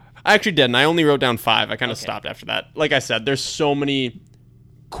 I actually didn't. I only wrote down 5. I kind of stopped after that. Like I said, there's so many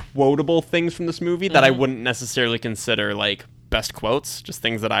quotable things from this movie that I wouldn't necessarily consider like best quotes, just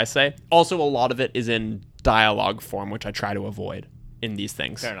things that I say. Also, a lot of it is in dialogue form, which I try to avoid in these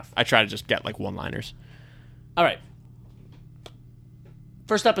things. Fair enough. I try to just get like one-liners. All right.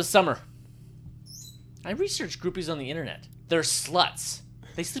 First up is Summer. I researched groupies on the internet. They're sluts.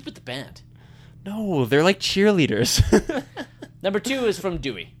 They sleep with the band. No, they're like cheerleaders. Number 2 is from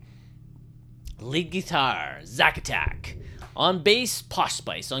Dewey. Lead guitar, Zack Attack. On bass, Posh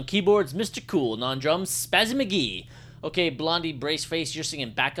Spice. On keyboards, Mr. Cool. And on drums, Spazzy McGee. Okay, Blondie, brace face, you're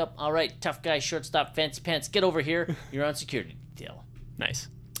singing backup. All right, tough guy, shortstop, fancy pants, get over here. You're on security detail. Nice.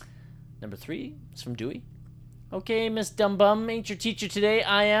 Number 3 is from Dewey. Okay, Miss Dumbum, ain't your teacher today?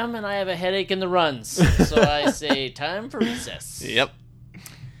 I am, and I have a headache in the runs. So I say, time for recess. Yep.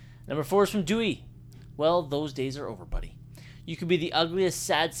 Number 4 is from Dewey. Well, those days are over, buddy. You could be the ugliest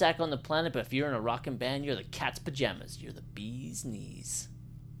sad sack on the planet, but if you're in a rockin' band, you're the cat's pajamas. You're the bee's knees.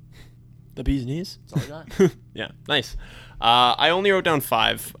 The bee's knees? That's all I got. Yeah, nice. I only wrote down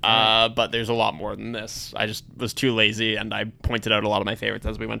 5, but there's a lot more than this. I just was too lazy, and I pointed out a lot of my favorites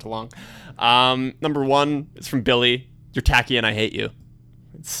as we went along. Number 1 is from Billy. You're tacky and I hate you.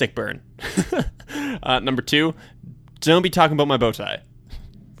 It's sick burn. Number 2, don't be talking about my bow tie.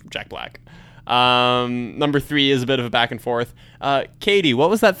 From Jack Black. Number 3 is a bit of a back and forth. Katie, what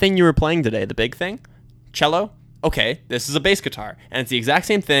was that thing you were playing today? The big thing? Cello? Okay, this is a bass guitar, and it's the exact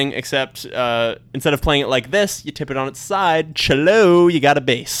same thing, except instead of playing it like this, you tip it on its side. Cello, you got a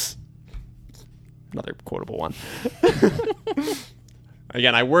bass. Another quotable one.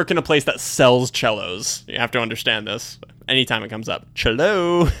 Again, I work in a place that sells cellos. You have to understand this. Anytime it comes up,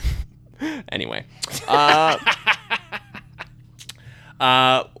 cello. Anyway.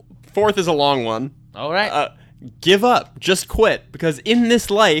 4th is a long one. All right. Give up. Just quit. Because in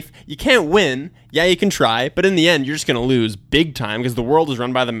this life, you can't win. Yeah, you can try, but in the end, you're just going to lose big time because the world is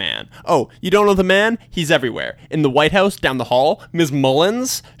run by the man. Oh, you don't know the man? He's everywhere. In the White House, down the hall, Ms.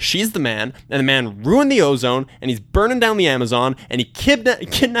 Mullins, she's the man, and the man ruined the ozone, and he's burning down the Amazon, and he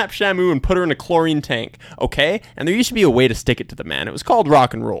kidnapped Shamu and put her in a chlorine tank, okay? And there used to be a way to stick it to the man. It was called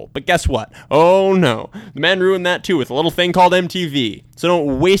rock and roll. But guess what? Oh, no. The man ruined that, too, with a little thing called MTV. So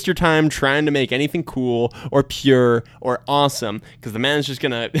don't waste your time trying to make anything cool or pure or awesome, because the man's just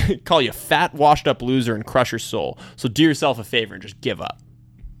going to call you fat, washed up loser and crush your soul. So do yourself a favor and just give up.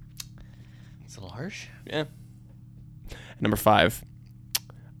 It's a little harsh. Yeah. Number 5.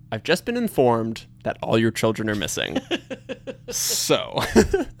 I've just been informed that all your children are missing. So.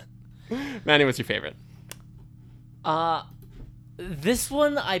 Manny, what's your favorite? This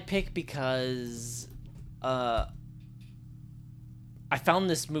one I pick because I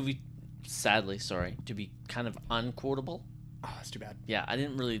found this movie, sadly, to be kind of unquotable. Oh, that's too bad. Yeah,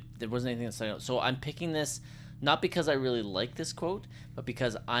 there wasn't anything that stuck out. So I'm picking this not because I really like this quote, but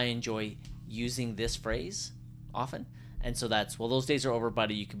because I enjoy using this phrase often. And so that's, well, those days are over,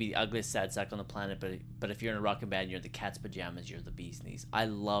 buddy. You could be the ugliest sad sack on the planet, but if you're in a rockin' band, you're the cat's pajamas, you're the bee's knees. I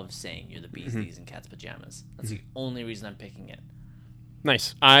love saying you're the bee's knees and cat's pajamas. That's the only reason I'm picking it.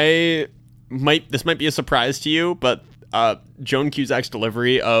 Nice. This might be a surprise to you, but Joan Cusack's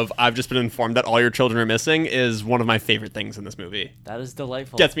delivery of "I've just been informed that all your children are missing" is one of my favorite things in this movie. That is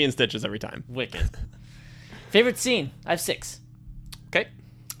delightful. Gets me in stitches every time. Wicked. Favorite scene? I have 6. Okay.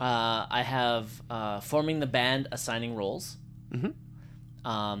 I have forming the band, assigning roles.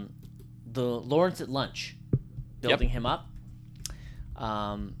 Mm-hmm. The Lawrence at lunch, building him up.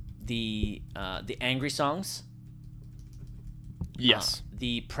 The angry songs. Yes.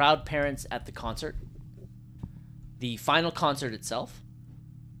 The proud parents at the concert. The final concert itself.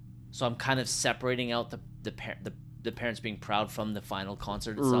 So I'm kind of separating out the parents being proud from the final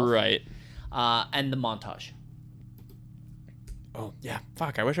concert itself. Right. And the montage. Oh, yeah.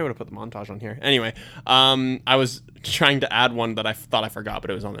 Fuck, I wish I would have put the montage on here. Anyway, I was trying to add one that I thought I forgot, but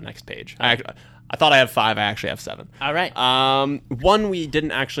it was on the next page. I thought I had 5. I actually have 7. All right. One we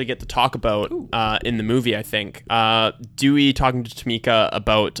didn't actually get to talk about in the movie, I think. Dewey talking to Tamika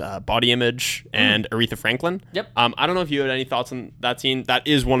about body image and Aretha Franklin. Yep. I don't know if you had any thoughts on that scene. That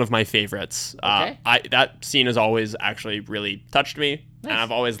is one of my favorites. Okay. That scene has always actually really touched me. Nice. And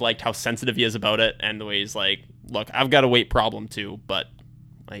I've always liked how sensitive he is about it and the way he's like, look, I've got a weight problem too, but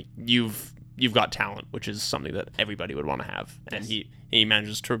like you've got talent, which is something that everybody would want to have. And he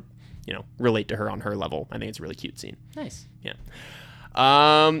manages to relate to her on her level. I think it's a really cute scene. Nice. Yeah.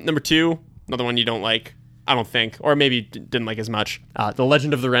 Number 2, another one you don't like, I don't think, or maybe didn't like as much. The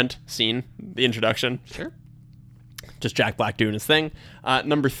Legend of the Rent scene, the introduction. Sure. Just Jack Black doing his thing.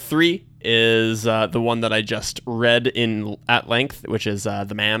 Number 3 is the one that I just read at length, which is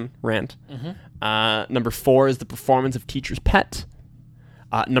the Man rant. Mm-hmm. Number 4 is the performance of Teacher's Pet.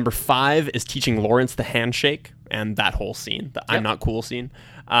 Number 5 is teaching Lawrence the handshake and that whole scene, the I'm not cool scene.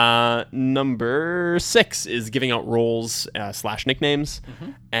 Number 6 is giving out roles / nicknames.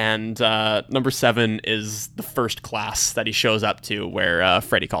 Mm-hmm. And number 7 is the first class that he shows up to where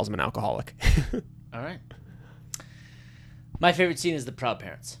Freddie calls him an alcoholic. All right. My favorite scene is the proud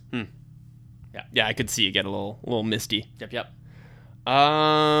parents. Yeah, I could see you get a little misty. Yep.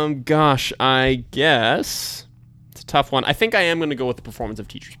 Gosh, I guess it's a tough one. I think I am going to go with the performance of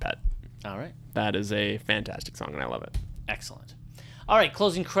Teacher's Pet. All right. That is a fantastic song, and I love it. Excellent. All right,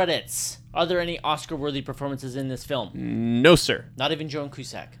 closing credits. Are there any Oscar-worthy performances in this film? No, sir. Not even Joan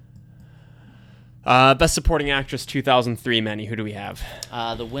Cusack. Best Supporting Actress 2003, Manny. Who do we have?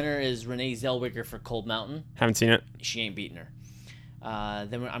 The winner is Renee Zellweger for Cold Mountain. Haven't seen it. She ain't beating her.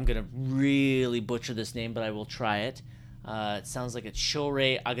 Then I'm going to really butcher this name, but I will try it. It sounds like it's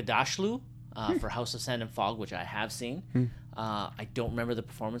Shorey Aghdashloo for House of Sand and Fog, which I have seen. I don't remember the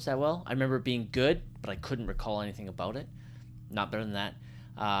performance that well. I remember it being good, but I couldn't recall anything about it. Not better than that.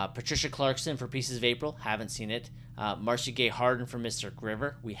 Patricia Clarkson for Pieces of April. Haven't seen it. Marcia Gay Harden for Mystic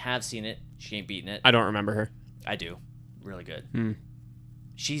River. We have seen it. She ain't beating it. I don't remember her. I do. Really good.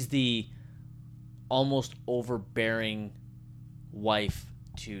 She's the almost overbearing wife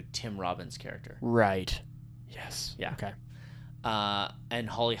to Tim Robbins' character. Right. Yes. Yeah. Okay. And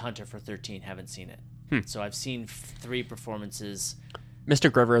Holly Hunter for 13. Haven't seen it. So I've seen 3 performances.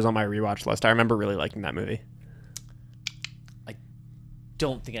 Mr. River is on my rewatch list. I remember really liking that movie. I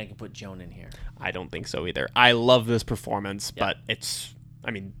don't think I can put Joan in here. I don't think so either. I love this performance, but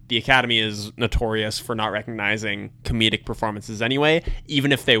the Academy is notorious for not recognizing comedic performances anyway.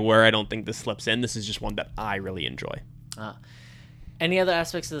 Even if they were, I don't think this slips in. This is just one that I really enjoy. Any other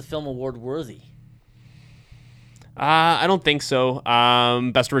aspects of the film award worthy? I don't think so.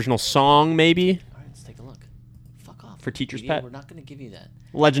 Best original song, maybe. All right, let's take a look. Fuck off. For Teacher's Pet. We're not going to give you that.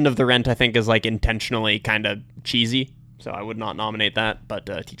 Legend of the Rent, I think, is like intentionally kind of cheesy, so I would not nominate that. But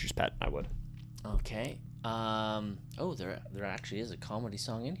Teacher's Pet, I would. Okay. There actually is a comedy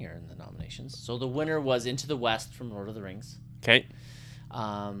song in here in the nominations. So the winner was Into the West from Lord of the Rings. Okay.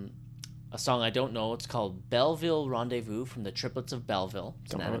 A song I don't know. It's called Belleville Rendezvous from the Triplets of Belleville.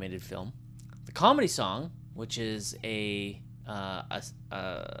 It's an animated film. The comedy song, which is a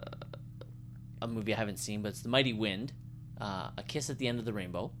movie I haven't seen, but it's The Mighty Wind, A Kiss at the End of the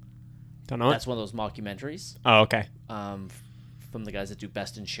Rainbow. Don't know. That's one of those mockumentaries. Oh, okay. From the guys that do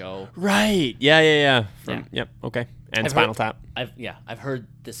Best in Show. Right. Yeah. Yep. Okay. And Spinal Tap. I've heard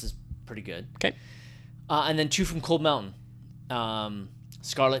this is pretty good. Okay. And then 2 from Cold Mountain.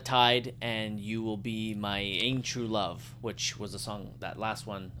 Scarlet Tide and You Will Be My Ain True Love, which was a song, that last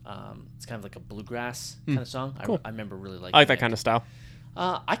one, it's kind of like a bluegrass kind of song. Cool. I remember really liking it. I like that kind of style.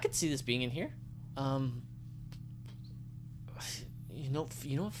 I could see this being in here. You know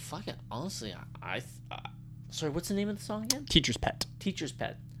what? Fuck it. Honestly, sorry, what's the name of the song again? Teacher's Pet. Teacher's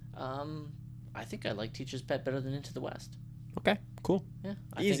Pet. I think I like Teacher's Pet better than Into the West. Okay, cool. Yeah.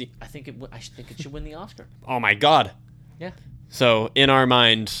 Easy. I think it should win the Oscar. Oh my God. Yeah. So, in our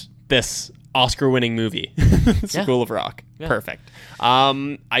mind, this Oscar-winning movie, School of Rock. Yeah. Perfect.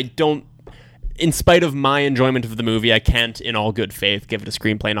 In spite of my enjoyment of the movie, I can't, in all good faith, give it a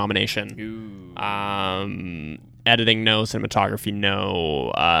screenplay nomination. Editing, no. Cinematography,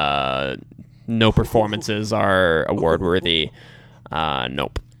 no. No performances are award-worthy.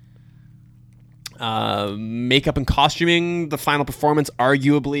 Nope. Makeup and costuming, the final performance,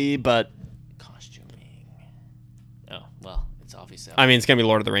 arguably, but... Costuming. Oh, well, it's obviously. I mean, it's gonna be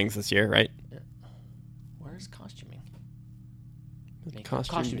Lord of the Rings this year, right? Where's costuming?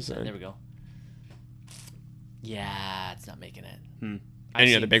 Costume design. There we go. Yeah, it's not making it.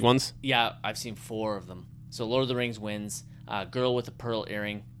 Any other big ones? Yeah, I've seen 4 of them. So Lord of the Rings wins. Girl with a Pearl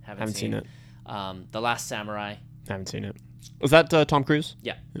Earring. Haven't seen it. The Last Samurai. Haven't seen it. Was that Tom Cruise?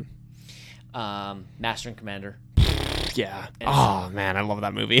 Yeah. Master and Commander. Yeah. And man, I love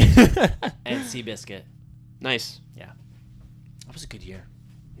that movie. and Seabiscuit. Nice. Yeah. That was a good year.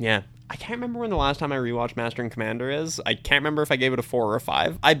 Yeah. I can't remember when the last time I rewatched Master and Commander is. I can't remember if I gave it a 4 or a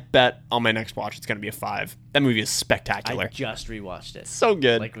 5. I bet on my next watch it's going to be a 5. That movie is spectacular. I just rewatched it. So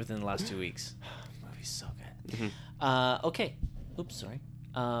good. Like within the last 2 weeks. The movie's so good. Okay. Oops, sorry.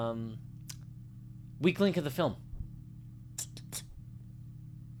 Weak link of the film.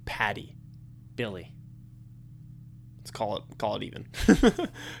 Patty. Billy. Let's call it even.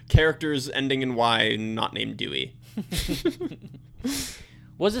 Characters ending in Y, not named Dewey.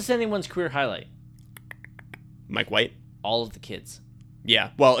 Was this anyone's career highlight? Mike White? All of the kids. Yeah.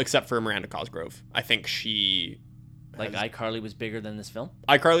 Well, except for Miranda Cosgrove. I think she... Like iCarly was bigger than this film?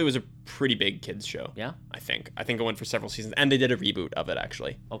 iCarly was a pretty big kids show. Yeah? I think it went for several seasons. And they did a reboot of it,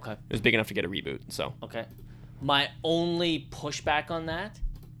 actually. Okay. It was big enough to get a reboot, so... Okay. My only pushback on that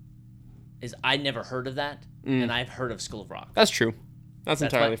is I never heard of that, and I've heard of School of Rock. That's true. That's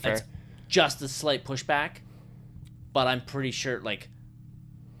entirely fair. That's just a slight pushback, but I'm pretty sure, like...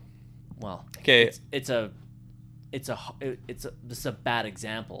 Well, okay. This is a bad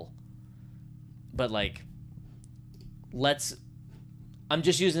example, but like, I'm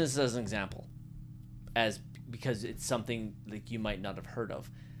just using this as an example, because it's something like you might not have heard of.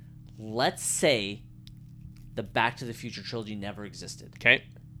 Let's say the Back to the Future trilogy never existed. Okay.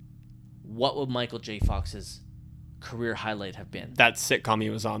 What would Michael J. Fox's career highlight have been? That sitcom he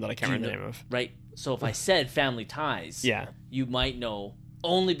was on that I can't remember the name of. Right. So if I said Family Ties, yeah, you might know.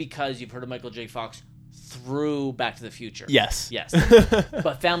 Only because you've heard of Michael J. Fox through Back to the Future. Yes.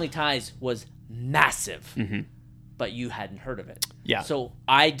 But Family Ties was massive, but you hadn't heard of it. Yeah. So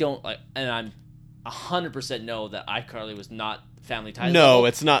I don't, and I'm 100% know that iCarly was not Family Ties. No, level.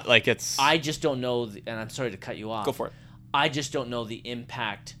 it's not like it's... I just don't know, and I'm sorry to cut you off. Go for it. I just don't know the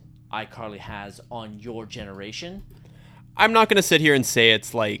impact iCarly has on your generation. I'm not going to sit here and say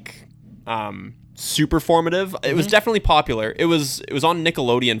it's like... super formative. It was definitely popular. It was on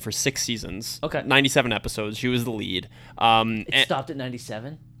Nickelodeon for 6 seasons. Okay. 97 episodes. She was the lead. It stopped at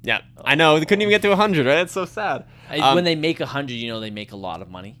 97? Yeah. I know. They couldn't even get to 100, right? It's so sad. When they make 100, they make a lot of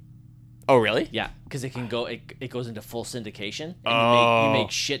money. Oh, really? Yeah, because it can go. It goes into full syndication, and you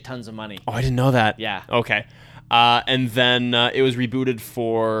make shit tons of money. Oh, I didn't know that. Yeah. Okay. And then it was rebooted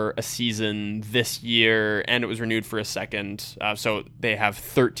for a season this year, and it was renewed for a second. So they have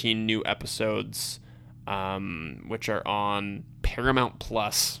 13 new episodes, which are on Paramount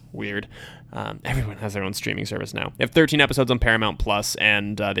Plus. Weird. Everyone has their own streaming service now. They have 13 episodes on Paramount Plus,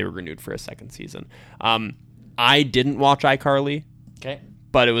 and they were renewed for a second season. I didn't watch iCarly. Okay.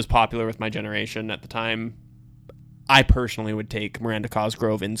 But it was popular with my generation at the time. I personally would take Miranda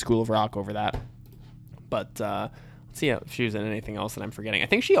Cosgrove in School of Rock over that. But let's see if she was in anything else that I'm forgetting. I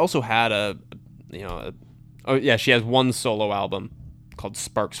think she also had she has one solo album called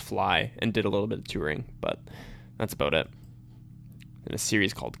Sparks Fly and did a little bit of touring, but that's about it. In a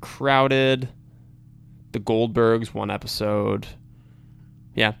series called Crowded, The Goldbergs, 1 episode.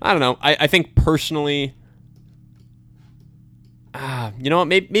 Yeah, I don't know. I think personally... you know what?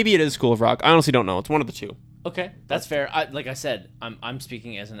 Maybe it is School of Rock. I honestly don't know. It's one of the two. Okay, that's fair. Like I said, I'm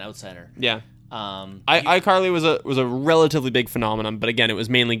speaking as an outsider. Yeah. iCarly was a relatively big phenomenon, but again, it was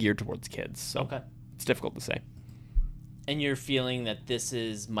mainly geared towards kids. So okay, it's difficult to say. And you're feeling that this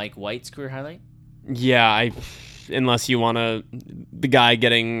is Mike White's career highlight? Yeah, unless you want the guy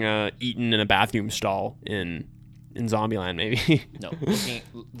getting eaten in a bathroom stall in Zombieland, maybe. No,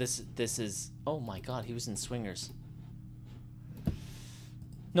 this is. Oh my God, he was in Swingers.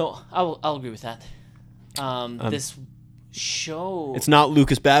 No, I'll agree with that. This show... It's not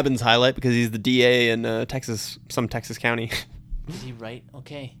Lucas Babin's highlight because he's the DA in some Texas county. Is he right?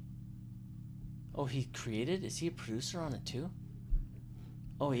 Okay. Oh, he created? Is he a producer on it too?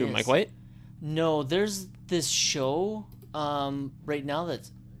 Oh, he is. Mike White? No, there's this show right now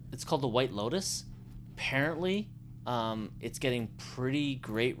it's called The White Lotus. Apparently, it's getting pretty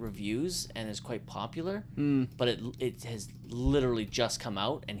great reviews and is quite popular. But it has literally just come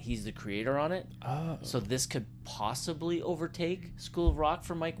out, and he's the creator on it. Oh. So this could possibly overtake School of Rock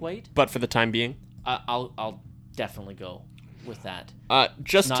for Mike White. But for the time being, I'll definitely go with that.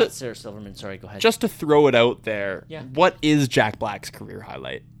 Sarah Silverman. Sorry, go ahead. Just to throw it out there, yeah. What is Jack Black's career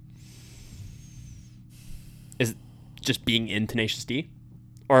highlight? just being in Tenacious D?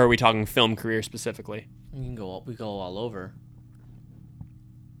 Or are we talking film career specifically? We go all over.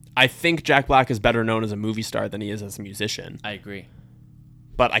 I think Jack Black is better known as a movie star than he is as a musician. I agree.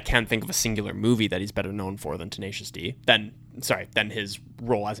 But I can't think of a singular movie that he's better known for than Tenacious D. Than his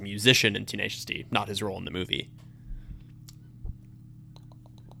role as a musician in Tenacious D, not his role in the movie.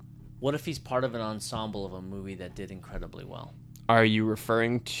 What if he's part of an ensemble of a movie that did incredibly well? Are you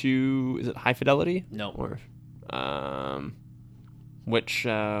referring to, is it High Fidelity? No. Or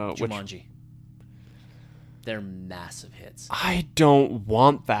Jumanji. They're massive hits. I don't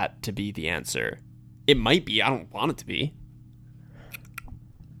want that to be the answer. It might be. I don't want it to be.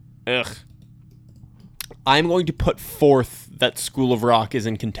 Ugh. I'm going to put forth that School of Rock is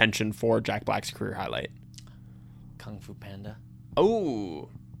in contention for Jack Black's career highlight. Kung Fu Panda. Oh,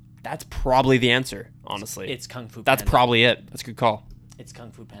 that's probably the answer, honestly. It's Kung Fu Panda. That's probably it. That's a good call. It's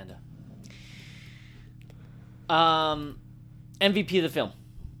Kung Fu Panda. MVP of the film.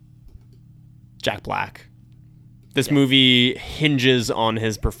 Jack Black. This movie hinges on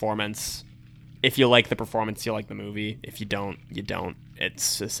his performance. If you like the performance, you like the movie. If you don't, you don't.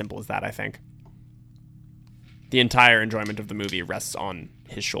 It's as simple as that, I think. The entire enjoyment of the movie rests on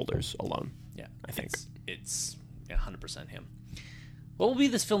his shoulders alone. Yeah, I think. It's 100% him. What will be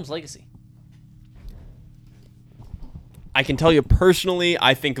this film's legacy? I can tell you personally,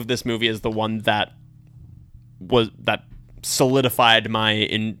 I think of this movie as the one that solidified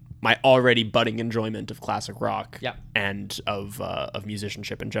my already budding enjoyment of classic rock and of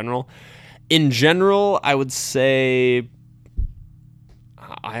musicianship in general. In general, I would say,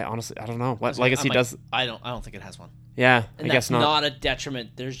 I don't know what legacy does. I don't think it has one. Yeah, And I guess not. Not a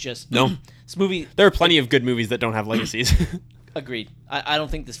detriment. There's just no. This movie. There are plenty of good movies that don't have legacies. Agreed. I don't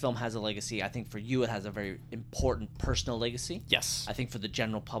think this film has a legacy. I think for you, it has a very important personal legacy. Yes. I think for the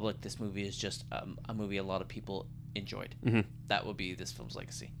general public, this movie is just a movie a lot of people enjoyed. Mm-hmm. That would be this film's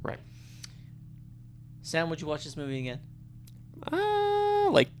legacy. Right. Sam, would you watch this movie again?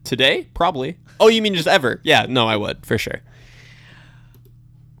 Like today? Probably. Oh, you mean just ever? Yeah, no, I would, for sure.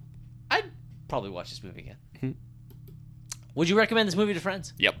 I'd probably watch this movie again. Mm-hmm. Would you recommend this movie to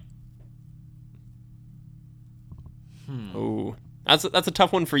friends? Yep. Ooh. That's a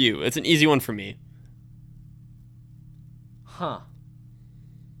tough one for you. It's an easy one for me. Huh.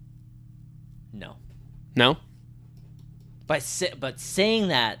 No. No? But saying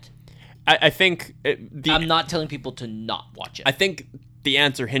that, I think... I'm not telling people to not watch it. I think the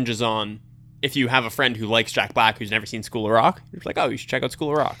answer hinges on if you have a friend who likes Jack Black who's never seen School of Rock, you're like, oh, you should check out School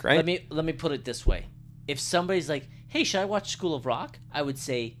of Rock, right? Let me put it this way. If somebody's like, hey, should I watch School of Rock? I would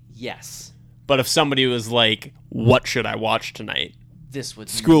say yes. But if somebody was like, what should I watch tonight? This would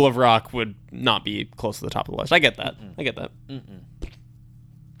School of Rock would not be close to the top of the list. I get that. I get that.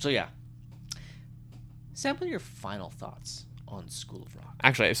 So yeah. Sam, what are your final thoughts on School of Rock?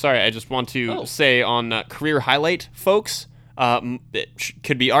 Actually, sorry, I just want to say on career highlight, folks, it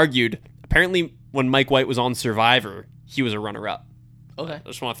could be argued, apparently when Mike White was on Survivor, he was a runner-up. Okay. I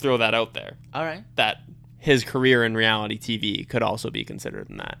just want to throw that out there. All right. That his career in reality TV could also be considered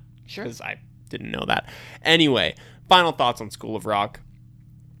in that. Sure. Because I didn't know that. Anyway, final thoughts on School of Rock.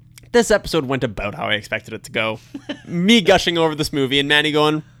 This episode went about how I expected it to go. Me gushing over this movie and Manny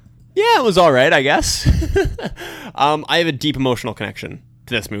going, yeah, it was all right, I guess. I have a deep emotional connection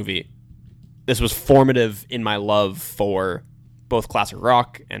to this movie. This was formative in my love for both classic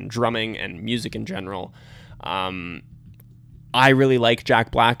rock and drumming and music in general. I really like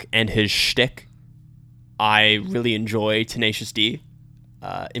Jack Black and his shtick. I really enjoy Tenacious D,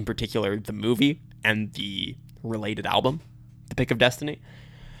 in particular the movie and the related album, The Pick of Destiny.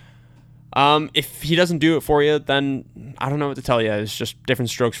 If he doesn't do it for you, then I don't know what to tell you. It's just different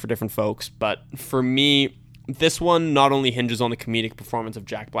strokes for different folks. But for me, this one not only hinges on the comedic performance of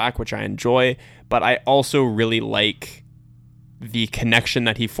Jack Black, which I enjoy, but I also really like the connection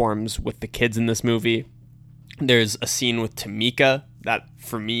that he forms with the kids in this movie. There's a scene with Tamika that,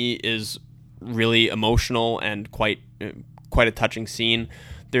 for me, is really emotional and quite a touching scene.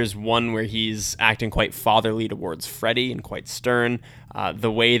 There's one where he's acting quite fatherly towards Freddie and quite stern.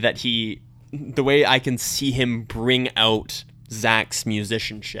 The way I can see him bring out Zach's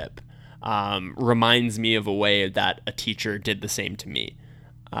musicianship reminds me of a way that a teacher did the same to me.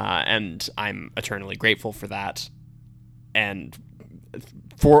 And I'm eternally grateful for that. And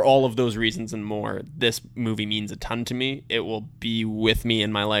for all of those reasons and more, this movie means a ton to me. It will be with me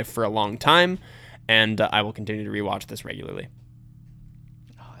in my life for a long time, and I will continue to rewatch this regularly.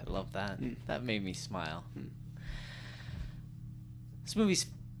 Oh, I love that. That made me smile. This movie's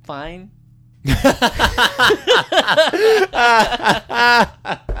fine.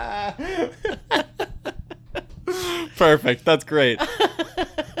 Perfect. That's great.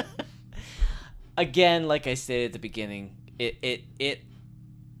 Again, like I said at the beginning, it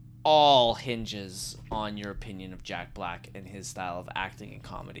all hinges on your opinion of Jack Black and his style of acting and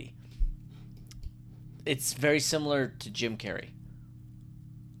comedy. It's very similar to Jim Carrey.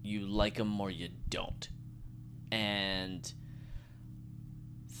 You like him or you don't. And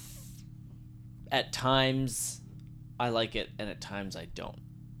at times I like it and at times I don't.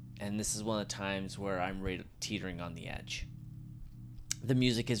 And this is one of the times where I'm teetering on the edge. The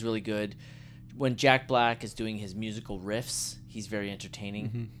music is really good. When Jack Black is doing his musical riffs, he's very entertaining.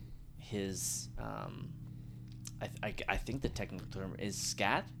 Mm-hmm. His, I think the technical term is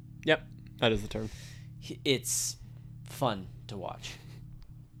scat. Yep, that is the term. It's fun to watch.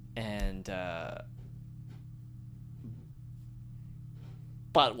 And,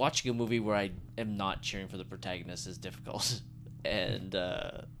 but watching a movie where I am not cheering for the protagonist is difficult. And,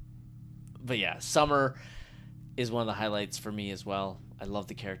 but yeah, Summer is one of the highlights for me as well. I love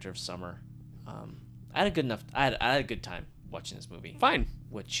the character of Summer. I had a good time watching this movie. Fine.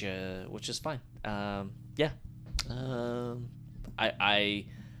 Which is fine. Yeah. I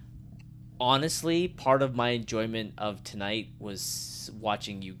honestly, part of my enjoyment of tonight was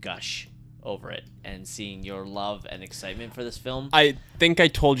watching you gush over it and seeing your love and excitement for this film. I think I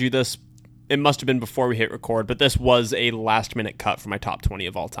told you this. It must have been before we hit record, but this was a last-minute cut for my top 20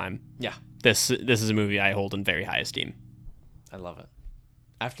 of all time. Yeah. This is a movie I hold in very high esteem. I love it.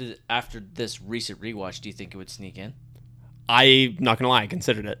 After this recent rewatch, do you think it would sneak in? I'm not gonna lie, I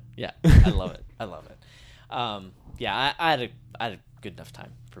considered it. Yeah, I love it. I love it. Yeah, I had a good enough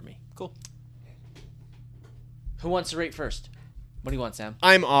time for me. Cool. Who wants to rate first? What do you want, Sam?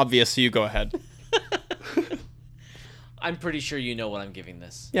 I'm obvious, so you go ahead. I'm pretty sure you know what I'm giving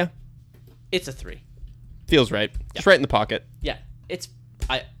this. Yeah. It's a 3. Feels right. Yeah. It's right in the pocket. Yeah,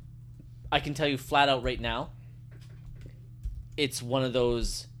 I can tell you flat out right now, it's one of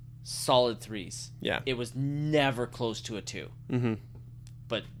those solid 3s. Yeah. It was never close to a 2. Mm-hmm.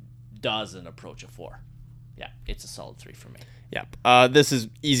 But doesn't approach a 4. Yeah, it's a solid 3 for me. Yep. This is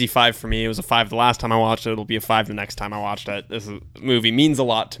easy 5 for me. It was a 5 the last time I watched it. It'll be a 5 the next time I watched it. This movie means a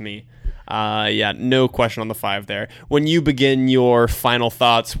lot to me. Yeah, no question on the 5 there. When you begin your final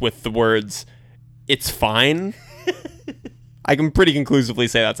thoughts with the words, "It's fine," I can pretty conclusively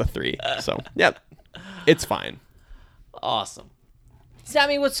say that's a 3. So, yeah, it's fine. Awesome.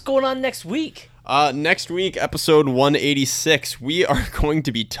 Sammy, what's going on next week? Next week, episode 186, we are going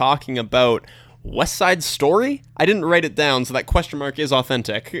to be talking about West Side Story. I didn't write it down, so that question mark is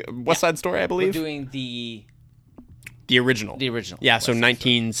authentic. West Side Story, I believe. We're doing the original. The original. Yeah, West so Side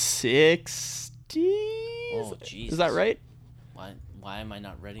 1960s. Oh, jeez. Is that right? Why am I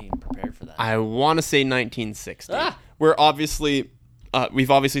not ready and prepared for that? I want to say 1960. Ah! We've obviously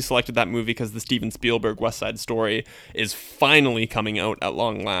selected that movie because the Steven Spielberg West Side Story is finally coming out at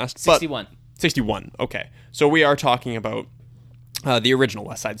long last. 61. 61. Okay, so we are talking about the original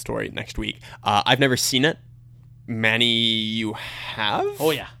West Side Story next week. I've never seen it. Manny, you have?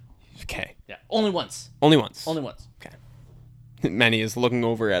 Oh, yeah. Okay. Yeah. Only once. Only once. Only once. Okay. Manny is looking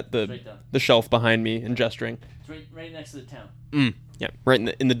over at Right down. the shelf behind me and gesturing. It's right next to the town. Yeah, right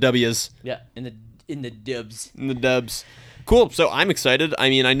in the W's. Yeah, in the dubs. In the dubs. Cool. So I'm excited. I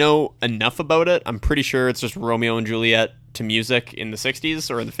mean, I know enough about it. I'm pretty sure it's just Romeo and Juliet to music in the 60s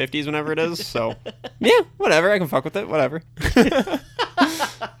or the 50s, whenever it is. So, yeah, whatever. I can fuck with it. Whatever.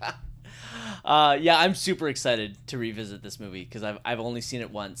 Yeah, I'm super excited to revisit this movie because I've only seen it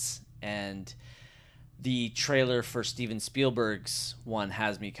once, and the trailer for Steven Spielberg's one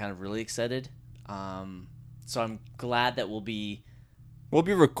has me kind of really excited. So I'm glad that we'll be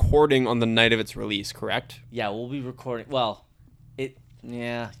recording on the night of its release, correct? Yeah, we'll be recording. Well,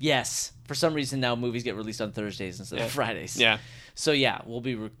 yes. For some reason now movies get released on Thursdays instead of Fridays. Yeah. So yeah, we'll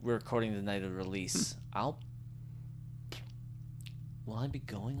be recording the night of release. Will I be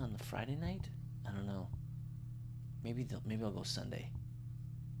going on the Friday night? I don't know. Maybe I'll go Sunday.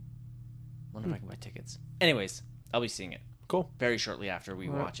 Wonder if I can buy tickets. Anyways, I'll be seeing it. Cool. Very shortly after we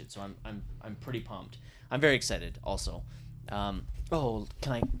watch it, so I'm pretty pumped. I'm very excited. Also, can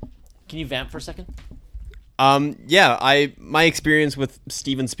you vamp for a second? Yeah, my experience with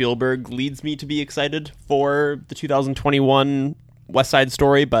Steven Spielberg leads me to be excited for the 2021 West Side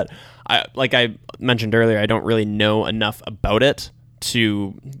Story, but like I mentioned earlier, I don't really know enough about it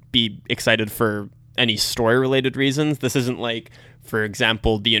to be excited for any story-related reasons. This isn't like, for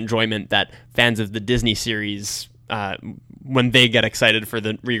example, the enjoyment that fans of the Disney series, when they get excited for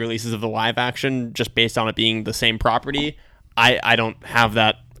the re-releases of the live action, just based on it being the same property. I don't have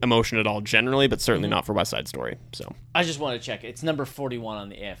that emotion at all generally, but certainly not for West Side Story. So I just want to check. It's number 41 on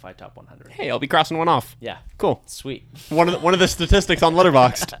the AFI Top 100. hey, I'll be crossing one off. Yeah. Cool. Sweet. One of the statistics on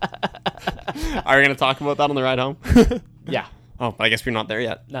Letterboxd. Are we going to talk about that on the ride home? Yeah. Oh, I guess we're not there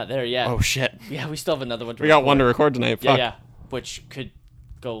yet. Not there yet. Oh, shit. Yeah, we still have another one to We got one to record tonight. Yeah, Fuck. yeah. Which could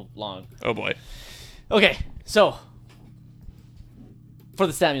go long. Oh, boy. Okay, so for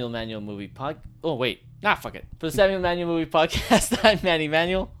the Samuel Manuel movie pod. Oh wait, fuck it. For the Samuel Manuel movie podcast, I'm Manny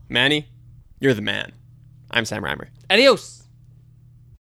Manuel. Manny, you're the man. I'm Sam Reimer. Adios.